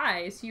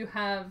pie. So you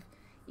have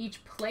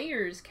each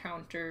player's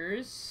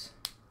counters.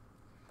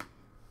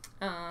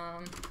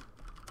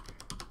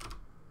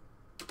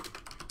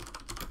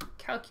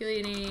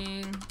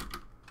 Calculating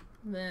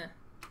the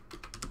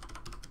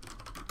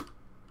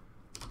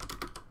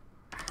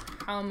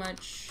how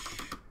much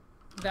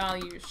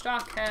value your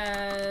stock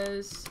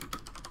has,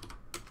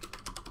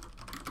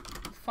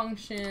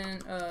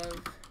 function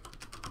of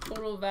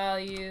total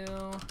value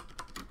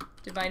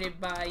divided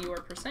by your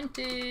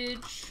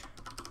percentage.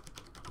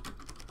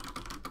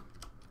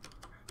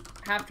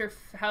 Have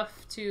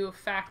to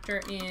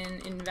factor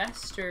in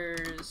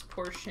investors'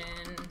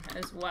 portion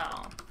as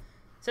well.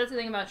 So that's the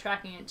thing about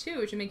tracking it too,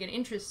 which would make it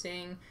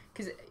interesting,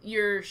 because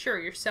you're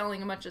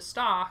selling a bunch of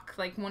stock.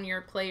 Like one of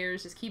your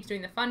players just keeps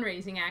doing the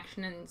fundraising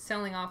action and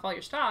selling off all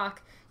your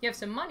stock. You have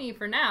some money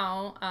for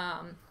now,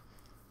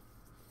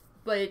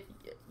 but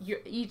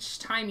each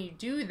time you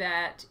do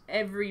that,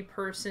 every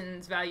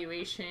person's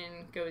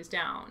valuation goes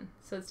down.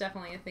 So it's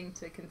definitely a thing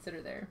to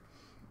consider there.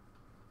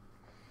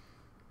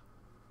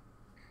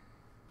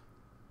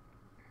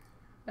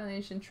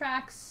 Valuation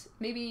tracks,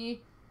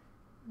 maybe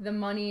the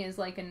money is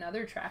like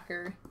another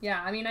tracker.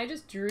 Yeah, I mean, I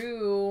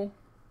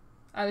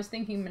was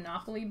thinking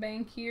Monopoly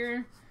Bank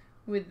here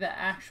with the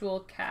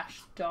actual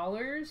cash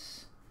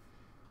dollars,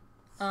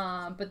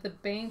 but the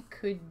bank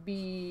could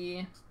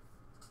be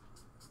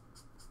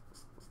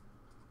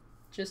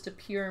just a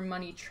pure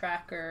money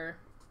tracker.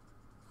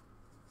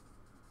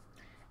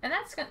 And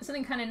that's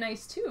something kind of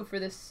nice too for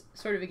this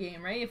sort of a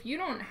game, right? If you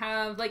don't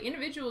have, like,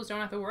 individuals don't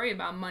have to worry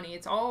about money.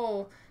 It's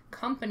all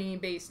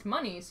company-based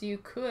money, so you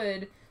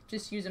could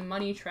just use a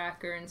money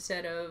tracker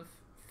instead of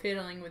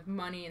fiddling with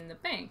money in the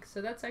bank. So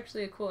that's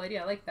actually a cool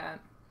idea. I like that.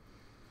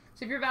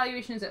 So if your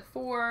valuation is at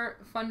 4,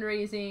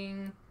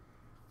 fundraising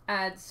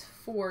adds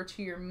 4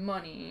 to your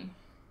money.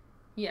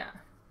 Yeah.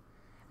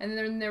 And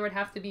then there would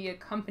have to be a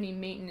company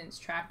maintenance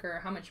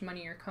tracker, how much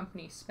money your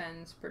company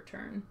spends per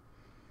turn.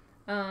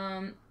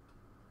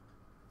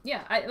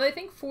 Yeah, I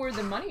think for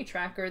the money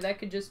tracker, that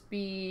could just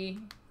be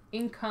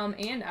income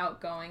and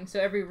outgoing. So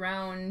every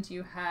round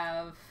you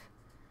have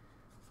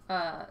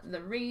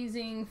the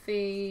raising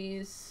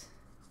phase,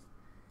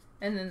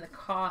 and then the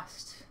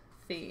cost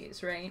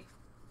phase, right?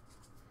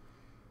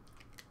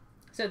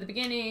 So at the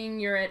beginning,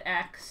 you're at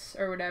X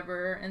or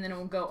whatever, and then it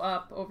will go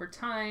up over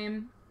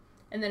time.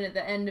 And then at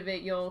the end of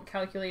it, you'll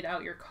calculate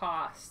out your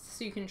costs.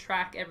 So you can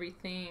track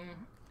everything,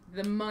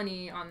 the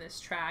money on this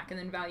track. And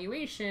then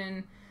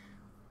valuation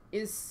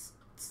is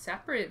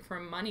separate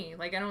from money.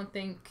 Like, I don't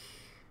think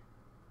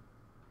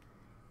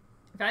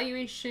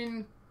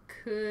valuation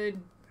could...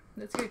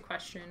 That's a good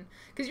question.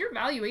 Because your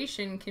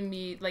valuation can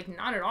be, like,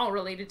 not at all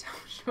related to how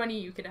much money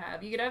you could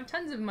have. You could have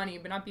tons of money,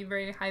 but not be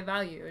very high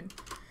valued.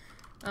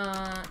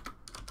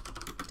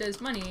 Does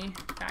money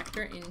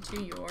factor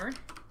into your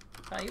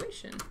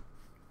valuation?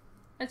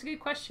 That's a good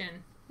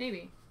question.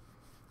 Maybe.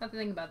 I'll have to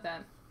think about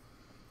that.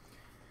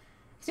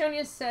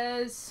 Xenia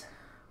says,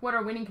 what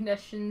are winning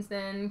conditions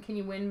then? Can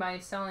you win by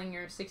selling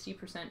your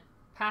 60%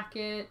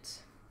 packet?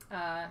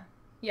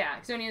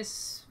 Yeah,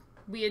 Xenia's...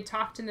 We had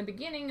talked in the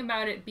beginning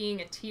about it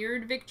being a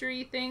tiered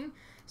victory thing.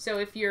 So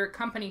if your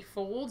company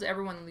folds,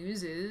 everyone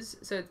loses.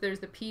 So there's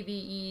the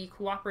PvE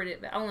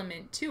cooperative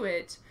element to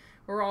it.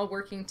 We're all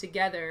working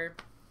together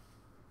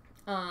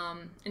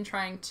and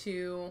trying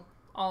to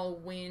all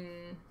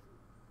win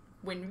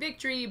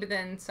victory, but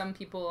then some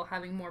people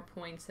having more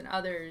points than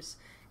others.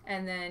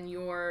 And then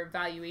your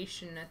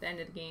valuation at the end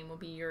of the game will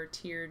be your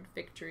tiered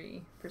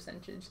victory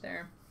percentage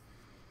there.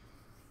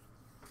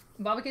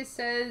 Babakis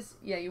says,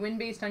 yeah, you win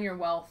based on your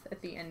wealth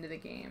at the end of the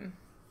game.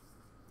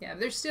 Yeah,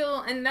 there's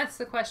still, and that's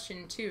the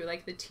question too,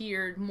 like the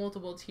tiered,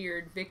 multiple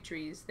tiered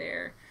victories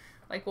there.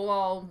 Like, we'll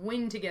all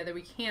win together.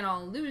 We can't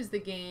all lose the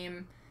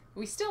game.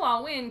 We still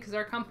all win because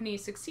our company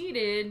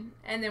succeeded,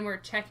 and then we're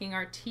checking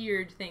our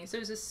tiered thing. So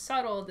there's a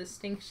subtle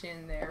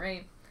distinction there,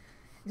 right?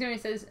 Xenia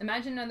says,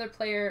 imagine another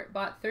player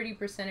bought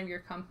 30% of your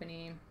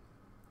company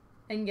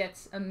and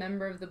gets a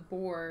member of the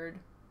board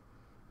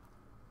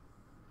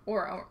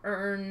or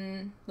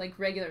earn, like,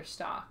 regular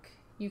stock.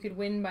 You could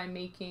win by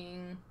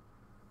making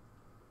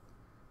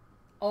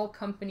all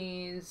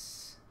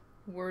companies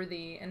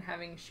worthy and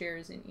having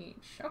shares in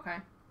each. Okay.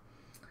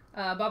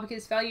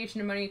 Babaka's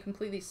valuation and money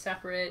completely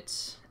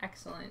separate.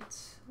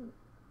 Excellent.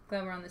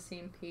 Glad we're on the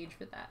same page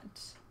for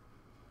that.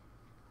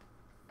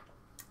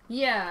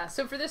 Yeah,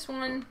 so for this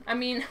one, I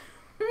mean,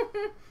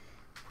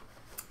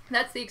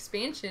 that's the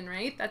expansion,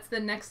 right? That's the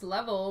next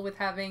level with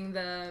having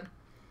a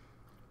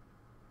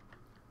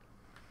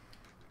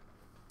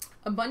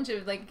bunch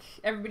of, like,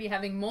 everybody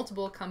having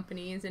multiple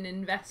companies and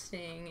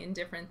investing in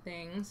different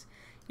things.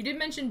 You did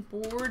mention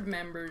board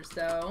members,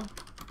 though.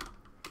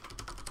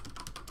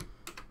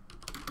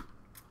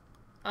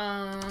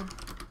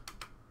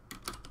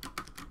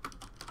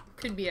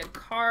 Could be a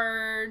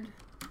card,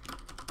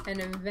 an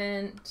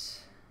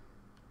event,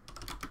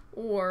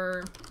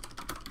 or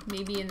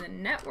maybe in the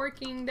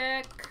networking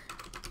deck.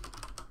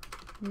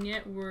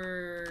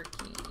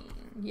 Networking,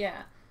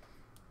 yeah.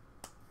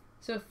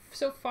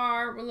 So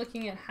far, we're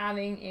looking at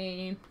having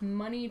a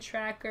money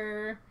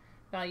tracker,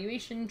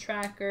 valuation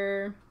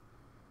tracker,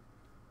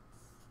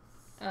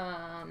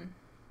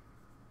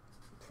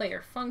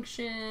 player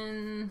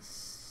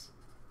functions.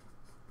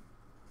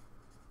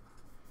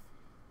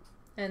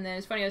 And then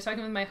it's funny, I was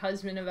talking with my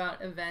husband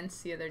about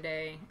events the other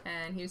day,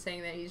 and he was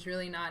saying that he's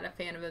really not a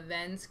fan of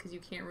events because you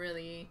can't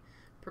really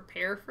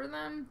prepare for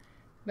them.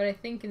 But I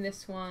think in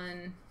this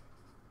one,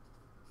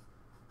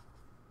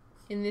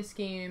 in this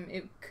game,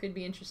 it could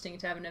be interesting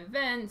to have an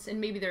event, and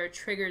maybe they're a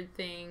triggered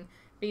thing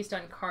based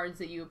on cards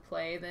that you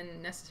play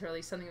than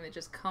necessarily something that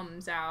just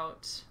comes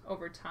out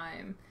over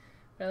time.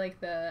 But I like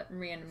the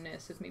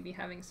randomness of maybe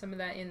having some of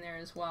that in there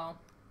as well.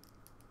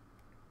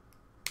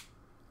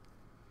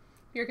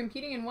 If you're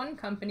competing in one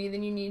company,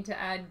 then you need to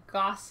add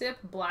gossip,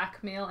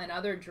 blackmail, and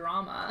other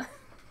drama.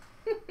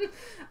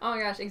 Oh my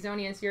gosh,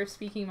 Exonius, you're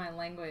speaking my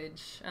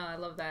language. I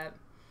love that.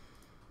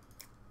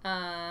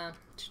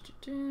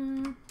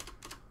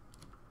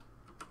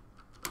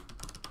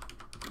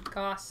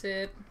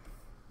 Gossip.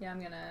 Yeah,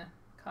 I'm gonna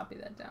copy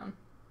that down.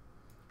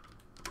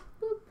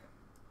 Boop.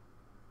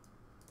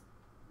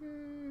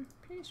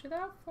 Paste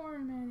without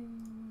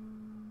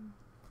formatting.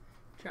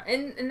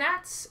 And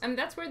that's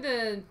where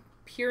the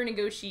pure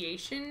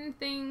negotiation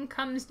thing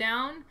comes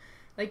down.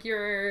 Like,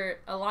 a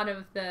lot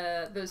of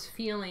those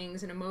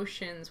feelings and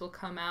emotions will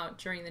come out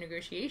during the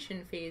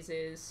negotiation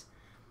phases.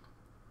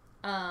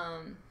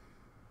 But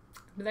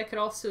that could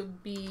also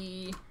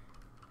be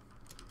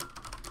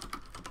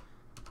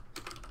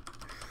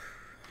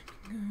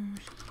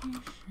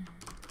negotiation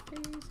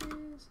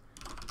phases.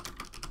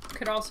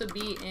 Could also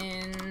be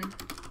in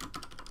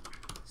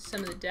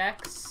some of the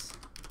decks.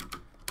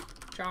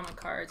 Drama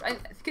cards,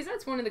 because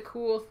that's one of the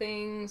cool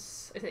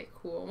things. I say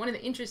cool. One of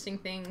the interesting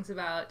things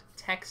about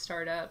tech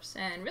startups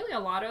and really a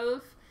lot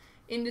of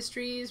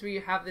industries where you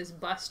have this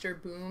bust or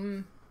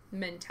boom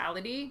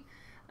mentality.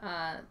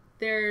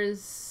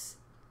 There's,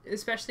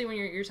 especially when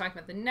you're talking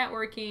about the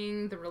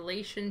networking, the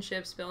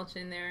relationships built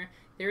in there.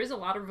 There is a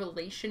lot of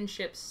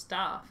relationship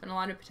stuff and a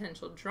lot of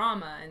potential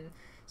drama, and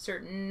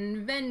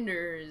certain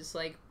vendors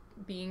like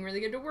being really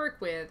good to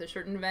work with, or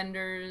certain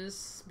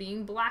vendors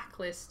being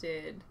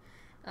blacklisted.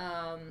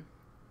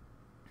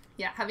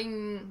 yeah,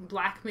 having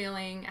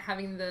blackmailing,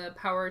 having the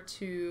power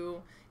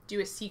to do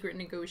a secret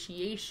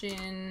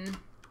negotiation.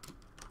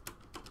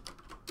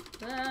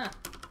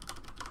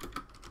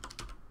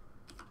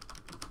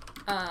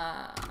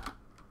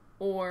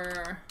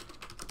 Or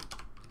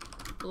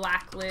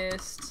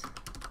blacklist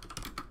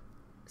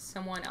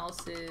someone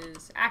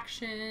else's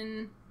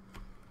action.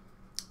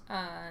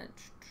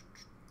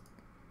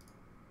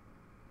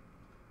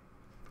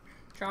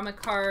 Drama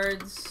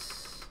cards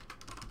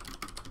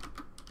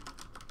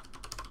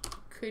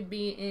could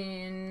be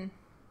in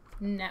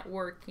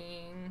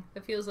networking.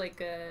 That feels like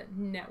a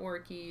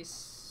networky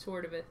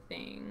sort of a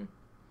thing.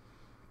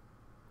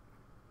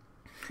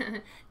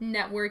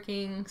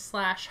 Networking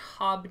 /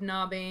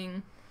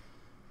 hobnobbing.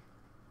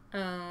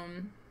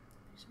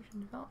 Research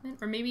and development,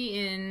 or maybe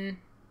in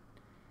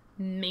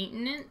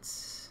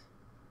maintenance.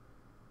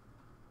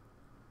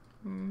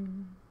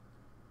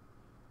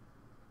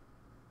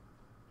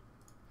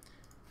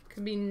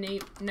 Could be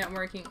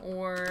networking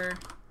or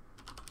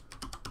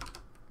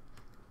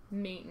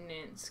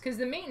maintenance, because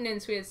the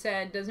maintenance we had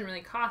said doesn't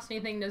really cost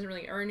anything, doesn't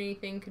really earn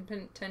anything, could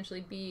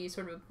potentially be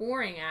sort of a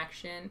boring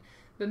action,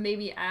 but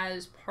maybe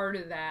as part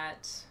of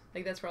that,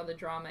 like that's where all the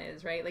drama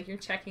is, right? Like you're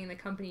checking the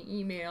company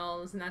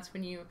emails, and that's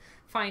when you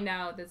find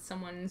out that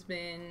someone's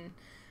been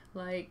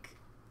like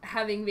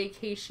having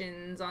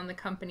vacations on the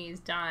company's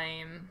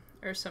dime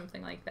or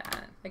something like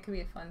that. That could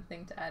be a fun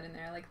thing to add in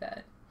there. I like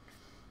that.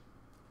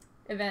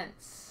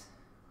 Events.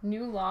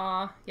 New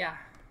law. Yeah.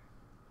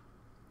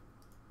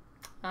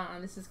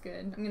 This is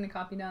good. I'm going to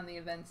copy down the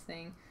events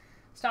thing.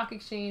 Stock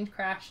exchange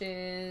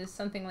crashes.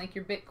 Something like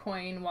your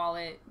Bitcoin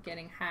wallet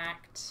getting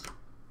hacked.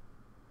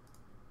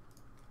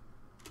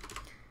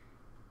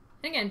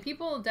 And again,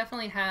 people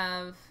definitely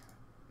have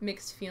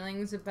mixed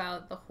feelings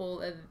about the whole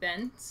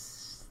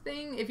events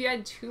thing. If you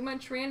add too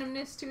much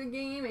randomness to a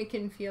game, it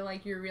can feel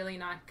like you're really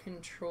not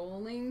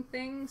controlling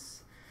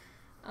things.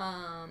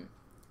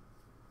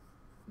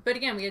 But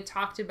again, we had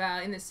talked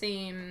about in the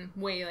same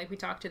way, like we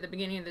talked at the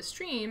beginning of the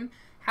stream,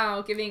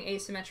 how giving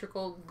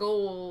asymmetrical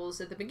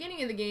goals at the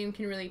beginning of the game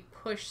can really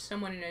push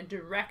someone in a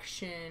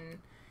direction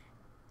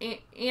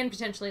and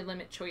potentially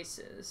limit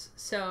choices.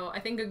 So I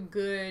think a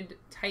good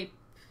type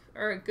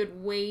or a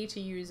good way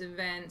to use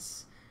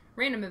events,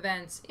 random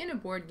events in a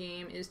board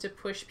game, is to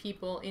push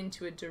people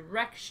into a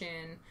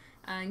direction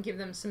and give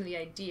them some of the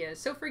ideas.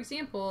 So for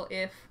example,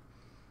 if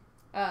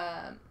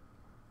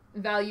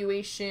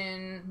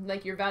valuation,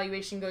 like your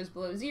valuation goes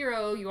below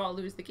 0, you all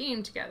lose the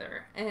game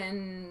together,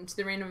 and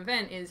the random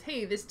event is,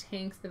 hey, this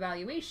tanks the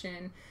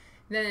valuation,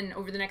 then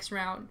over the next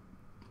round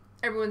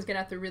everyone's gonna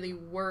have to really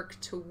work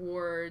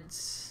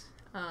towards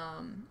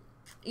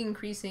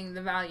increasing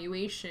the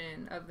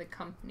valuation of the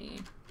company.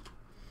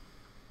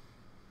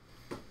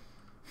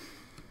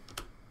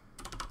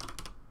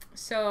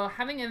 So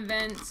having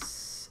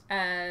events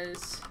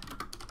as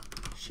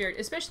shared,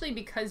 especially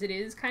because it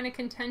is kind of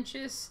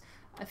contentious,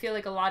 I feel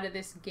like a lot of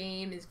this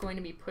game is going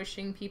to be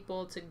pushing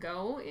people to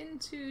go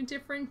into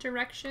different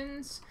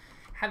directions.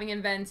 Having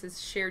events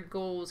as shared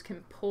goals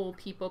can pull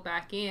people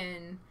back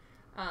in,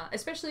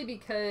 especially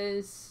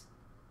because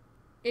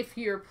if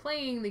you're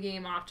playing the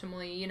game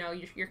optimally, you know,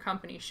 your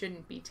company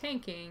shouldn't be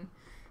tanking.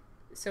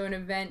 So an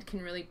event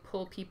can really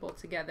pull people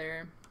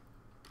together.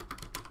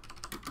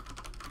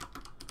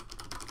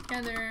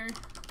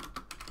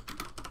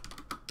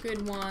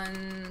 Good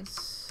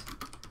ones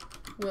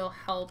will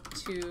help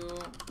to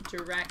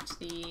direct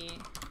the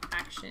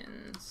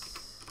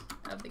actions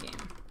of the game.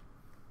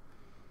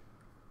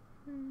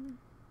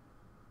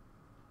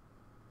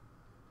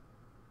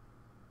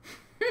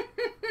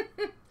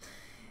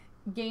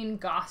 Gain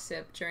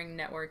gossip during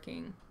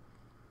networking.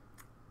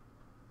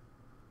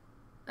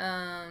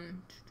 Yeah.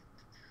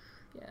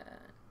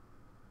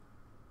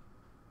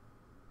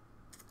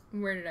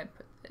 Where did I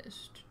put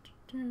this?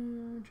 Be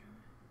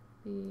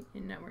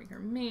in networking or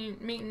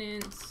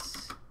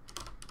maintenance.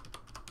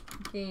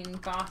 Gain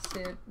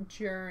gossip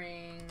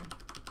during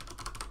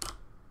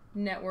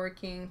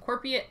networking.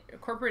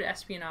 Corporate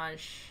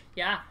espionage.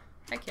 Yeah.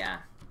 Heck yeah.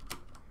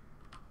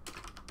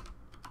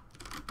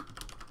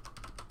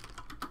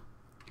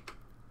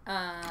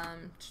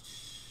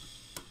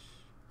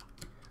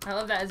 I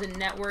love that as a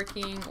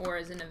networking or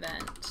as an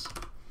event.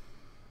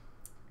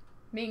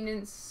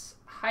 Maintenance,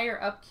 higher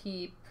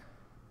upkeep,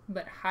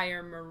 but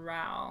higher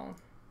morale.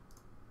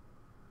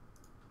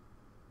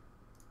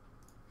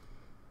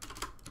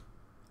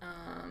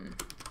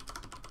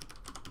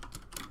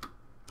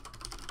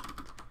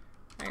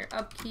 Higher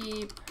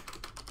upkeep,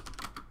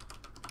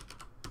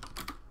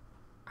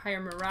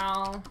 higher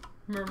morale.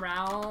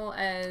 Morale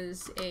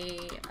as a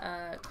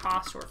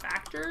cost or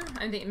factor.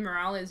 I think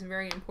morale is a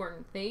very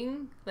important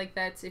thing. Like,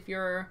 that's, if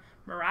your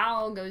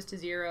morale goes to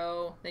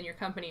 0, then your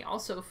company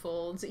also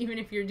folds. Even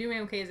if you're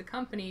doing okay as a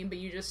company, but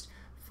you just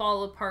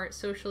fall apart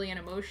socially and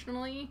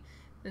emotionally,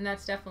 then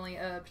that's definitely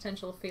a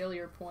potential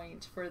failure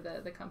point for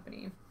the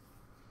company.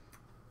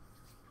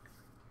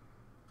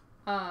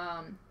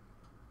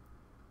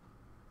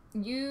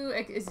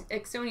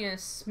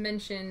 Exonius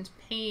mentioned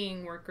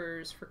paying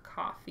workers for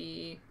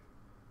coffee.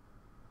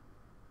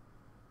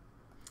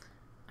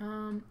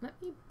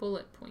 Let me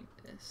bullet point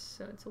this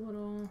so it's a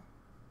little,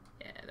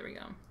 yeah, there we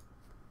go.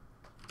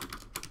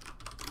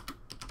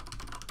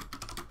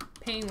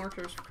 Paying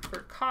workers for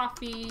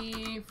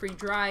coffee, free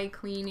dry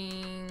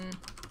cleaning,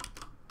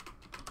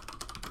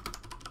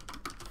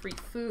 free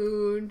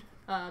food,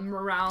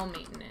 morale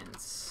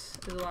maintenance.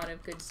 There's a lot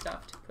of good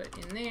stuff to put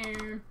in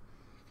there.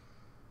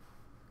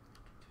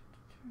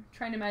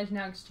 Trying to imagine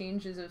how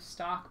exchanges of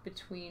stock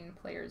between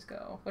players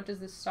go. What does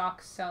the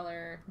stock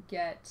seller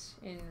get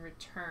in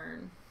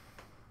return?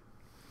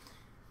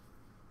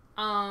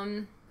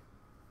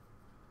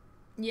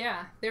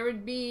 Yeah,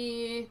 there'd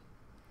be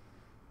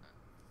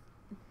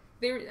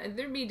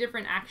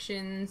different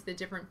actions that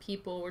different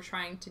people were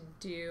trying to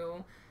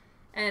do.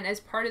 And as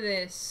part of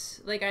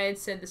this, like I had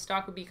said, the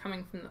stock would be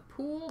coming from the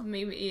pool.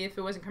 Maybe if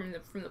it wasn't coming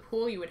from the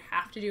pool, you would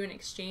have to do an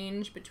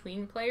exchange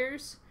between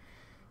players.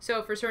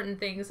 So for certain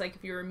things, like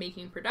if you were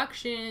making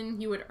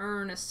production, you would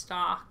earn a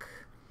stock.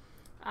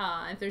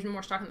 If there's no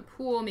more stock in the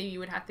pool, maybe you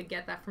would have to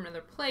get that from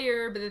another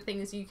player. But the thing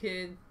is, you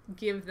could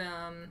give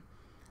them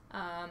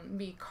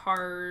be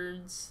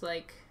cards,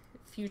 like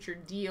future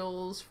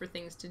deals for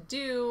things to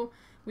do.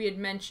 We had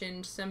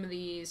mentioned some of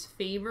these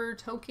favor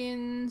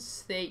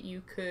tokens that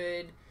you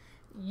could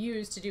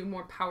use to do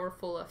more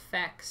powerful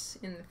effects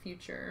in the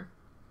future.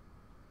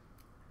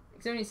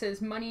 Somebody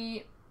says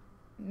money,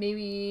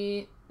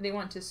 maybe they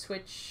want to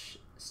switch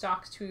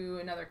stocks to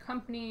another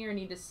company or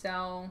need to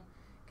sell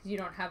because you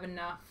don't have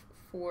enough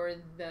for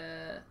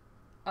the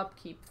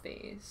upkeep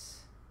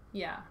phase.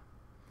 Yeah.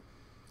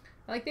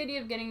 I like the idea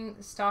of getting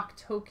stock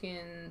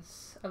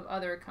tokens of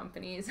other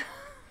companies.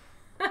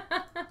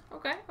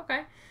 Okay,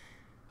 okay.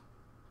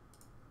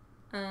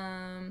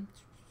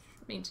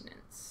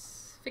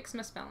 Maintenance. Fix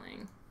my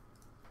spelling.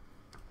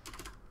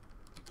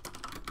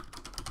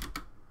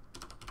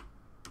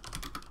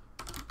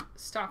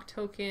 Stock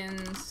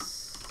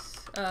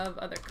tokens of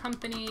other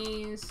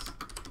companies.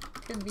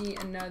 Could be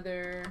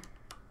another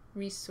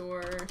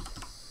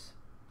resource.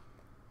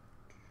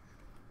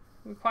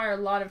 Require a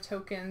lot of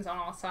tokens on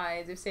all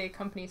sides. If, say, a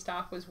company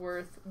stock was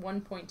worth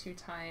 1.2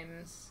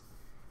 times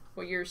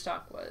what your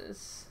stock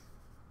was.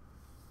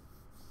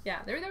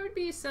 Yeah, there would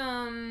be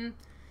some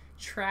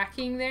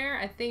tracking there.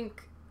 I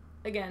think,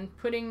 again,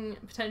 putting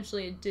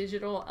potentially a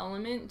digital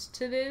element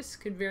to this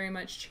could very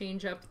much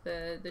change up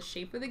the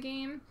shape of the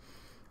game.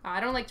 I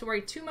don't like to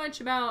worry too much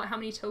about how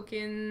many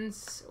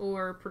tokens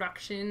or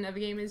production of a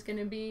game is going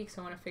to be, because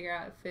I want to figure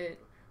out if it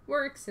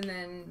works and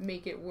then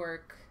make it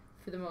work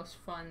for the most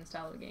fun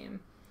style of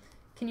game.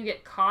 Can you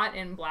get caught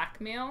in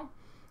blackmail?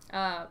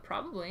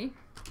 Probably.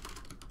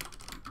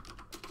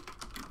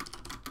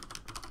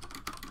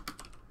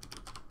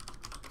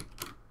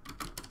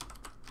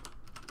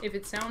 If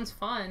it sounds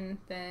fun,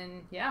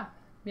 then yeah,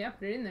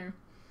 put it in there.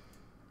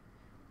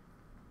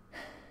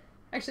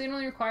 Actually, it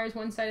only requires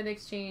one side of the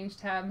exchange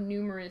to have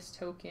numerous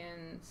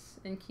tokens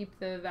and keep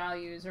the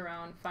values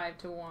around 5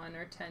 to 1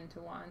 or 10 to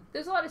 1.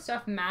 There's a lot of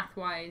stuff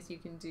math-wise you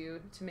can do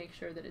to make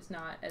sure that it's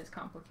not as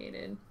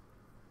complicated.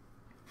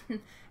 And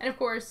of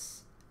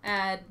course,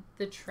 add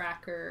the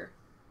tracker.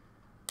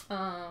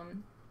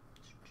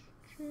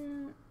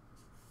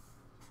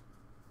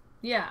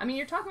 Yeah, I mean,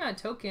 you're talking about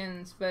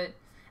tokens, but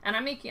and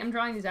I'm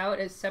drawing these out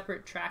as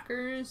separate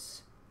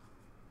trackers.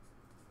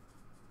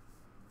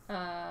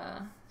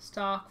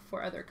 Stock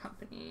for other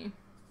company.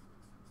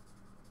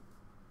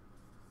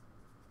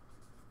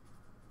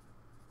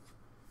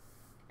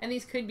 And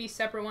these could be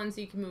separate ones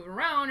that you can move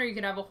around, or you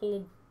could have a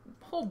whole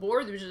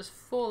board that was just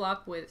full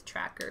up with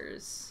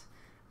trackers.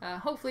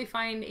 Hopefully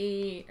find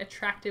a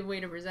attractive way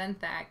to present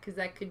that, because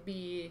that could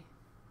be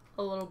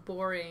a little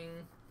boring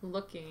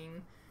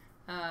looking.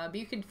 But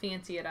you could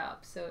fancy it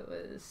up so it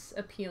was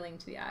appealing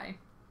to the eye.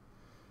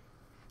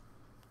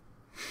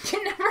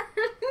 Can never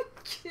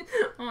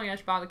oh my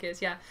gosh,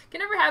 Babakis, yeah. Can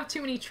never have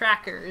too many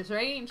trackers,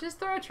 right? Just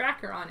throw a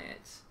tracker on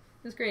it.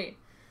 That's great.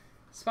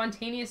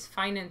 Spontaneous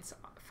finance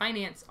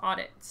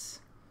audits.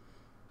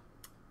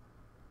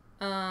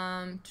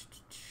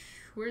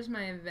 Where's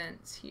my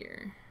events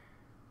here?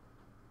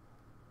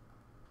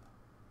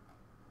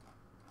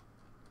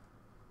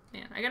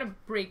 Man, I gotta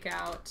break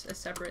out a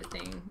separate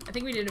thing. I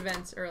think we did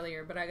events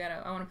earlier, but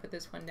I wanna put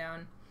this one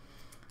down.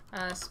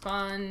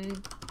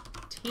 Spontaneous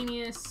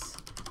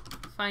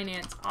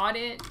finance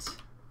audit.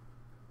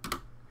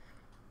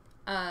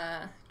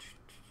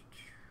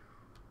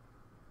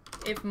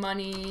 If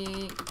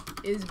money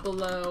is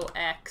below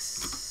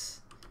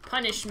X,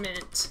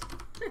 punishment.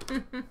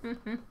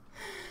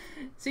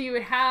 So you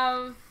would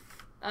have,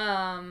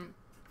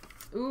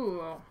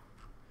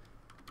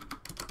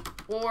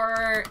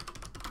 or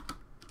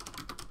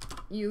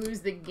you lose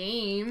the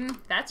game.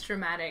 That's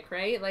dramatic,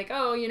 right? Like,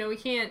 oh, you know, we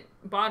can't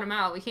bottom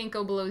out. We can't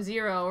go below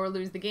 0 or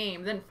lose the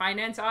game. Then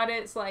finance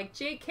audits like,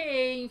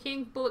 JK, you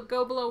can't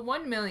go below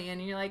 1 million.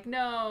 And you're like,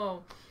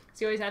 no.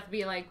 So you always have to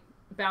be like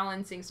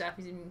balancing stuff.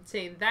 You can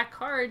say that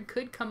card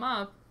could come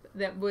up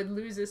that would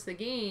lose us the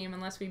game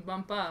unless we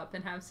bump up,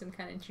 and have some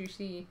kind of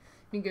juicy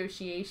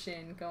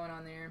negotiation going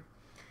on there.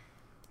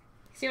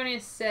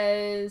 Xionius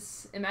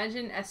says,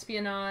 imagine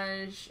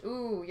espionage.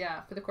 Ooh,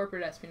 yeah, for the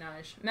corporate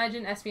espionage.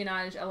 Imagine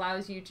espionage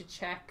allows you to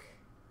check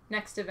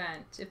next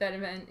event. If that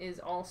event is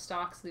all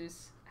stocks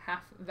lose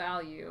half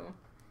value,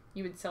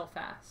 you would sell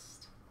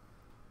fast.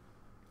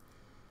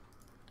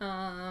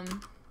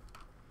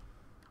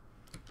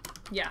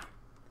 Yeah.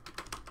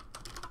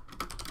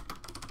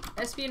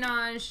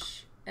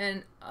 Espionage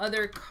and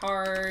other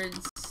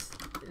cards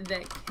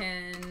that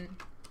can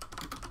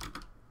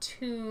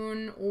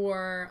tune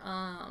or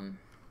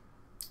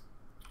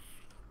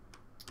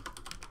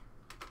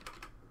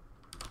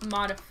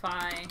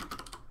modify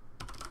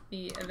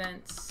the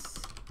events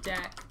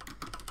deck.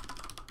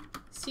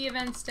 See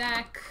events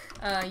deck,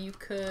 you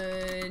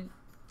could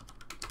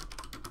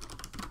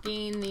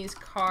gain these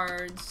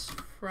cards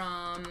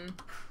from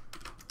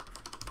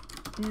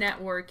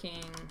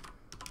networking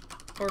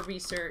or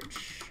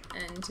research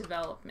and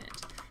development.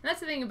 And that's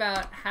the thing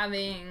about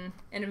having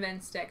an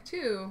events deck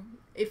too.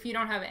 If you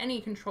don't have any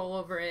control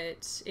over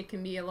it, it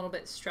can be a little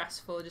bit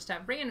stressful just to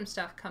have random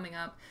stuff coming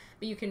up,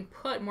 but you can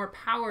put more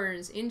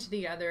powers into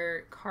the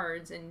other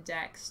cards and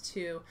decks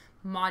to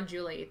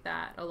modulate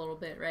that a little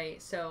bit,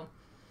 right? So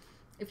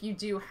if you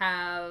do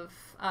have,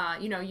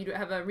 you know, you do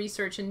have a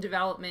research and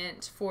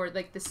development for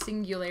like the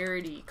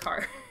singularity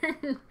card.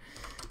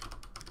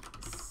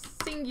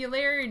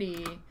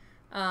 Singularity.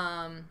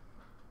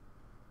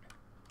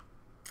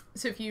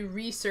 So if you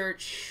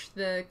research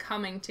the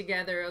coming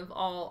together of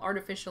all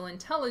artificial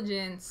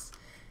intelligence,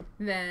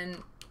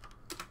 then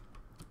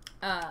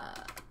a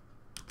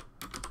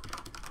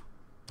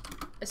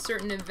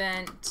certain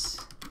event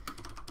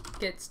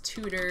gets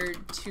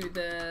tutored to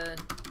the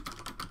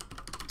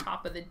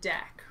top of the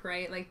deck,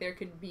 right? Like there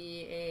could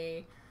be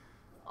a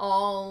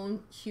all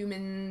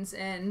humans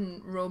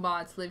and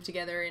robots live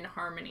together in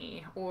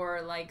harmony,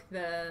 or like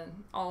the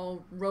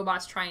all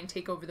robots try and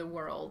take over the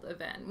world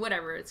event,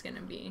 whatever it's going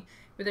to be.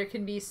 But there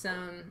could be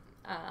some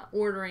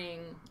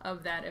ordering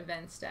of that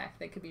events deck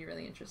that could be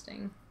really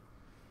interesting.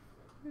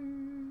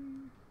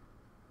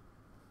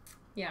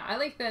 Yeah, I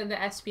like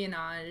the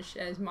espionage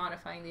as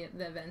modifying the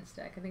events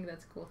deck. I think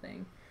that's a cool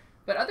thing.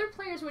 But other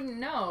players wouldn't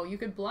know. You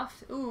could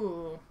bluff.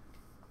 Ooh.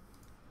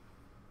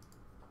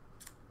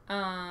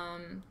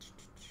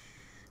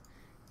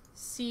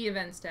 C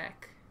events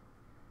deck.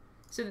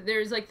 So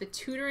there's like the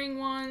tutoring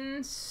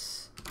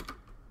ones.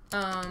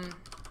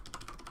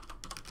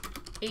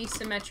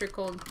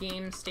 Asymmetrical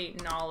game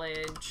state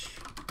knowledge.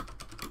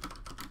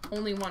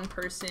 Only one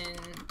person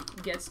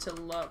gets to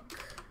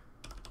look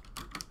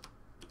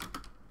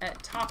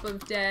at top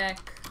of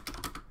deck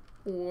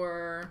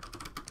or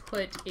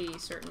put a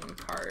certain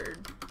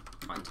card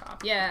on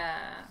top. Yeah,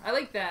 I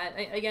like that.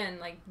 Again,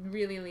 like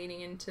really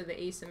leaning into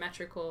the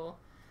asymmetrical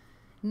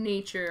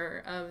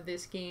nature of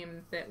this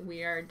game that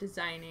we are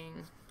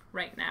designing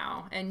right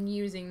now and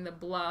using the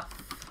bluff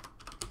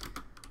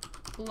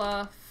 /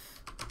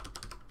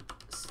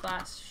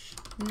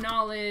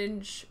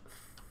 knowledge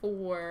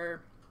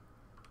for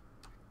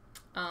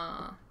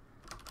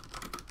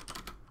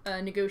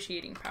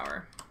negotiating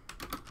power.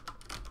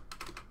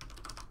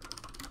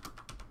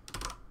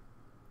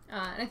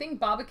 And I think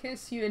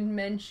Babacus, you had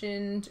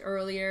mentioned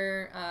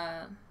earlier,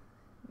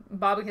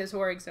 Babacus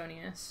or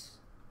Exonius,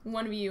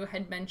 one of you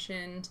had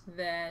mentioned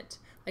that,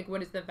 like,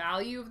 what is the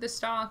value of the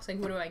stocks? Like,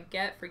 what do I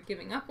get for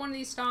giving up one of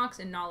these stocks?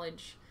 And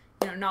knowledge,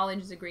 you know, knowledge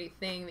is a great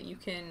thing that you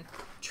can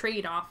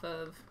trade off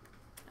of.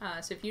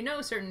 So if you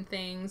know certain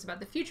things about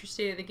the future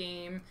state of the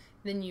game,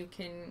 then you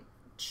can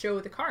show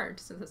the card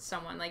to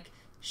someone. Like,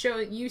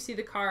 you see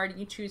the card,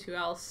 you choose who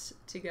else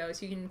to go.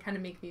 So you can kind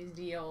of make these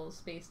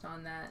deals based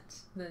on that,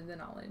 the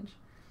knowledge.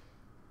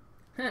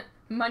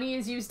 Money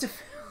is used to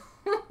fill.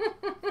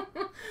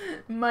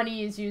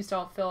 Money is used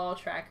to fill all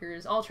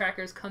trackers. All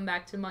trackers come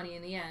back to money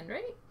in the end,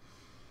 right?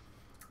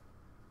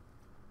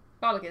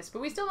 Babacus, but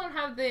we still don't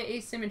have the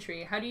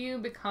asymmetry. How do you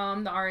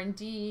become the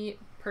R&D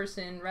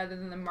person rather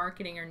than the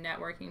marketing or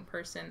networking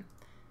person?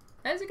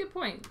 That is a good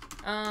point.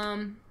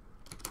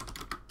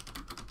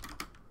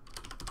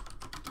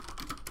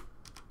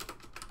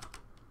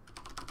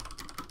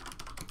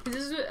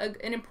 This is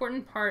an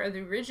important part of the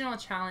original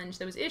challenge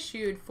that was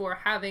issued for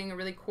having a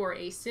really core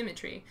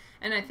asymmetry.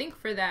 And I think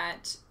for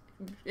that,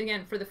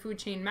 again, for the food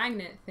chain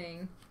magnet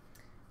thing,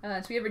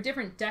 so we have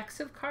different decks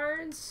of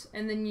cards,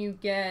 and then you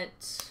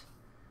get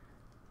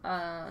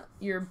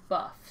your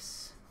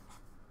buffs.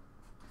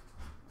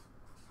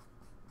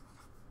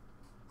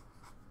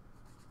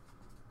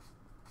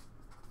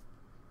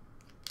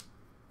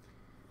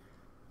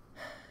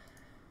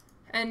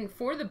 And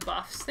for the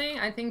buffs thing,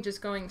 I think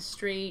just going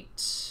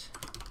straight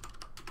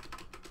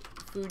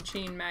food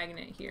chain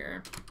magnet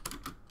here.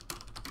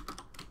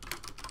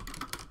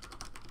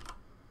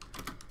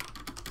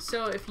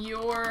 So if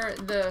you're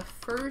the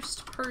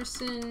first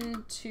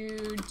person to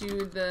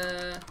do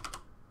the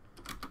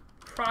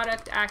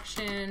product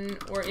action,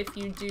 or if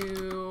you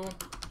do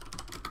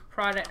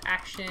product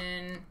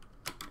action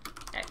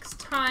X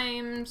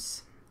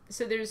times,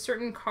 so there's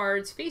certain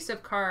cards,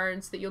 face-up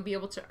cards, that you'll be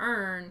able to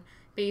earn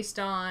based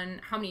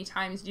on how many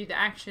times you do the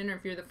action, or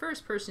if you're the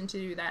first person to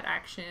do that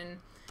action.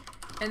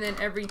 And then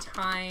every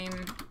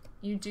time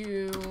you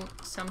do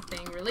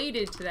something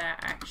related to that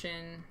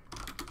action,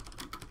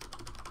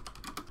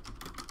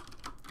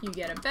 you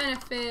get a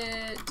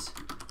benefit,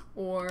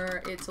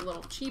 or it's a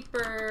little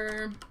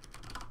cheaper.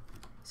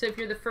 So if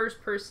you're the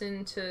first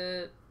person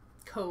to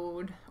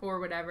code or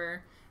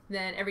whatever,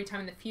 then every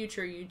time in the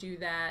future you do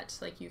that,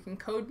 like you can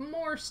code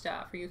more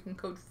stuff, or you can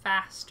code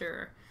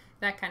faster,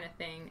 that kind of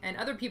thing. And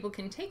other people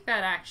can take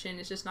that action,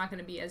 it's just not going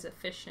to be as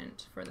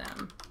efficient for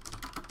them.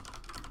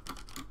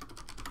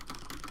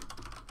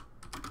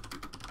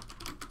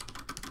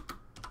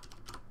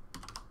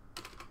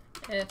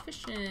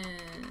 Efficient.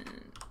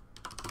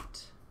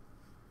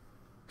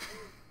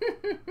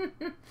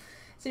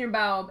 Senior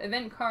Bob,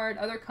 event card,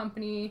 other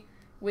company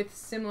with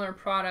similar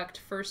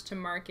product, first to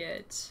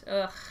market.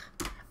 Ugh.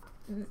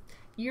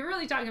 You're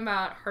really talking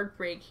about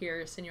heartbreak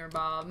here, Senior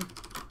Bob.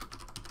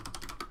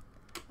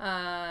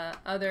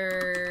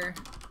 Other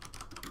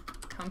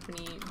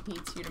company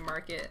beats you to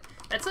market.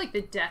 That's like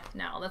the death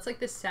knell. That's like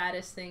the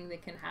saddest thing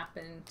that can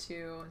happen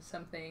to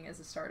something as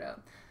a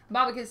startup.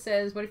 Bobicus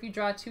says, what if you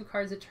draw 2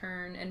 cards a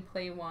turn and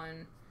play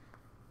 1,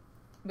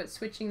 but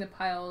switching the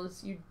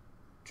piles you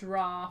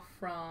draw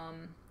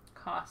from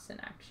costs and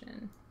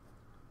action?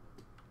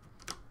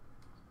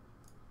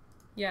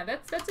 Yeah,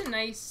 that's a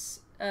nice,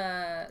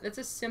 that's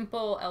a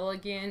simple,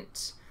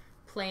 elegant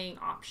playing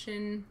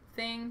option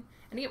thing.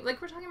 And again,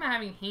 like we're talking about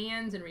having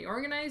hands and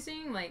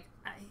reorganizing, like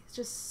it's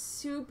just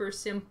super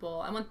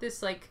simple. I want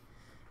this, like,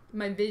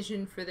 my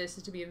vision for this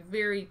is to be a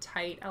very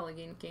tight,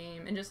 elegant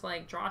game, and just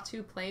like draw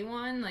 2, play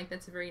 1, like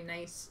that's a very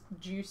nice,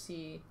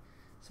 juicy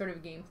sort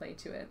of gameplay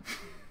to it.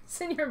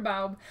 Senior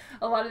Bob,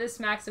 a lot of this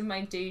smacks of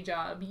my day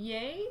job.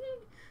 Yay!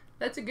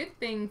 That's a good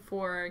thing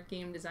for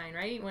game design,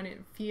 right? When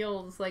it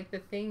feels like the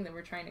thing that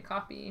we're trying to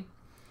copy.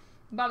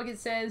 Bobakit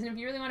says, and if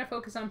you really want to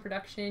focus on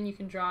production, you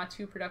can draw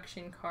 2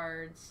 production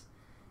cards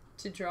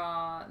to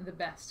draw the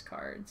best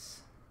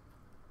cards.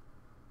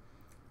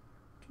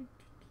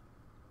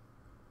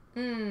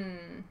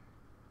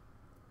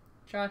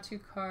 Draw 2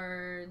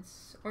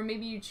 cards, or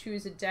maybe you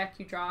choose a deck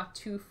you draw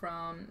 2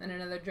 from, and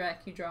another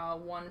deck you draw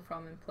 1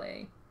 from and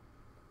play.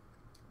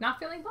 Not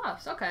feeling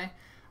buffs, okay.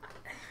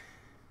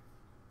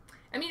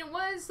 I mean, it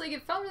was, like,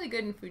 it felt really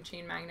good in Food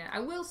Chain Magnet. I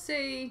will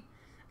say,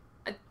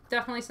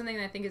 definitely something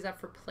that I think is up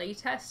for play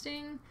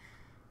testing.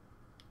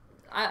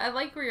 I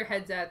like where your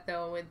head's at,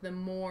 though, with the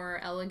more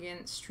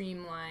elegant,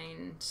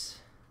 streamlined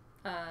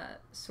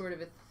sort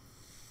of a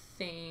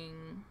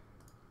thing.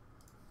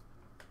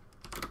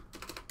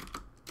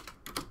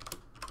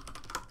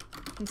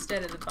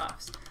 Instead of the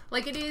buffs.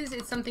 Like,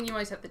 it's something you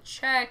always have to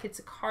check. It's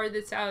a card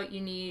that's out. You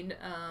need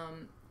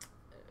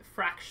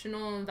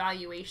fractional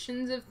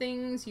valuations of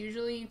things,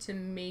 usually, to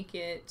make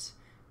it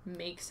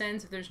make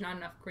sense if there's not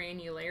enough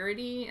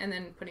granularity. And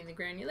then putting the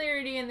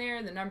granularity in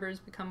there, the numbers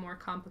become more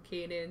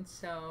complicated.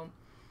 So,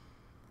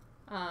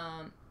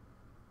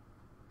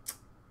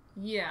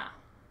 yeah.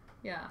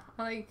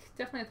 I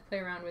definitely have to play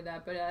around with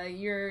that. But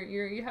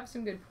you have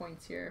some good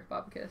points here,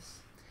 Bobicus.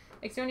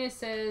 Exonia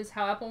says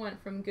how Apple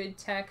went from good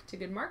tech to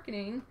good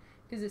marketing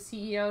because the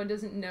CEO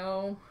doesn't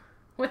know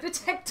what the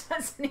tech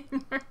does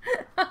anymore.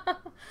 I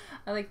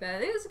like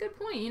that. It is a good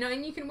point, you know,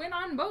 and you can win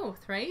on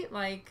both, right?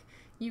 Like,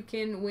 you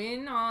can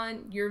win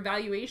on your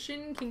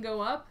valuation can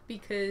go up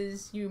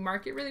because you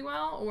market really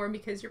well, or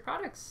because your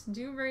products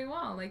do very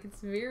well. Like,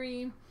 it's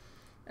very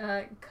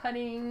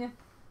cutting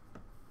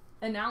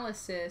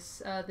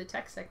analysis of the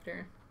tech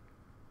sector.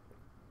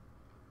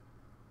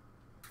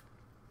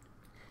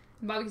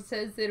 Bobby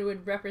says that it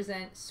would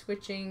represent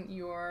switching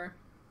your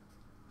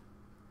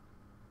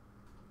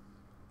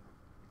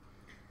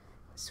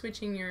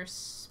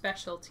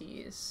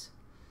specialties.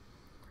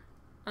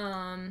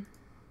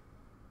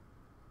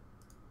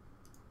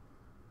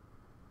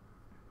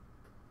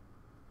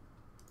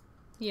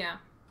 Yeah.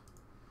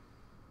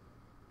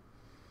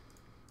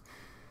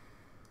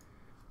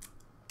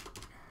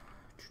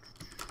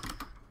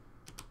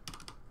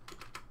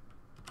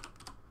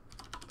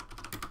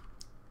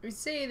 We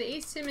say the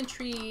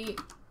asymmetry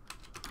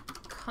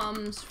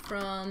comes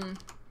from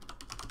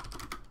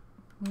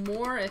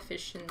more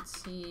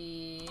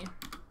efficiency.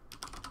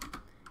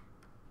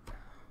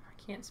 I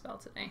can't spell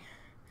today.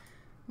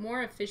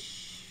 More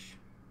efficiency.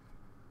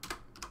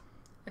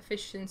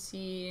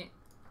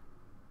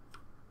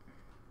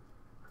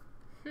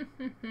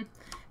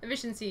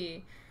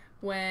 Efficiency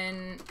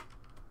when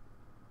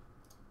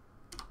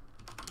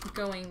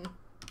going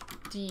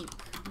deep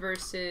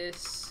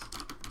versus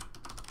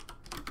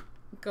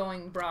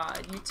going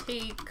broad. You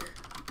take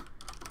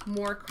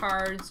more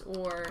cards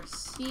or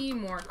see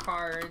more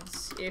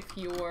cards if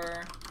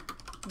you're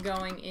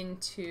going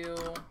into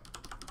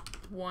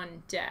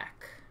one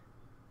deck.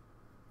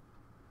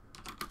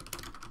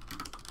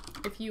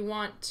 If you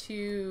want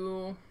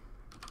to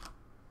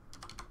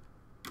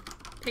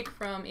pick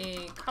from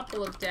a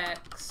couple of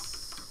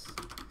decks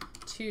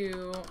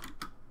to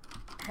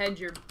hedge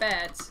your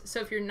bets, so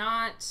if you're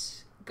not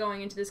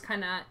going into this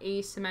kind of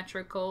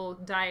asymmetrical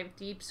dive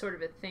deep sort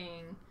of a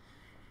thing,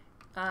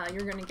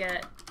 you're going to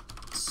get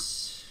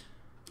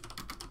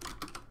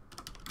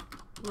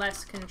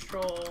less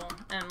control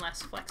and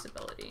less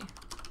flexibility.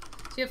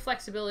 So you have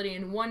flexibility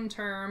in one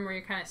term where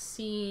you're kind of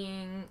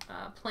seeing,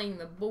 playing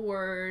the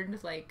board,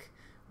 like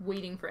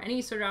waiting for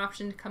any sort of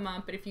option to come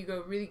up. But if you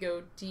really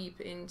go deep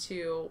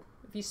into,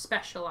 if you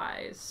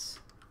specialize,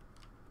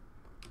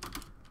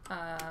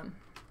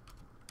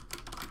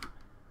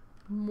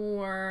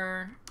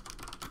 more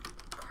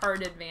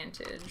card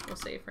advantage, we'll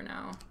say for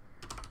now,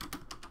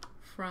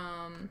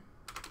 from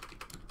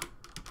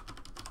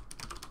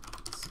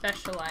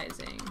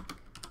specializing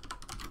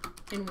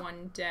in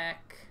one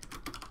deck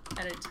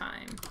at a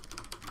time.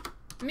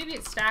 Maybe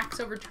it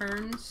stacks over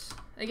turns.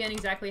 Again,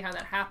 exactly how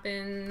that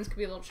happens could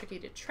be a little tricky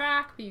to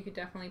track, but you could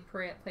definitely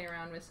play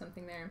around with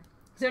something there.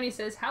 Zoni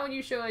says, how would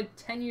you show a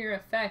 10-year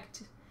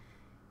effect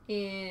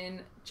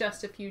in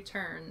just a few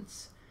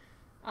turns?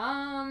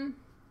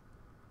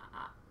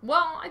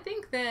 Well, I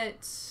think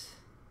that,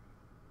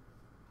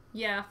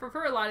 yeah,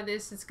 for a lot of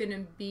this, it's going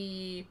to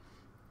be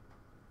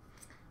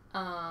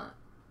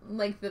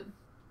like the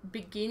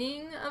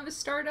beginning of a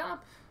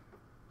startup,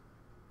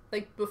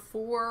 like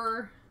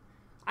before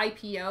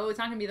IPO. It's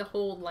not going to be the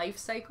whole life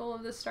cycle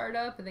of the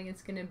startup. I think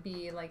it's going to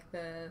be like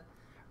the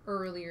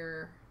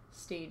earlier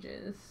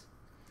stages.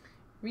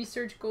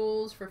 Research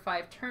goals for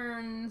 5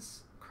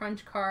 turns.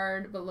 Crunch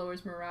card, but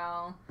lowers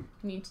morale.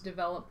 You need to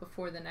develop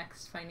before the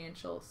next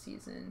financial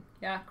season.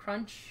 Yeah,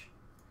 crunch,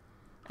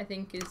 I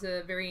think, is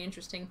a very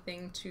interesting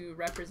thing to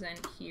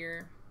represent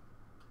here.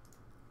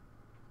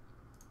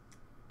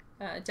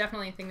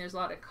 Definitely a thing there's a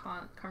lot of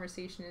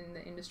conversation in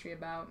the industry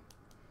about.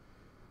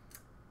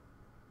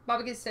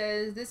 Babaka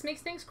says, this makes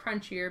things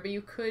crunchier, but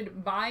you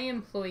could buy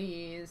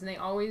employees, and they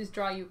always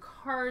draw you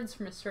cards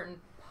from a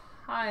certain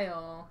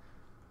pile,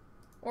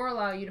 or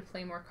allow you to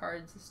play more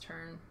cards this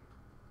turn.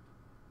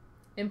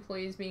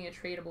 Employees being a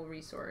tradable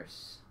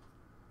resource.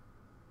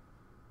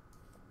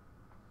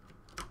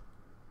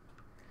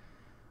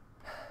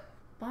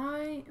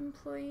 Buy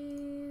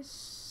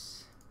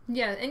employees.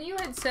 Yeah, and you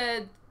had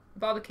said,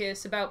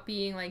 Babakis, about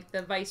being like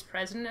the vice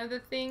president of the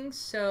thing,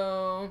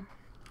 so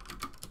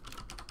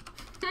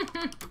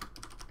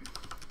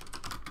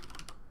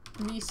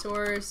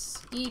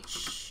resource,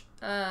 each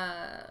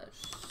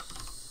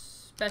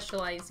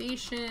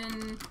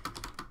specialization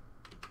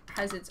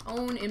has its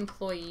own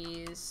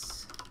employees.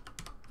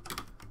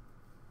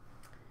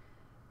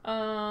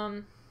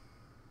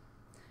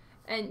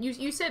 And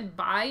you said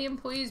buy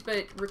employees,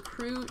 but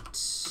recruit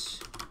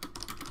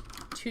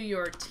to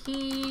your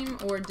team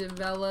or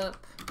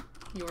develop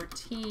your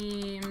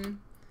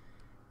team.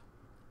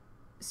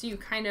 So you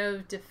kind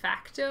of de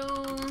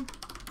facto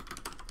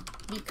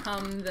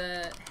become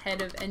the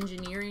head of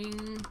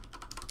engineering,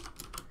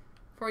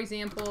 for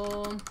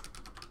example,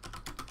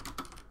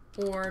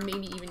 or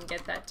maybe even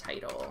get that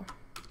title.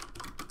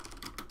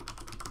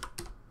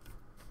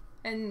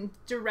 And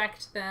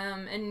direct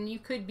them, and you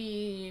could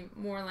be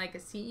more like a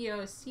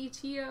CEO,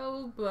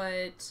 CTO,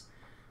 but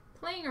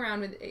playing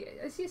around with,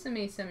 I see some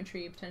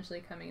asymmetry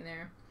potentially coming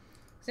there.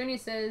 Sonia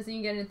says,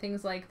 you get into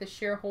things like the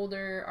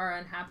shareholder are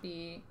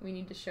unhappy, we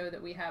need to show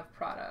that we have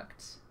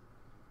product.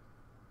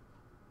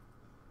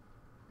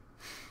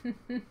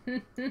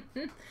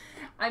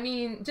 I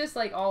mean, just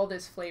like all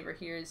this flavor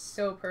here is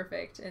so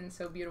perfect and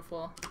so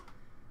beautiful,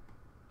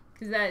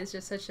 because that is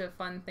just such a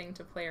fun thing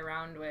to play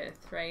around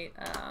with, right?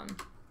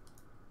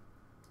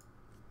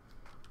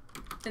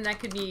 And that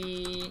could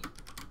be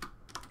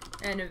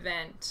an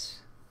event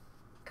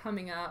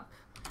coming up,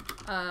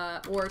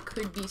 or it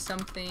could be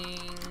something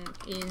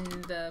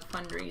in the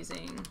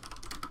fundraising.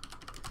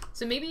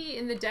 So maybe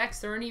in the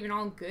decks, there aren't even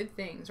all good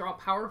things or all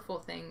powerful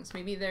things.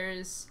 Maybe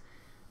there's,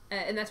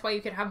 and that's why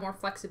you could have more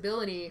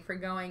flexibility for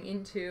going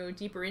into,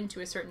 deeper into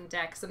a certain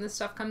deck. Some of the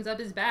stuff comes up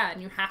as bad,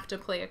 and you have to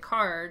play a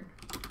card.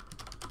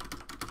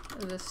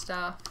 The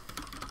stuff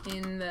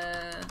in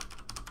the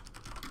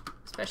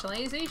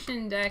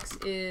specialization decks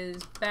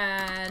is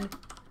bad,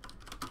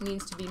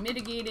 needs to be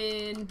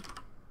mitigated.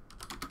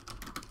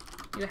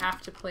 You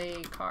have to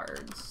play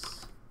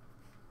cards.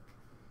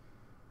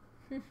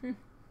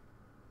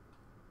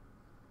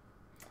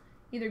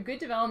 Either good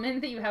development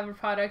that you have a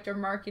product, or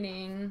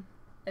marketing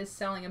as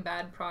selling a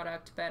bad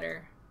product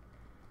better.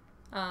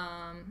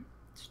 Yeah,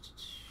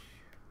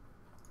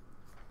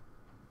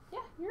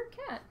 you're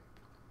a cat.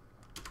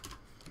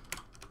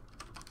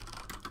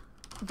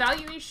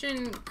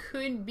 Valuation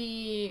could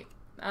be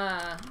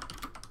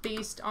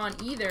based on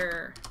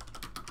either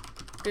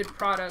good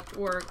product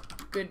or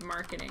good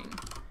marketing.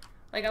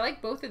 Like, I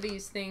like both of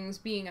these things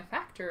being a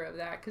factor of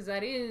that, because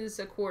that is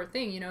a core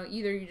thing, you know.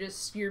 Either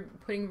you're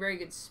putting very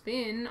good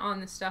spin on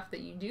the stuff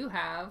that you do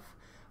have,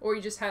 or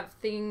you just have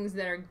things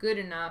that are good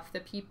enough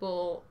that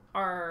people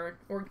are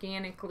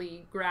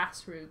organically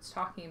grassroots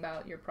talking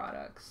about your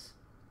products.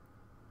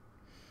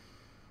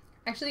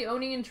 Actually,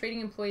 owning and trading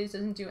employees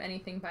doesn't do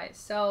anything by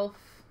itself.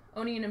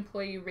 Owning an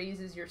employee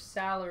raises your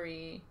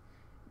salary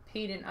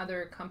paid in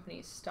other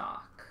companies'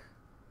 stock.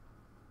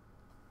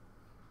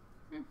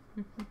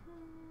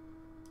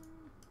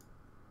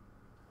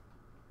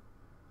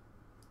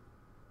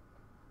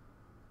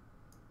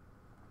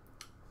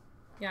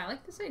 Yeah, I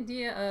like this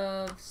idea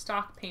of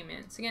stock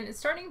payments. Again, it's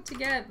starting to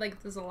get,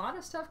 like, there's a lot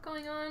of stuff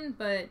going on,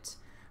 but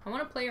I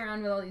want to play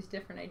around with all these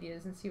different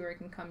ideas and see where it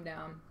can come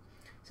down.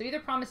 So either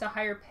promise a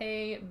higher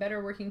pay,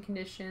 better working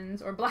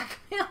conditions, or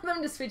blackmail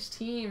them to switch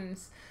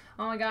teams.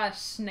 Oh my gosh,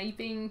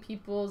 sniping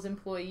people's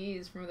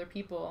employees from other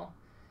people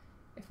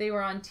if they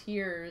were on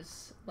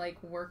tiers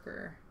like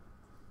worker.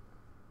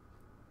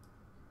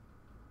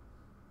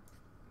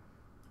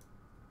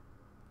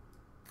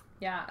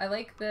 Yeah, I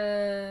like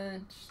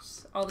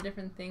all the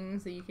different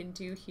things that you can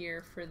do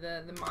here for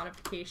the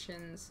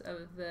modifications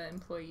of the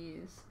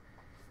employees.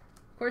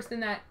 Of course, then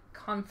that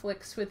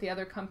conflicts with the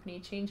other company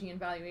changing in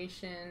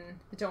valuation.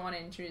 They don't want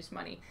to introduce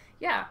money.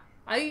 Yeah,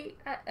 I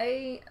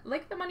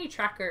like the money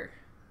tracker.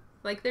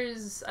 Like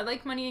I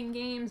like money in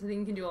games. I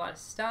think you can do a lot of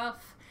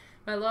stuff.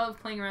 But I love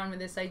playing around with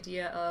this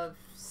idea of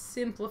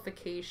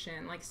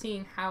simplification, like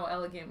seeing how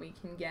elegant we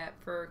can get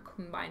for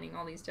combining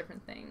all these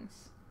different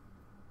things.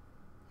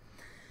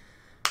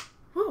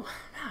 Whew,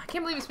 I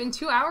can't believe it's been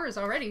 2 hours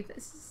already.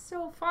 This is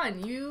so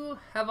fun. You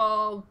have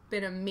all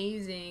been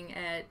amazing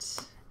at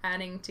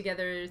adding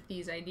together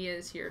these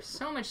ideas here.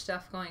 So much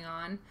stuff going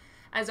on.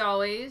 As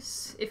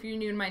always, if you're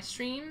new to my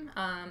stream,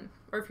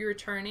 or if you're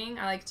returning,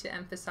 I like to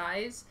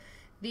emphasize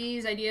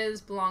these ideas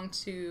belong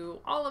to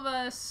all of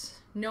us.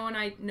 No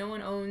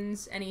one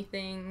owns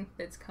anything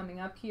that's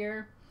coming up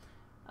here.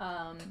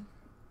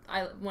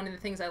 One of the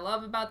things I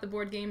love about the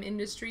board game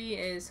industry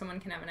is someone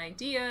can have an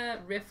idea,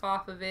 riff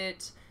off of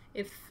it.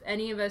 If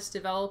any of us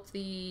develop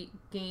the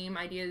game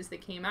ideas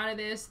that came out of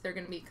this, they're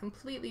going to be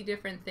completely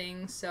different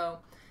things. So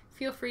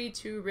feel free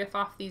to riff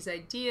off these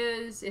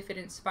ideas. If it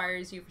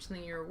inspires you for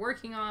something you're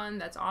working on,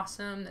 that's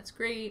awesome. That's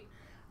great.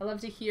 I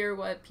love to hear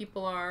what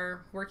people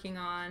are working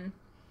on.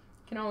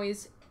 You can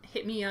always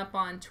hit me up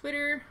on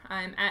Twitter.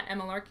 I'm at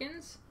Emma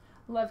Larkins.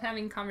 Love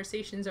having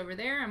conversations over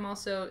there. I'm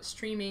also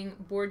streaming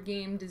Board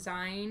Game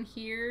Design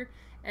here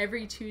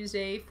every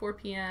Tuesday, 4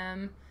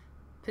 p.m.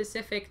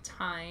 Pacific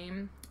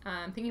time.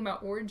 I'm thinking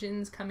about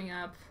Origins coming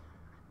up.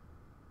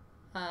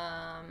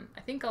 I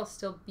think I'll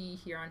still be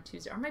here on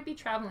Tuesday. Or I might be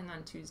traveling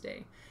on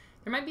Tuesday.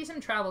 There might be some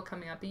travel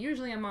coming up, but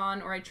usually I'm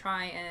on, or I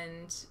try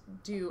and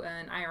do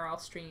an IRL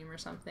stream or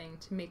something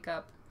to make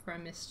up for a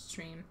missed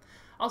stream.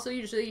 Also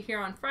usually here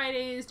on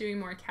Fridays doing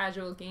more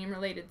casual game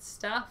related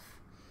stuff.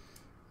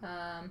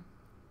 I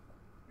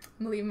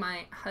believe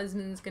my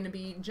husband's going to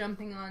be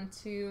jumping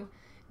onto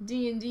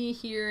D&D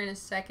here in a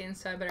second,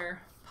 so I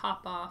better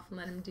pop off and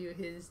let him do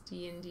his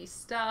D&D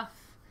stuff.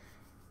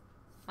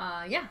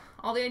 Yeah,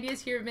 all the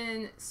ideas here have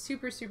been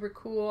super, super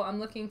cool. I'm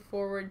looking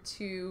forward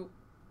to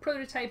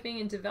prototyping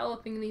and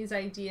developing these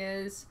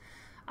ideas.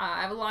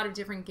 I have a lot of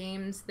different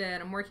games that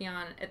I'm working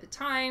on at the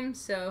time,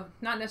 so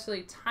not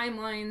necessarily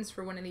timelines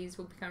for when of these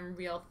will become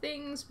real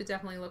things, but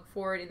definitely look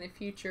forward in the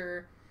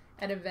future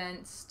at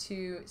events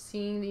to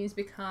seeing these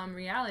become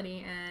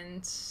reality,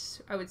 and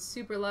I would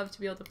super love to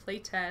be able to play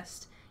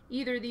test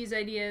either these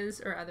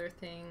ideas or other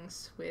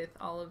things with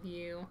all of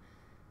you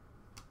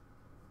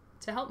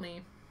to help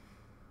me.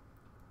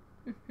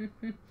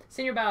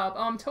 Senior Bob,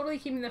 oh, I'm totally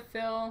keeping the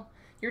fill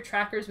your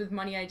trackers with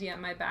money idea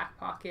in my back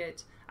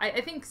pocket.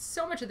 I think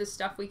so much of the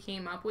stuff we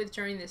came up with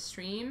during this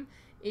stream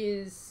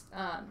is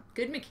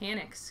good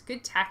mechanics,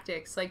 good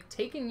tactics, like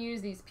take and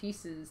use these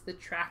pieces. The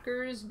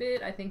trackers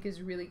bit I think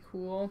is really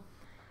cool.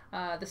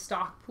 The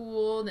stock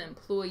pool, the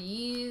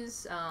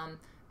employees,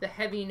 the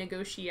heavy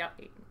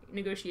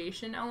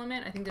negotiation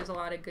element. I think there's a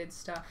lot of good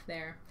stuff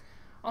there.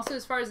 Also,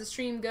 as far as the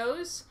stream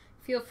goes,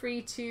 feel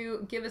free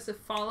to give us a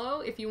follow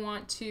if you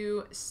want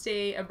to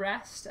stay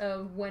abreast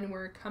of when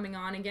we're coming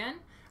on again.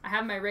 I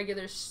have my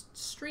regular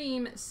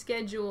stream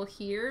schedule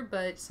here,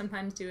 but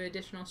sometimes do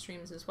additional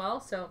streams as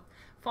well. So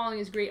following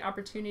is a great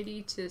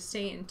opportunity to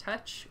stay in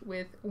touch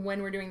with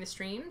when we're doing the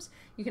streams.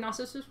 You can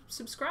also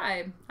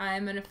subscribe.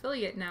 I'm an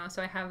affiliate now,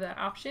 so I have that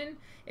option.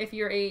 If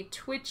you're a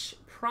Twitch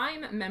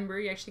Prime member,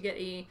 you actually get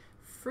a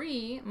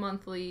free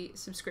monthly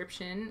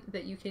subscription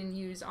that you can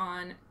use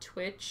on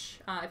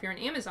Twitch. If you're on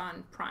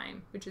Amazon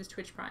Prime, which is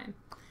Twitch Prime,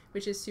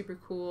 which is super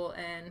cool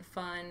and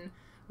fun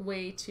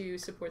way to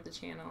support the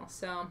channel.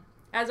 So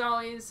as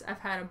always, I've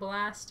had a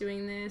blast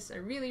doing this. I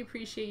really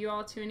appreciate you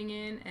all tuning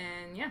in,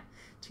 and yeah,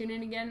 tune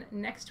in again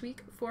next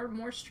week for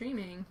more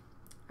streaming.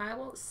 I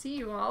will see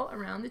you all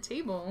around the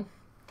table.